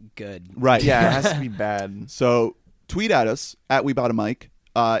good. Right. Yeah, it has to be bad. So tweet at us at We Bought a Mic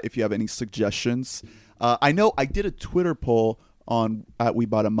if you have any suggestions. I know I did a Twitter poll on at We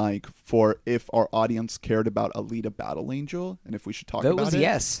Bought a Mic for if our audience cared about Alita Battle Angel and if we should talk Vote about was it.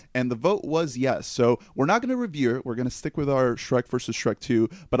 yes. And the vote was yes. So we're not going to review it. We're going to stick with our Shrek versus Shrek 2,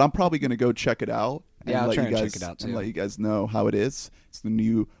 but I'm probably going to go check it out. And Yeah, I'll let try you and guys, check it out, and too. let you guys know how it is. It's the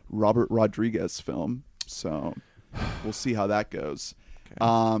new Robert Rodriguez film. So we'll see how that goes.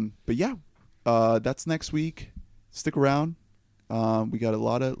 But yeah, that's next week. Stick around. We got a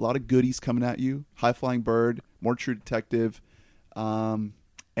lot of goodies coming at you. High Flying Bird, more True Detective, and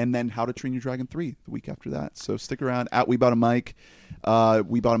then How to Train Your Dragon 3 the week after that. So stick around at We Bought a Mic,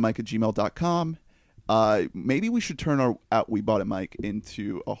 weboughtamic@gmail.com. Maybe we should turn our at We Bought a Mic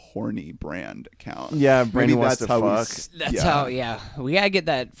into a horny brand account. Yeah, Maybe Brandon wants that's to how we fuck. That's how. Yeah, we gotta get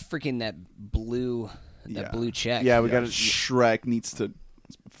that freaking blue Yeah. blue check. Yeah, we Yeah, got to. Shrek needs to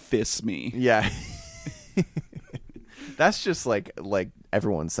fist me. Yeah. That's just like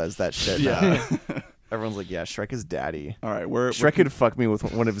everyone says that shit now. Yeah. Everyone's like, yeah, Shrek is daddy. All right, we're Shrek could fuck me with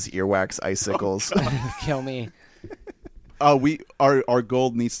one of his earwax icicles. Kill me. our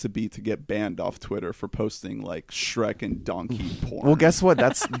goal needs to be to get banned off Twitter for posting like Shrek and donkey porn. Well, guess what?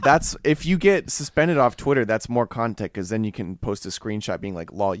 That's if you get suspended off Twitter, that's more content because then you can post a screenshot being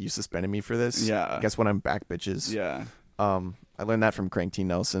like, "Lol, you suspended me for this." Yeah. Guess what? I'm back, bitches. Yeah. I learned that from Crank T.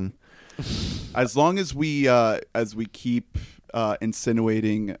 Nelson. As long as we keep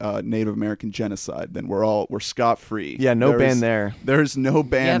insinuating Native American genocide, then we're scot free. Yeah, no ban there. There's no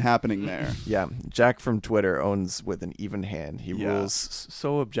ban Yep. happening there. Yeah, Jack from Twitter owns with an even hand. He Yeah. rules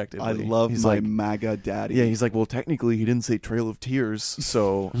so objectively. I love he's my like, MAGA daddy. yeah, he's like, well, technically he didn't say Trail of Tears,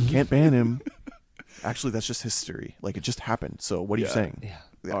 so can't ban him. Actually, that's just history. Like, it just happened. So what are you Yeah. saying?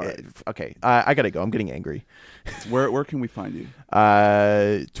 Yeah. All right. Okay, I gotta go. I'm getting angry. Where can we find you?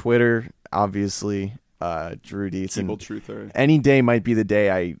 Twitter, obviously. Drew Dietz. Evil And Truther. any day might be the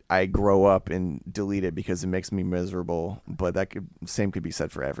day I grow up and delete it because it makes me miserable. But same could be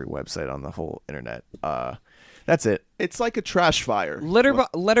said for every website on the whole internet. That's it. It's like a trash fire.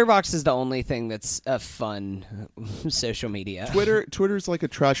 Letterbox is the only thing that's a fun social media. Twitter's like a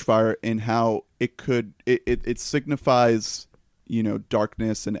trash fire in how it signifies,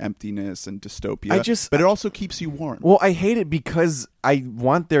 darkness and emptiness and dystopia. But it also keeps you warm. Well, I hate it because I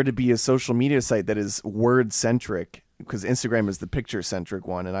want there to be a social media site that is word centric, because Instagram is the picture centric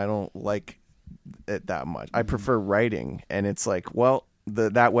one, and I don't like it that much. I prefer writing, and it's like, well,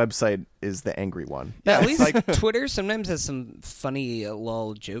 that website is the angry one. At least Twitter sometimes has some funny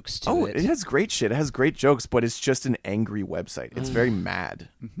lull jokes to Oh, it. it has great shit. It has great jokes, but it's just an angry website. It's very mad,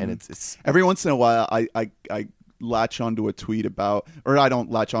 and it's Every once in a while, I latch onto a tweet about, or I don't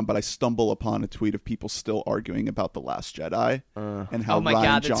latch on, but I stumble upon a tweet of people still arguing about The Last Jedi and how Oh my Rian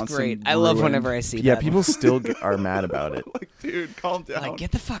god, that's Johnson great! I love ruined- whenever I see yeah. that. People still are mad about it. Like, dude, calm down. like,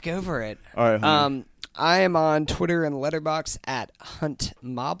 get the fuck over it. All right, honey. I am on Twitter and Letterboxd at Hunt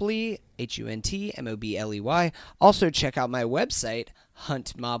Mobley, HuntMobley. Also, check out my website,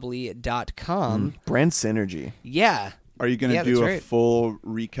 huntmobley.com. Brand synergy. Yeah. Are you going to Yeah, do that's a right. full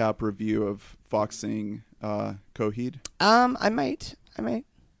recap review of Foxing Coheed? I might. Okay.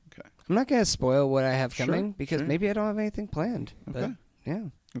 I'm not going to spoil what I have Sure, coming because sure. maybe I don't have anything planned. But, Okay. yeah.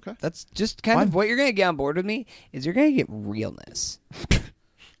 Okay. That's just kind of what you're going to get on board with me is you're going to get realness.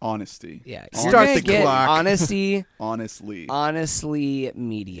 Honesty. Yeah. Start You're gonna the get clock. Honesty, Honestly.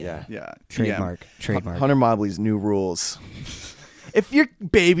 media. Yeah. Trademark. Hunter Mobley's new rules. If your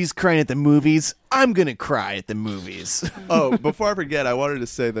baby's crying at the movies, I'm gonna cry at the movies. Oh, before I forget, I wanted to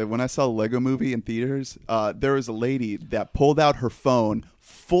say that when I saw Lego Movie in theaters, there was a lady that pulled out her phone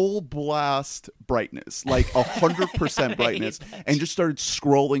full blast brightness, like 100% brightness, and just started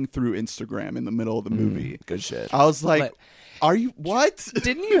scrolling through Instagram in the middle of the movie. Good shit. I was like, But- are you what?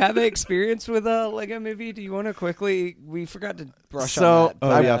 Didn't you have an experience with a Lego Movie? Do you want to quickly? We forgot to brush So, on that. Oh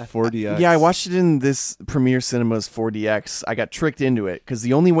but, yeah, 4DX. Yeah, I watched it in this Premiere Cinemas 4DX. I got tricked into it because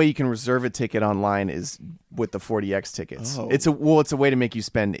the only way you can reserve a ticket online is with the 4DX tickets. Oh. It's a way to make you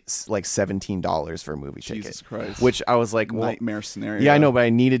spend like $17 for a movie Jesus ticket. Christ. Which I was like, well, Nightmare scenario. yeah, I know, but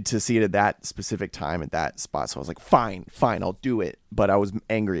I needed to see it at that specific time at that spot. So I was like, fine, I'll do it. But I was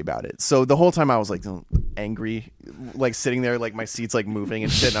angry about it. So the whole time I was like angry, like sitting there, like my seat's like moving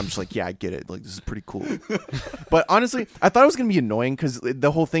and shit. And I'm just like, yeah, I get it. Like, this is pretty cool. But honestly, I thought it was going to be annoying because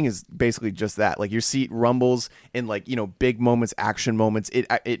the whole thing is basically just that. Like, your seat rumbles in, like, big moments, action moments.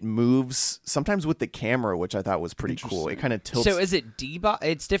 It moves sometimes with the camera, which I thought was pretty cool. It kind of tilts. So is it D-Box?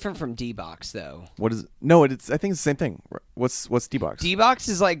 It's different from D-Box though. What is it? No, I think it's the same thing. What's D-Box? D-Box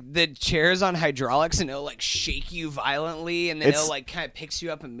is like the chair's on hydraulics and it'll like shake you violently and then It's- it'll like kind of picks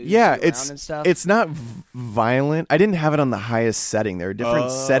you up and moves Yeah, you around and stuff. it's not violent. I didn't have it on the highest setting. There are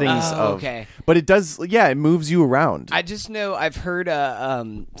different settings Oh, of, okay. but it does. Yeah, it moves you around. I just know I've heard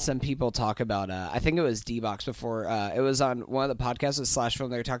some people talk about I think it was D-Box before. It was on one of the podcasts with Slash Film.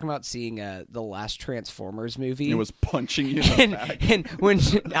 They were talking about seeing the last Transformers movie. It was punching you in the back. and when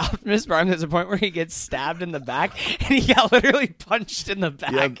Optimus Prime, there's a point where he gets stabbed in the back, and he got literally punched in the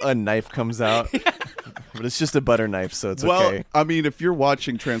back. Yeah, a knife comes out, but it's just a butter knife, so it's Well, okay. I mean, if you're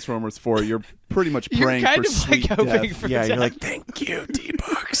watching Transformers 4, you're pretty much You're praying kind for of like sweet hoping death. for Yeah, you're death. like, thank you,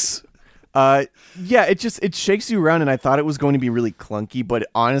 D-Bucks. Yeah, it shakes you around, and I thought it was going to be really clunky, but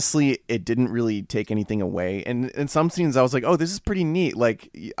honestly, it didn't really take anything away. And in some scenes, I was like, "Oh, this is pretty neat." Like,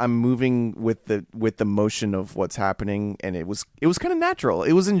 I'm moving with the motion of what's happening, and it was kind of natural.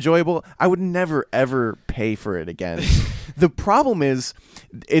 It was enjoyable. I would never ever pay for it again. The problem is,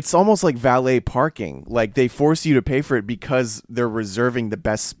 it's almost like valet parking. Like, they force you to pay for it because they're reserving the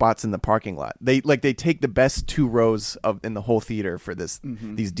best spots in the parking lot. They take the best 2 rows in the whole theater for these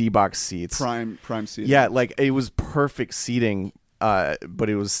D-Box seats. Prime seating. Yeah, like, it was perfect seating, but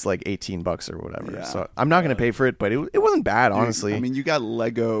it was like $18 or whatever. Yeah. So I'm not gonna pay for it, but it wasn't bad, Dude, honestly. I mean, you got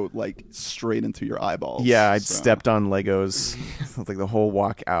Lego like straight into your eyeballs. yeah, I so. stepped on Legos like the whole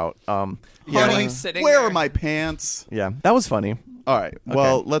walk out. Yeah, Honey, sitting where there. are my pants? Yeah, that was funny. All right.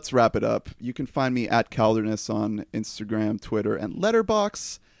 Well, let's wrap it up. You can find me at Calderness on Instagram, Twitter, and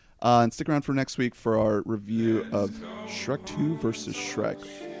Letterboxd. And stick around for next week for our review of Shrek 2 versus Shrek.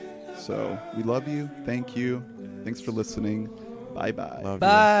 So we love you. Thank you. Thanks for listening. Bye-bye. Love you.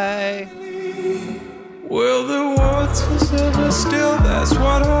 Bye. Will the waters ever still? That's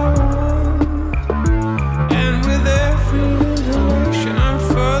what I want. And with every inhalation, I'm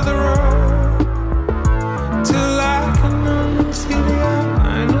further away.